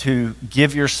 to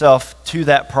give yourself to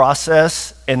that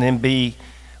process, and then be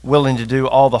willing to do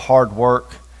all the hard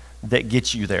work that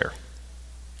gets you there.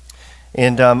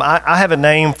 And I have a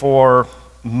name for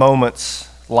moments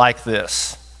like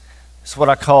this. It's what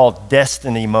I call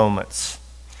destiny moments.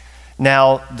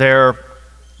 Now, they're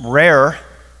rare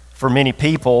for many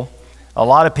people. A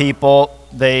lot of people,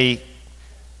 they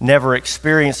never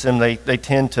experience them. They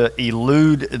tend to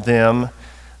elude them.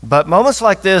 But moments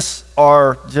like this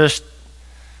are just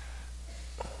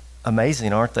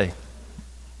amazing, aren't they?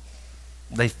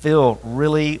 They feel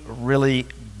really, really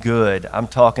good. I'm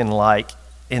talking like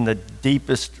in the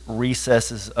deepest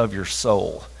recesses of your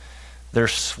soul. They're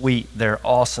sweet, they're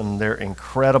awesome, they're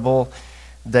incredible.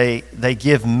 They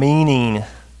give meaning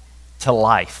to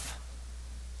life.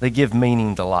 They give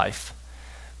meaning to life.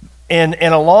 And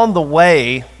along the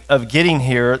way of getting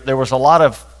here, there was a lot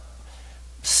of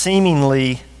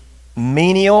seemingly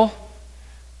menial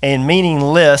and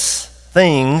meaningless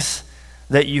things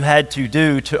that you had to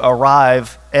do to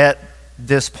arrive at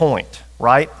this point,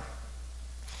 right?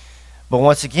 But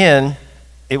once again,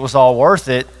 it was all worth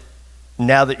it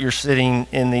now that you're sitting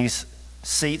in these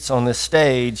seats on this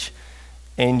stage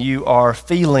and you are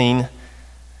feeling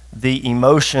the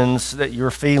emotions that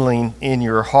you're feeling in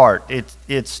your heart.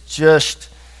 It's just,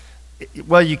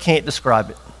 well, you can't describe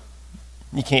it.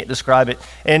 You can't describe it.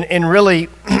 And really,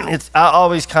 I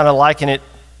always kind of liken it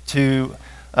to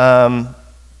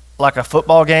like a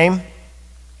football game.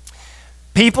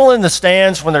 People in the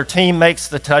stands, when their team makes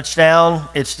the touchdown,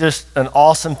 it's just an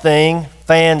awesome thing.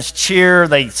 Fans cheer,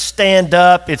 they stand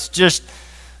up. It's just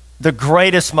the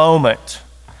greatest moment.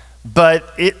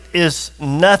 But it is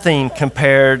nothing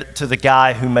compared to the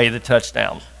guy who made the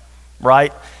touchdown,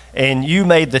 right? And you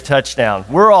made the touchdown.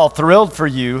 We're all thrilled for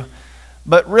you,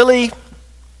 but really,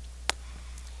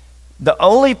 the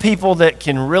only people that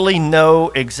can really know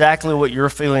exactly what you're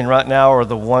feeling right now are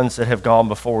the ones that have gone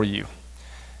before you.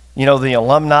 You know, the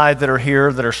alumni that are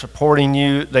here that are supporting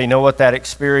you, they know what that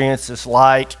experience is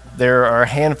like. There are a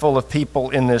handful of people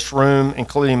in this room,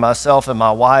 including myself and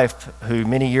my wife, who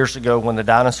many years ago when the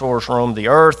dinosaurs roamed the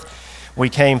earth, we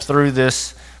came through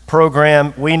this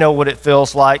program. We know what it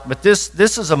feels like, but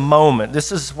this is a moment.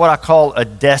 This is what I call a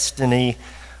destiny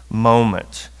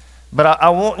moment. But I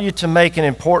want you to make an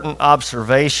important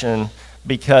observation,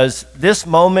 because this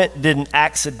moment didn't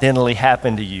accidentally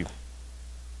happen to you.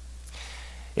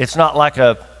 It's not like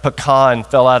a pecan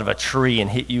fell out of a tree and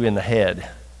hit you in the head.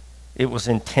 It was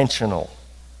intentional.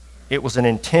 It was an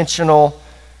intentional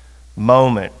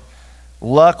moment.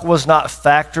 Luck was not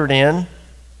factored in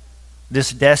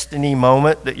this destiny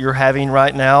moment that you're having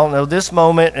right now. No, this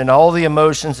moment and all the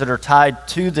emotions that are tied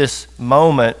to this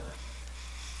moment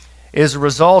is a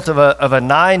result of a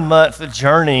 9-month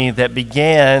journey that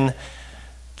began,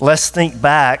 let's think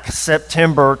back,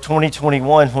 September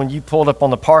 2021, when you pulled up on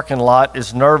the parking lot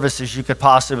as nervous as you could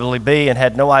possibly be and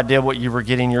had no idea what you were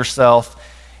getting yourself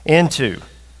into.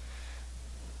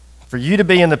 For you to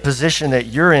be in the position that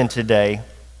you're in today,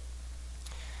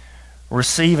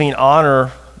 receiving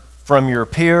honor from your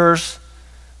peers,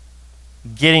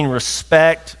 getting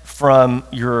respect from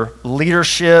your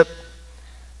leadership,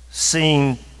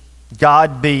 seeing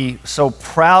God be so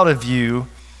proud of you,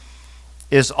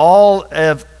 is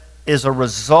a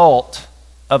result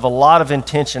of a lot of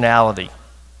intentionality,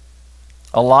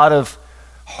 a lot of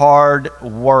hard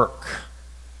work,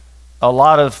 a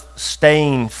lot of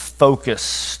staying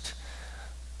focused,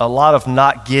 a lot of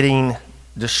not getting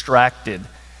distracted.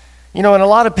 You know, and a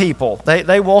lot of people,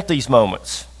 they want these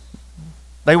moments.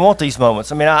 They want these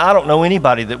moments. I mean, I don't know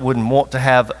anybody that wouldn't want to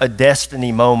have a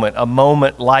destiny moment, a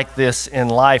moment like this in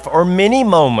life, or many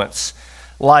moments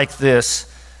like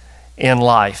this in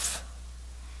life.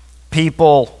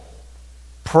 People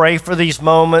pray for these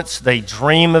moments. They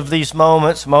dream of these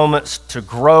moments, moments to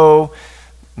grow,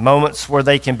 moments where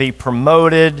they can be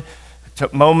promoted,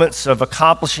 moments of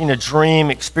accomplishing a dream,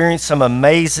 experience some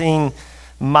amazing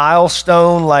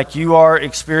milestone like you are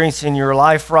experiencing in your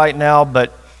life right now.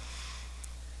 But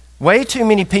way too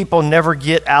many people never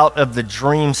get out of the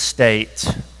dream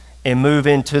state and move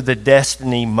into the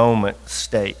destiny moment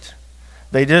state.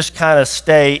 They just kind of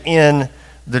stay in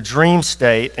the dream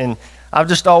state. And I've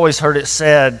just always heard it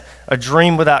said, a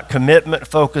dream without commitment,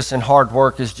 focus, and hard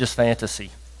work is just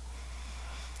fantasy.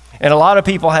 And a lot of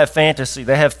people have fantasy.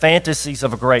 They have fantasies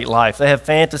of a great life. They have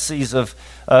fantasies of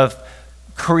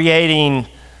creating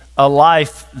a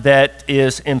life that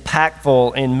is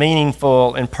impactful and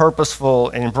meaningful and purposeful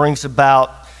and brings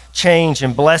about change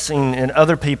and blessing in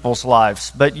other people's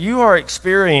lives. But you are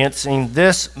experiencing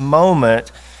this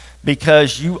moment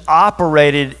because you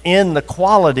operated in the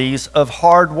qualities of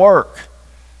hard work,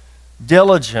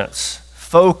 diligence,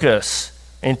 focus,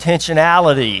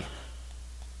 intentionality.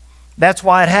 That's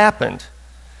why it happened.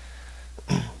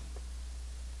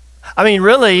 I mean,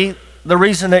 really, the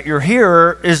reason that you're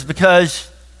here is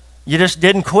because you just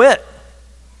didn't quit.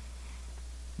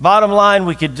 Bottom line,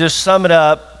 we could just sum it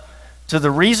up to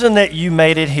the reason that you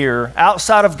made it here,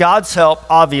 outside of God's help,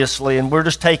 obviously, and we're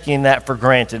just taking that for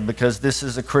granted because this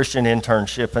is a Christian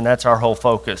internship and that's our whole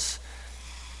focus.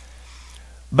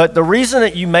 But the reason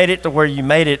that you made it to where you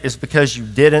made it is because you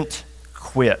didn't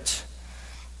quit.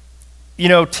 You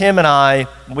know, Tim and I,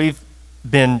 we've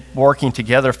been working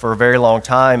together for a very long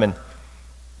time and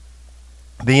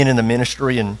being in the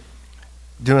ministry and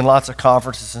doing lots of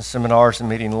conferences and seminars and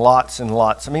meeting lots and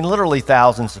lots. I mean, literally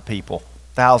thousands of people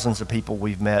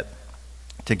we've met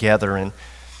together. And,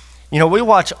 you know, we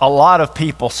watch a lot of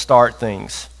people start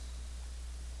things.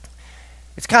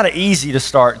 It's kind of easy to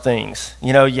start things.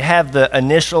 You know, you have the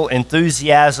initial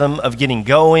enthusiasm of getting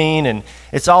going and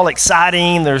it's all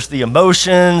exciting. There's the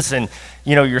emotions and,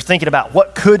 you know, you're thinking about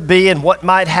what could be and what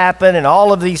might happen and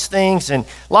all of these things. And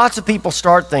lots of people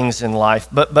start things in life,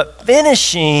 but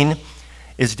finishing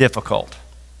is difficult.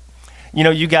 You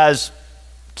know, you guys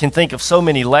can think of so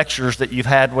many lectures that you've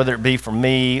had, whether it be from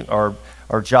me or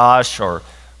Josh or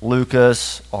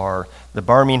Lucas or the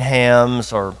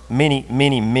Birminghams or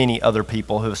many other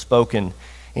people who have spoken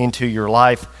into your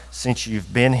life since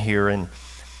you've been here. And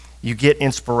you get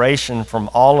inspiration from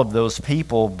all of those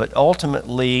people, but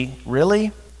ultimately,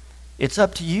 really, it's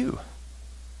up to you.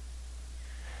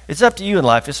 It's up to you in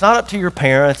life. It's not up to your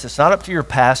parents. It's not up to your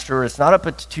pastor. It's not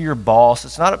up to your boss.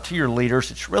 It's not up to your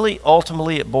leaders. It's really,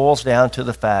 ultimately, it boils down to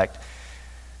the fact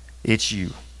it's you.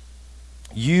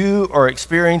 You are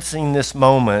experiencing this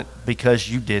moment because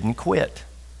you didn't quit.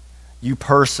 You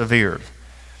persevered.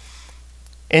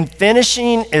 And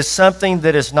finishing is something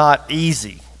that is not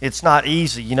easy. It's not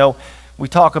easy. You know, we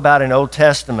talk about in Old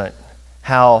Testament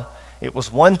how it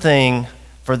was one thing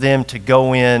for them to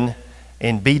go in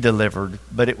and be delivered,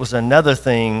 but it was another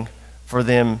thing for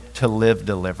them to live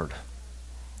delivered.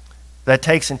 That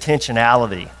takes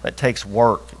intentionality. That takes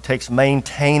work. It takes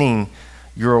maintaining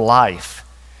your life.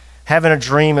 Having a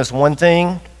dream is one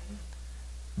thing,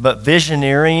 but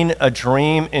visioneering a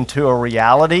dream into a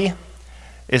reality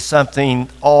is something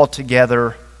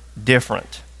altogether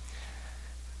different.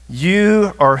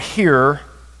 You are here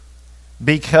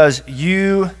because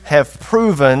you have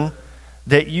proven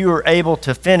that you are able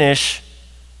to finish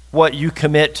what you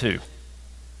commit to.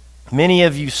 Many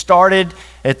of you started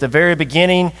at the very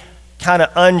beginning kind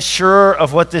of unsure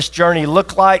of what this journey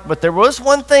looked like, but there was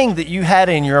one thing that you had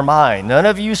in your mind. None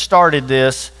of you started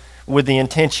this with the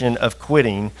intention of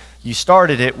quitting. You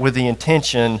started it with the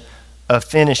intention of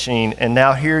finishing, and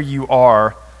now here you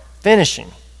are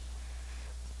finishing.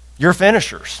 You're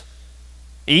finishers.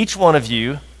 Each one of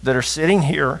you that are sitting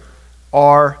here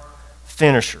are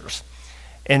finishers.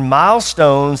 And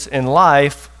milestones in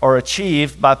life are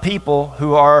achieved by people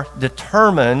who are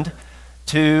determined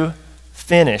to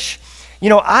finish. You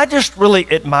know, I just really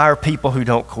admire people who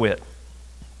don't quit.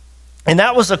 And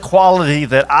that was a quality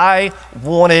that I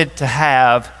wanted to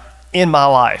have in my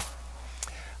life.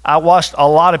 I watched a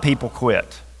lot of people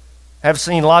quit. Have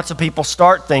seen lots of people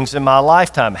start things in my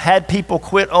lifetime. Had people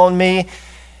quit on me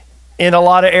in a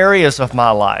lot of areas of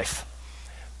my life.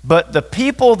 But the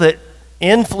people that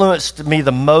influenced me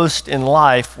the most in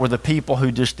life were the people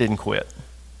who just didn't quit.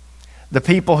 The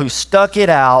people who stuck it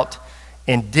out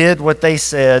and did what they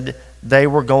said they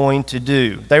were going to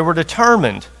do. They were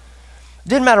determined.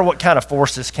 Didn't matter what kind of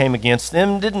forces came against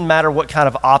them. Didn't matter what kind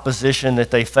of opposition that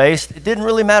they faced. It didn't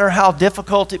really matter how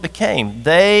difficult it became.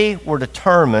 They were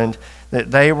determined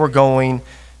that they were going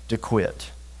to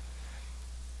quit.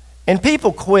 And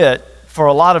people quit for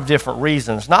a lot of different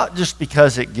reasons, not just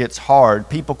because it gets hard.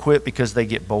 People quit because they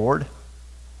get bored.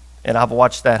 And I've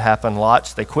watched that happen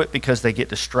lots. They quit because they get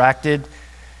distracted.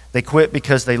 They quit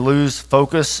because they lose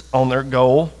focus on their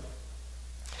goal.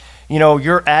 You know,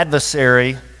 your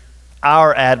adversary,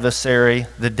 our adversary,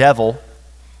 the devil,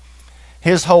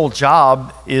 his whole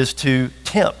job is to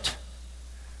tempt.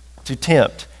 To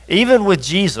tempt. Even with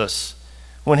Jesus,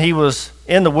 when he was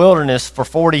in the wilderness for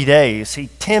 40 days, he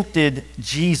tempted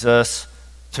Jesus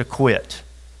to quit.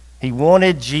 He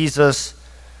wanted Jesus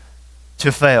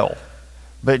to fail.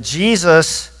 But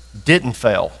Jesus didn't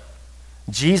fail.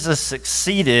 Jesus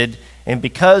succeeded, and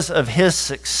because of his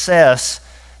success,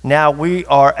 now we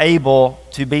are able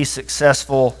to be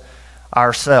successful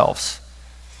ourselves.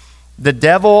 The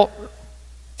devil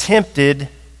tempted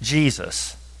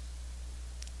Jesus.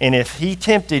 And if he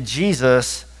tempted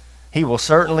Jesus, he will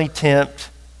certainly tempt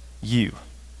you.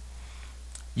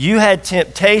 You had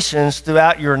temptations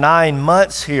throughout your 9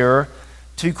 months here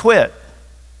to quit.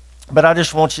 But I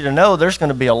just want you to know there's going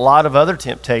to be a lot of other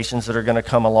temptations that are going to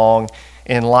come along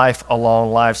in life,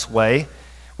 along life's way,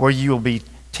 where you will be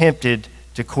tempted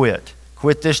to quit.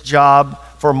 Quit this job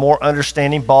for a more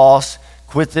understanding boss.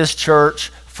 Quit this church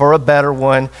for a better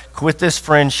one. Quit this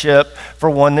friendship for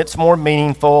one that's more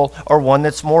meaningful or one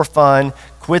that's more fun.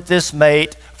 Quit this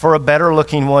mate for a better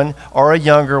looking one or a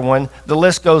younger one. The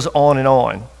list goes on and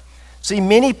on. See,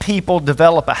 many people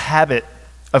develop a habit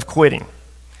of quitting.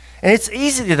 And it's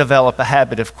easy to develop a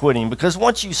habit of quitting because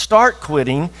once you start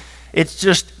quitting, it's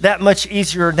just that much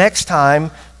easier next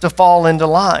time to fall into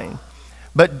line.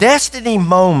 But destiny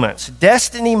moments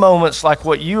like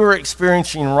what you are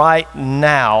experiencing right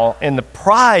now, and the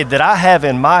pride that I have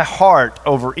in my heart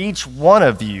over each one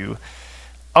of you,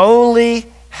 only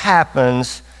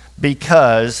happens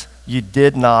because you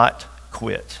did not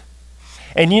quit.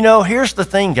 And you know, here's the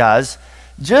thing, guys.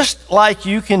 Just like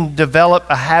you can develop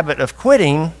a habit of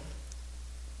quitting,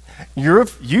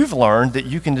 you've learned that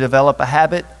you can develop a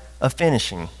habit of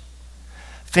finishing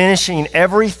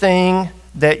everything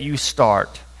that you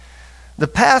start. The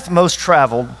path most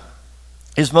traveled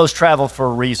is most traveled for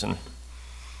a reason.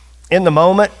 In the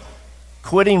moment,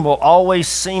 quitting will always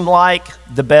seem like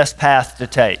the best path to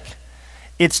take.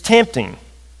 It's tempting.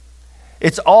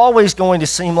 It's always going to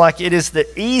seem like it is the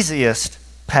easiest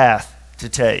path to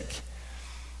take.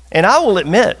 And I will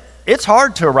admit, it's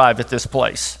hard to arrive at this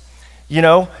place. You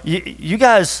know, you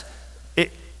guys,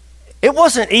 it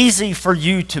wasn't easy for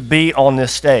you to be on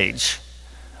this stage.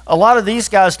 A lot of these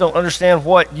guys don't understand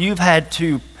what you've had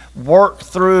to work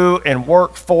through and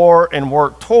work for and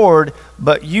work toward,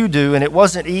 but you do, and it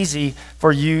wasn't easy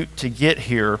for you to get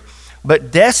here.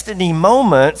 But destiny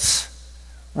moments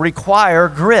require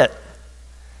grit.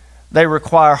 They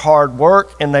require hard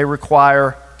work, and they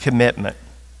require commitment.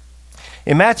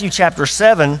 In Matthew chapter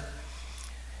 7,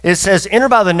 it says, "Enter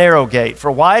by the narrow gate,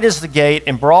 for wide is the gate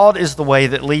and broad is the way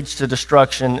that leads to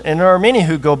destruction, and there are many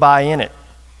who go by in it.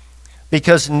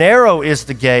 Because narrow is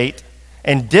the gate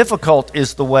and difficult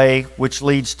is the way which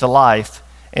leads to life,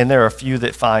 and there are few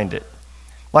that find it."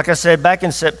 Like I said, back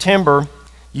in September,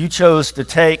 you chose to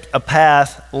take a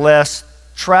path less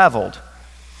traveled.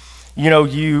 You know,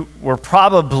 you were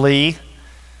probably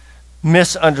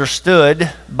misunderstood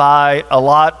by a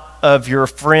lot of your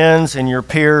friends and your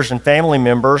peers and family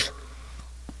members.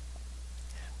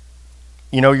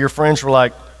 You know, your friends were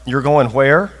like, "You're going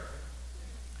where?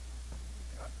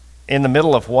 In the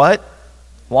middle of what?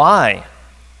 Why?"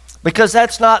 Because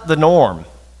that's not the norm.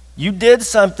 You did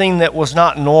something that was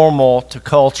not normal to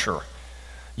culture.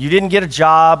 You didn't get a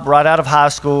job right out of high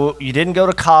school. You didn't go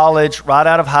to college right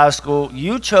out of high school.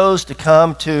 You chose to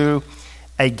come to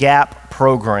a GAP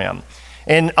program.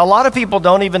 And a lot of people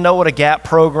don't even know what a GAP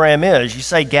program is. You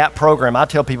say GAP program, I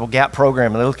tell people GAP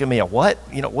program, and they look at me at what?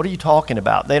 You know, what are you talking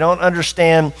about? They don't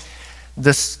understand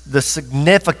the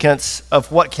significance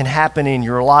of what can happen in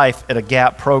your life at a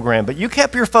GAP program. But you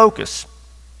kept your focus.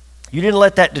 You didn't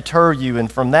let that deter you. And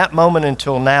from that moment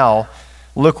until now,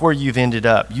 look where you've ended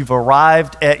up. You've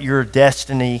arrived at your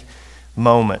destiny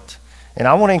moment. And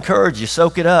I want to encourage you,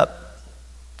 soak it up,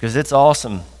 because it's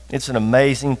awesome. It's an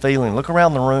amazing feeling. Look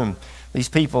around the room. These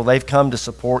people, they've come to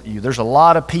support you. There's a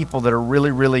lot of people that are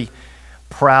really, really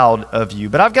proud of you.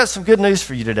 But I've got some good news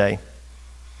for you today.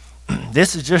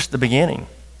 This is just the beginning.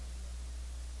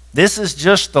 This is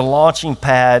just the launching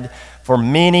pad for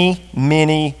many,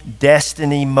 many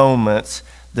destiny moments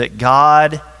that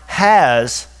God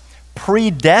has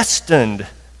predestined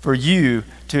for you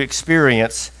to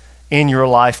experience in your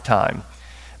lifetime.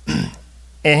 And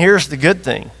here's the good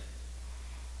thing.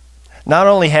 Not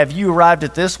only have you arrived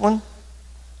at this one,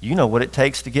 you know what it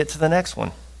takes to get to the next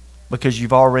one because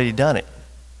you've already done it.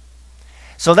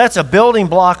 So that's a building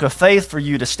block of faith for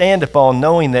you to stand upon,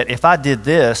 knowing that if I did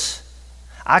this,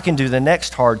 I can do the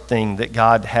next hard thing that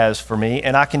God has for me,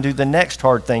 and I can do the next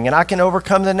hard thing, and I can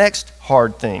overcome the next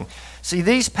hard thing. See,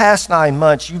 these past 9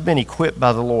 months, you've been equipped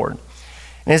by the Lord.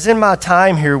 And as in my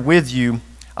time here with you,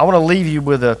 I want to leave you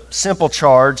with a simple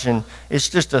charge, and it's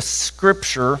just a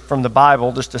scripture from the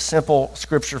Bible, just a simple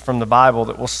scripture from the Bible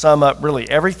that will sum up really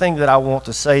everything that I want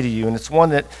to say to you, and it's one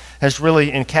that has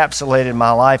really encapsulated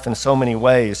my life in so many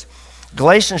ways.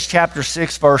 Galatians chapter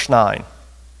 6, verse 9.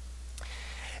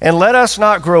 "And let us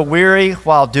not grow weary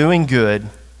while doing good,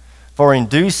 for in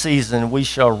due season we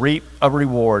shall reap a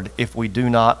reward if we do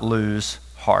not lose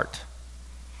heart."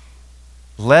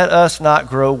 Let us not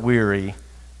grow weary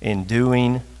in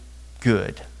doing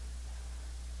good.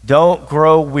 Don't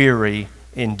grow weary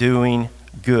in doing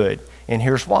good. And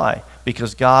here's why.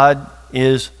 Because God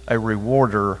is a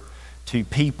rewarder to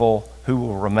people who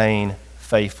will remain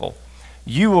faithful.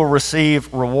 You will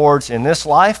receive rewards in this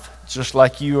life, just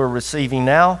like you are receiving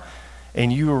now,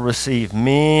 and you will receive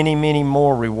many, many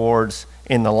more rewards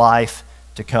in the life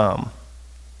to come.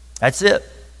 That's it.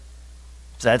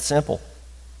 It's that simple.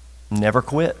 Never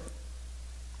quit.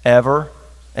 Ever,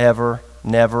 ever,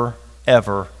 never,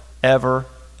 ever, ever,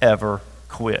 ever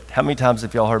quit. How many times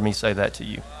have y'all heard me say that to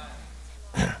you?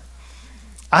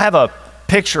 I have a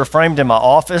picture framed in my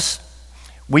office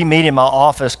We meet in my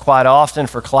office quite often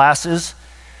for classes,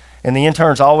 and the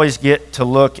interns always get to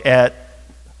look at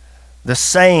the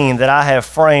saying that I have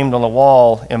framed on the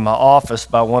wall in my office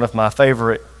by one of my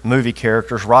favorite movie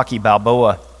characters, Rocky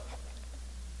Balboa.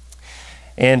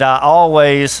 And I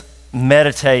always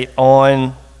meditate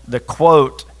on the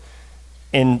quote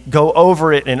and go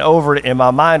over it and over it in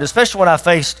my mind, especially when I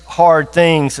face hard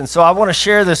things. And so I want to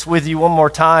share this with you one more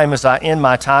time as I end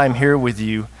my time here with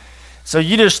you. So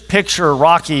you just picture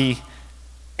Rocky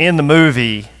in the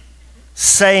movie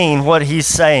saying what he's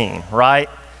saying, right?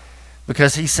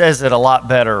 Because he says it a lot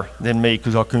better than me,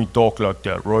 because I can't talk like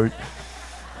that, right?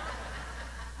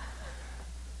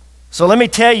 So let me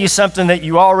tell you something that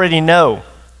you already know.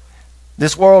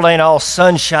 This world ain't all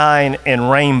sunshine and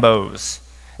rainbows.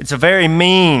 It's a very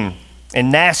mean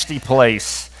and nasty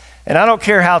place. And I don't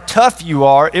care how tough you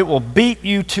are, it will beat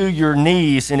you to your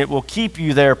knees, and it will keep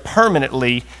you there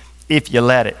permanently if you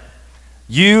let it.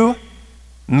 You,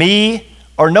 me,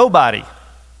 or nobody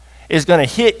is going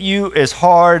to hit you as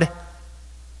hard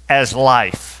as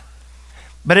life.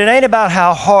 But it ain't about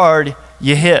how hard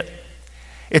you hit.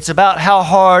 It's about how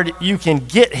hard you can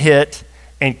get hit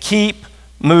and keep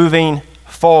moving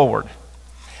forward.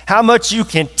 How much you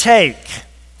can take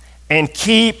and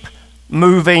keep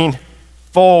moving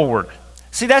forward.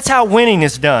 See, that's how winning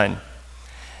is done.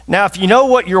 Now, if you know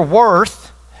what you're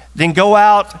worth, then go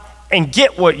out and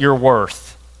get what you're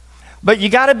worth. But you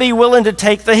got to be willing to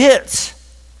take the hits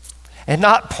and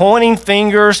not pointing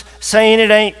fingers, saying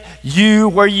it ain't you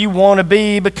where you want to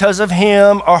be because of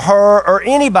him or her or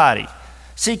anybody.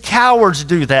 See, cowards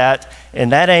do that,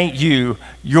 and that ain't you.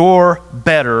 You're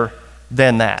better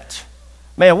than that.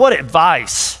 Man, what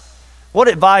advice. What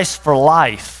advice for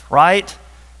life, right?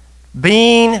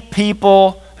 Being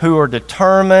people who are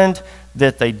determined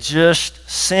that they just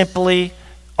simply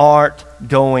aren't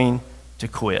going to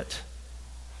quit.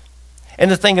 And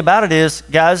the thing about it is,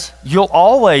 guys, you'll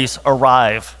always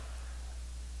arrive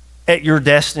at your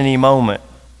destiny moment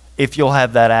if you'll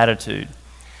have that attitude.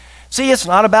 See, it's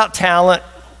not about talent.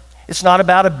 It's not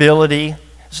about ability.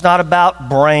 It's not about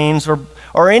brains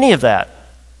or any of that.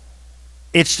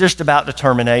 It's just about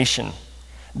determination.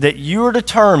 That you are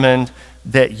determined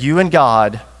that you and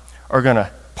God are going to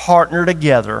partner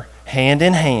together, hand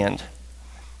in hand.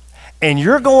 And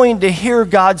you're going to hear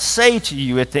God say to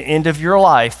you at the end of your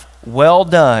life, well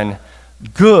done,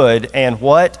 good and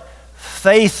what?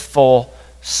 Faithful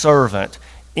servant.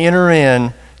 Enter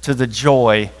in to the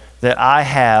joy that I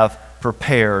have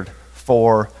prepared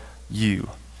for you.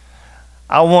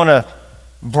 I want to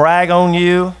brag on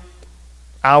you.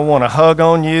 I want to hug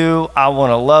on you. I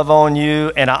want to love on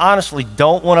you. And I honestly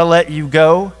don't want to let you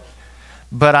go,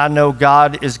 but I know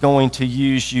God is going to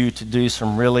use you to do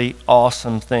some really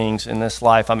awesome things in this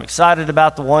life. I'm excited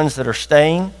about the ones that are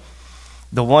staying,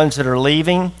 the ones that are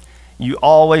leaving. You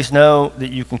always know that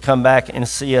you can come back and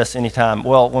see us anytime.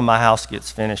 Well, when my house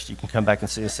gets finished, you can come back and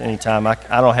see us anytime. I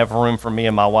don't have room for me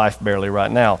and my wife barely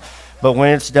right now. But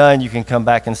when it's done, you can come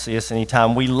back and see us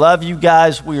anytime. We love you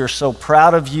guys. We are so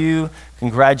proud of you.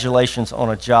 Congratulations on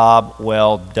a job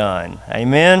well done.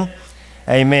 Amen?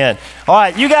 Amen. All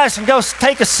right, you guys can go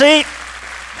take a seat.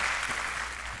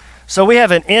 So we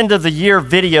have an end of the year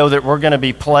video that we're going to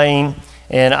be playing,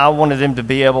 and I wanted them to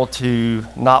be able to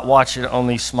not watch it on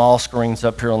these small screens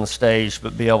up here on the stage,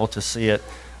 but be able to see it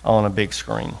on a big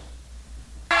screen.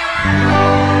 I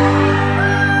am.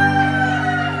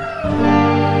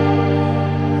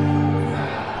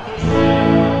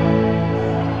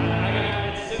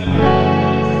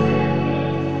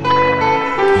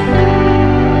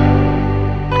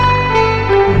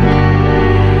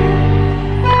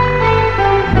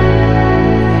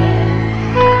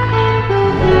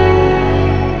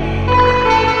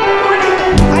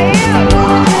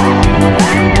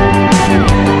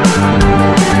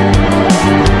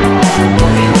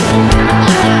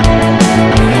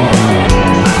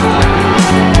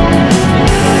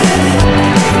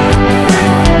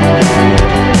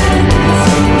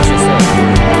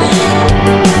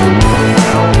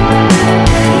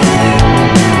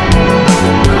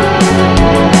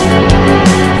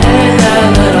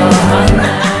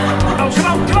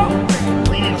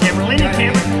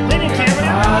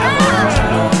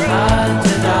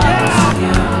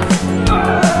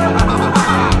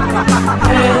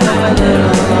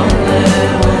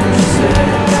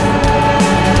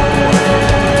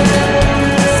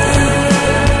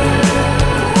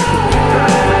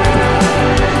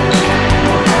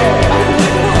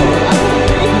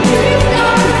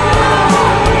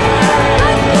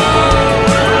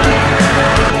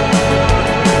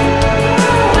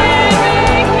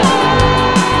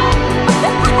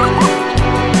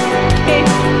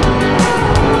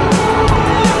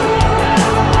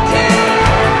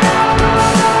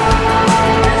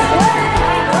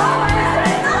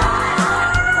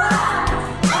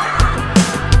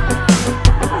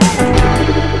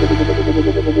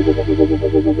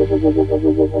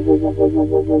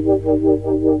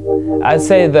 I'd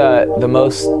say the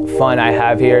most fun I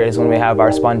have here is when we have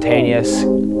our spontaneous,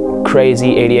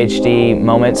 crazy ADHD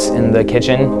moments in the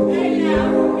kitchen.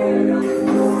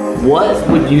 What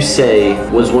would you say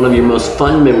was one of your most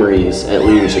fun memories at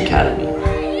Leaders Academy?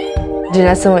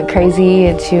 Janessa went crazy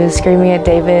and she was screaming at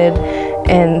David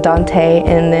and Dante,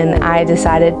 and then I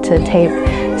decided to tape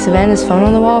Savannah's phone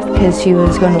on the wall because she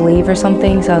was going to leave or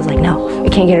something, so I was like, no, we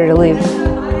can't get her to leave.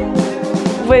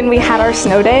 When we had our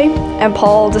snow day and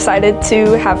Paul decided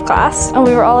to have class, and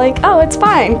we were all like, oh, it's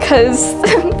fine because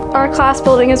our class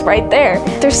building is right there.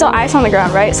 There's still ice on the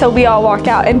ground, right? So we all walk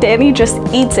out and Danny just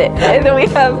eats it. And then we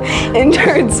have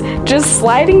interns just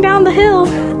sliding down the hill.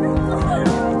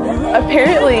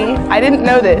 Apparently, I didn't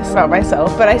know this about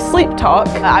myself, but I sleep talk.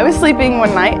 I was sleeping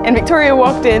one night and Victoria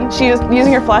walked in. She was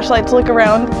using her flashlight to look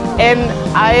around, and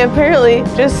I apparently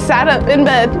just sat up in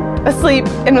bed asleep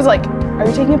and was like, are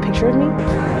you taking a picture of me?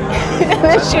 And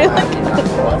then she was like,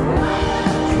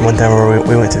 one time where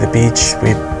we went to the beach,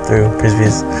 we threw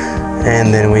frisbees,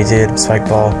 and then we did spike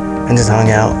ball and just hung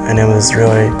out, and it was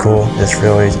really cool, just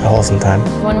really a wholesome time.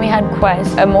 When we had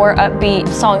Quest, a more upbeat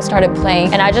song started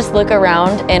playing, and I just look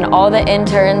around and all the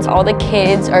interns, all the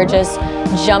kids are just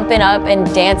jumping up and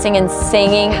dancing and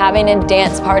singing, having a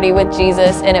dance party with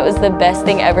Jesus, and it was the best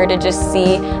thing ever to just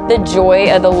see the joy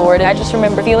of the Lord. I just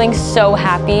remember feeling so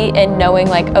happy and knowing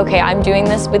like, okay, I'm doing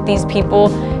this with these people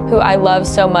who I love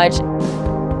so much.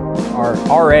 Our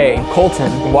RA,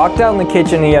 Colton, walked out in the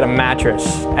kitchen and he had a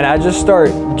mattress. And I just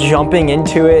start jumping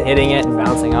into it, hitting it and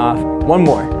bouncing off. One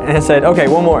more. And I said, okay,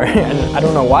 one more. And I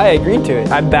don't know why I agreed to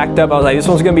it. I backed up, I was like, this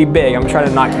one's gonna be big. I'm trying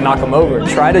to knock him over.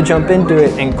 Try to jump into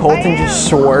it and Colton just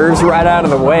swerves right out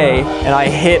of the way and I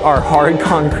hit our hard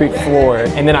concrete floor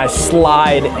and then I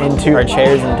slide into our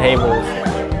chairs and tables.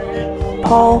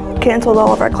 Paul canceled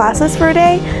all of our classes for a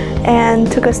day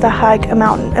and took us to hike a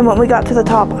mountain. And when we got to the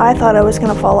top, I thought I was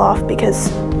gonna fall off because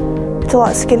it's a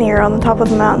lot skinnier on the top of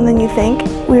the mountain than you think.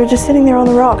 We were just sitting there on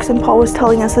the rocks and Paul was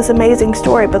telling us this amazing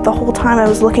story, but the whole time I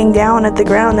was looking down at the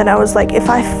ground and I was like, if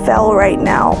I fell right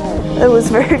now, it was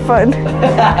very fun.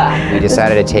 We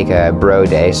decided to take a bro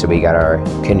day, so we got our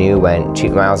canoe, went 2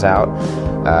 miles out,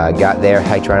 got there,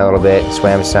 hiked around a little bit,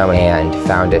 swam some, and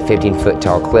found a 15-foot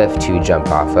tall cliff to jump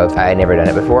off of. I had never done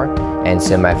it before, and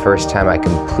so my first time I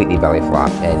completely belly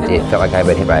flopped, and it felt like I had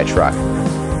been hit by a truck.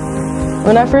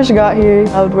 When I first got here,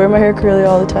 I would wear my hair curly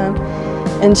all the time.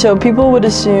 And so people would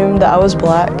assume that I was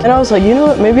black. And I was like, you know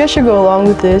what, maybe I should go along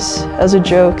with this as a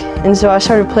joke. And so I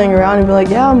started playing around and be like,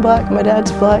 yeah, I'm black, my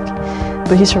dad's black,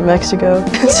 but he's from Mexico.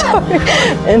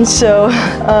 And so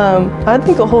I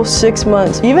think a whole 6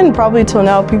 months, even probably till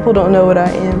now, people don't know what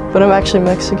I am, but I'm actually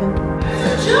Mexican.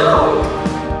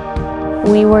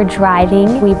 We were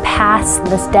driving, we passed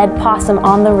this dead possum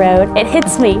on the road. It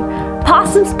hits me.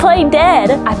 Possums play dead.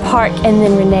 I park and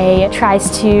then Renee tries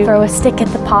to throw a stick at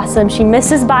the possum. She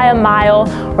misses by a mile.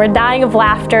 We're dying of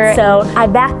laughter. So I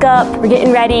back up, we're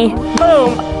getting ready,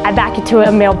 boom, I back into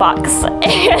a mailbox.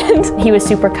 And he was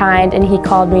super kind and he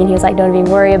called me and he was like, don't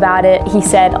even worry about it. He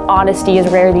said, honesty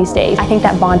is rare these days. I think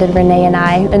that bonded Renee and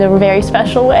I in a very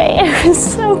special way. It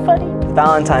was so funny.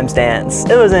 Valentine's dance.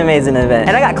 It was an amazing event.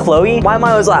 And I got Chloe. My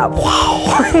mind was like, wow.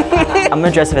 I'm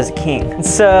gonna dress up as a king.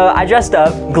 So I dressed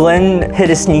up. Glenn hid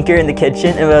a sneaker in the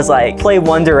kitchen and was like, play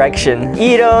One Direction.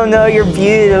 You don't know you're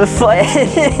beautiful.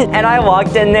 And I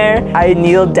walked in there, I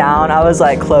kneeled down, I was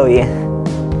like, Chloe,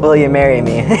 will you marry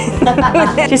me?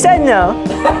 She said no,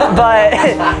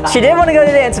 but she did want to go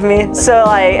to dance with me, so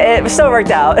like, it still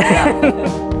worked out.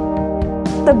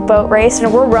 The boat race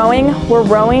and we're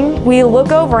rowing. We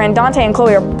look over and Dante and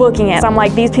Chloe are booking it. I'm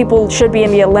like, these people should be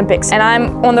in the Olympics. And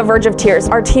I'm on the verge of tears.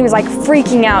 Our team is like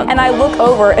freaking out. And I look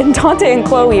over and Dante and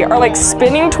Chloe are like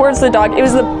spinning towards the dock. It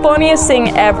was the funniest thing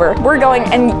ever. We're going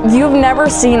and you've never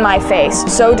seen my face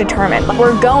so determined.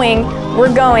 We're going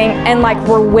and like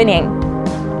we're winning.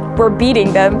 We're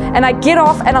beating them. And I get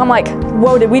off and I'm like,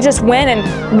 whoa, did we just win?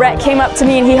 And Rhett came up to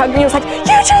me and he hugged me. He was like,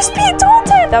 you just beat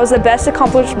Dante. That was the best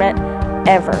accomplishment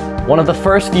ever. One of the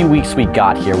first few weeks we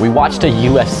got here, we watched a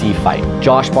UFC fight.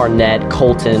 Josh Barnett,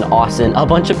 Colton, Austin, a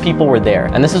bunch of people were there.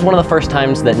 And this is one of the first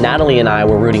times that Natalie and I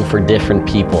were rooting for different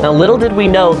people. Now, little did we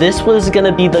know this was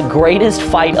gonna be the greatest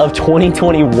fight of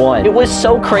 2021. It was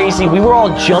so crazy. We were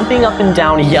all jumping up and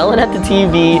down, yelling at the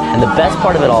TV. And the best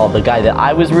part of it all, the guy that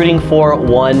I was rooting for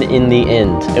won in the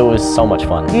end. It was so much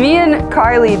fun. Me and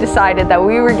Carly decided that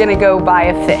we were gonna go buy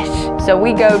a fish. So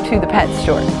we go to the pet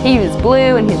store. He was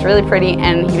blue and he's really pretty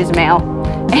and he was male.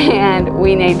 And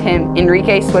we named him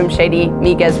Enrique Swim Shady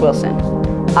Miguez Wilson.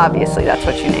 Obviously, that's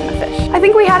what you name a fish. I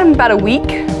think we had him about a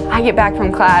week. I get back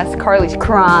from class, Carly's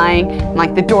crying, and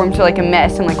like the dorms are like a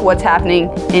mess, and like what's happening?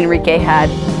 Enrique had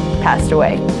passed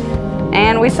away.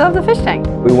 And we still have the fish tank.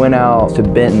 We went out to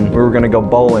Benton. We were gonna go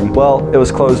bowling. Well, it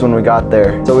was closed when we got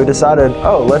there. So we decided,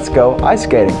 oh, let's go ice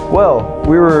skating. Well,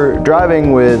 we were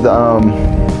driving with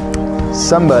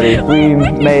somebody. We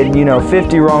made,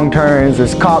 50 wrong turns.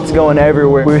 There's cops going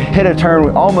everywhere. We hit a turn,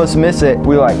 we almost miss it.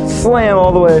 We like slam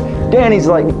all the way. Danny's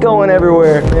like going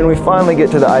everywhere. And we finally get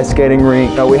to the ice skating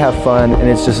rink. We have fun and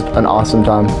it's just an awesome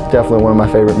time. Definitely one of my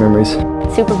favorite memories.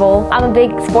 Super Bowl. I'm a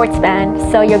big sports fan,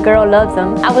 so your girl loves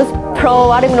them. I was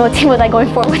pro. I don't even know what team was I going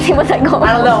for. What team was I going for?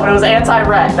 I don't know, but it was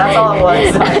anti-red. That's all it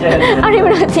was. I don't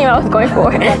even know what team I was going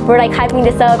for. We're like hyping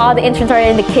this up. All the entrants are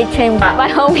in the kitchen. My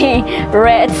homie,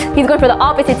 Rhett, he's going for the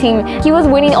opposite team. He was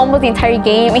winning almost the entire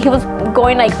game, and he was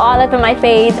going like all up in my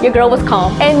face. Your girl was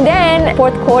calm. And then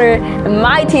fourth quarter,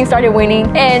 my team started winning,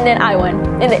 and then I won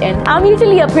in the end. I'm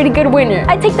usually a pretty good winner.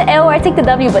 I take the L or I take the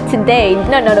W, but today,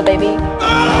 no, baby.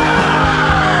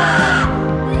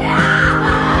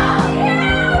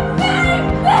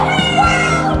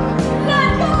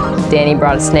 Danny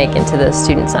brought a snake into the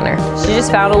student center. She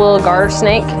just found a little garter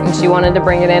snake and she wanted to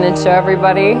bring it in and show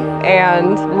everybody.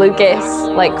 And Lucas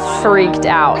like freaked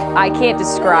out. I can't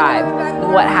describe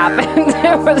what happened.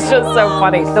 It was just so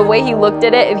funny. The way he looked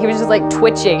at it and he was just like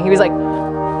twitching. He was like,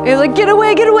 get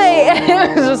away, get away.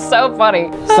 It was just so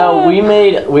funny. So we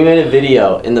made a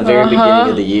video in the very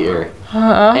beginning of the year.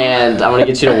 And I'm gonna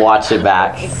get you to watch it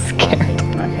back.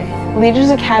 Leaders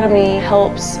Academy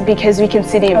helps because we can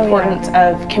see the importance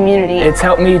of community. It's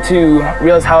helped me to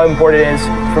realize how important it is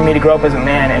for me to grow up as a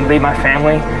man and lead my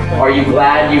family. Are you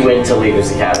glad you went to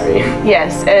Leaders Academy?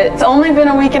 Yes, it's only been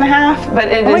a week and a half, but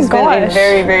it has been a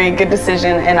very, very good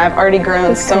decision, and I've already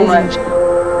grown so much.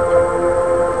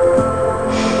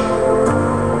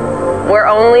 We're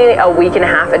only a week and a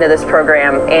half into this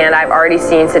program, and I've already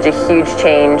seen such a huge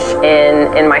change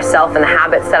in myself and the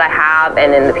habits that I have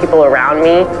and in the people around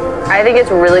me. I think it's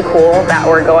really cool that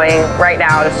we're going right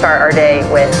now to start our day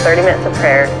with 30 minutes of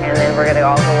prayer, and then we're gonna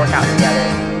all go work out together.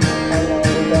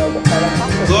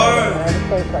 Lord,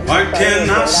 what can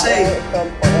I say?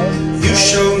 You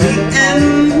show me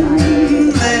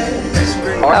endless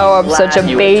grace. Oh, I'm such a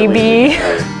baby.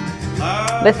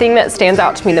 The thing that stands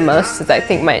out to me the most is I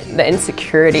think the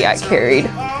insecurity I carried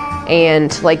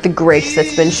and like the grace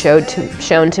that's been shown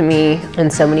to me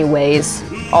in so many ways.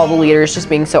 All the leaders just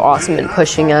being so awesome and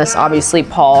pushing us. Obviously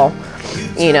Paul,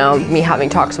 me having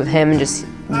talks with him and just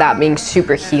that being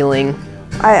super healing.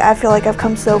 I feel like I've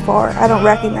come so far. I don't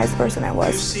recognize the person I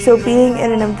was. So being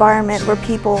in an environment where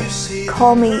people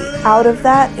call me out of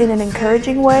that in an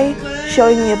encouraging way,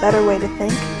 showing me a better way to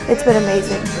think, it's been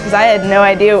amazing. Because I had no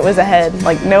idea what was ahead,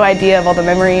 like no idea of all the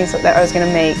memories that I was going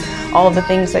to make, all of the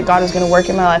things that God was going to work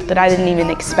in my life that I didn't even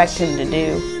expect Him to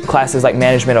do. Classes like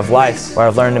management of life, where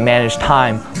I've learned to manage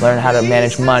time, learn how to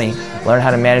manage money, learn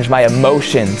how to manage my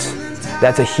emotions.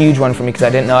 That's a huge one for me because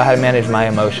I didn't know how to manage my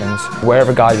emotions.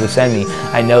 Wherever God would send me,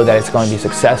 I know that it's going to be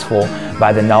successful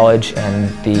by the knowledge and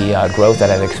the growth that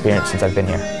I've experienced since I've been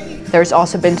here. There's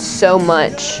also been so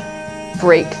much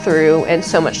breakthrough and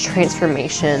so much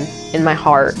transformation in my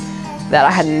heart that I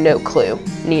had no clue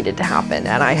needed to happen,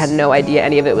 and I had no idea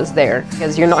any of it was there,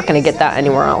 because you're not going to get that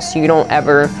anywhere else. You don't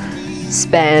ever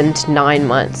spend 9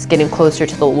 months getting closer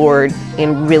to the Lord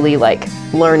and really like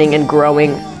learning and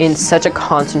growing in such a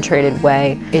concentrated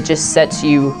way. It just sets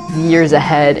you years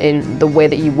ahead in the way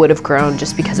that you would have grown,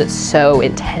 just because it's so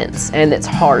intense, and it's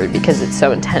hard because it's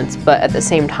so intense, but at the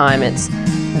same time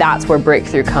that's where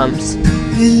breakthrough comes.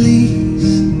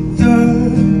 Release your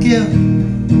guilt.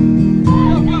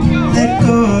 Let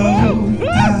go of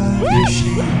your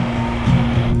shame.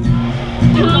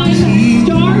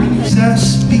 Jesus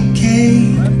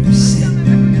became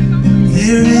sin.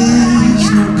 There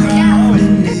is no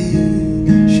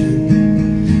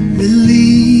condemnation.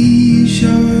 Release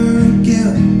your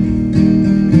guilt.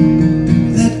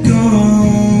 Let go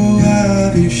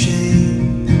of your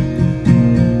shame.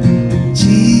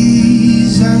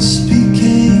 Jesus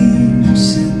became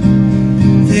sin.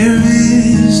 There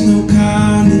is no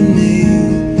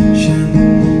condemnation.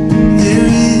 There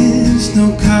is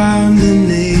no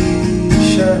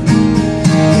condemnation.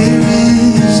 There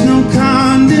is no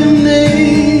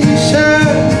condemnation.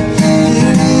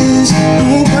 There is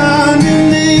no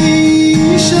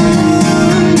condemnation.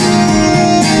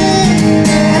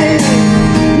 Let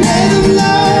Him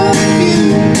love you.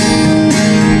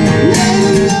 Let Him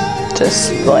love you.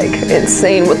 Just like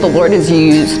insane what the Lord has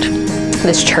used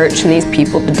this church and these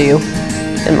people to do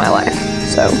in my life.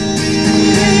 So.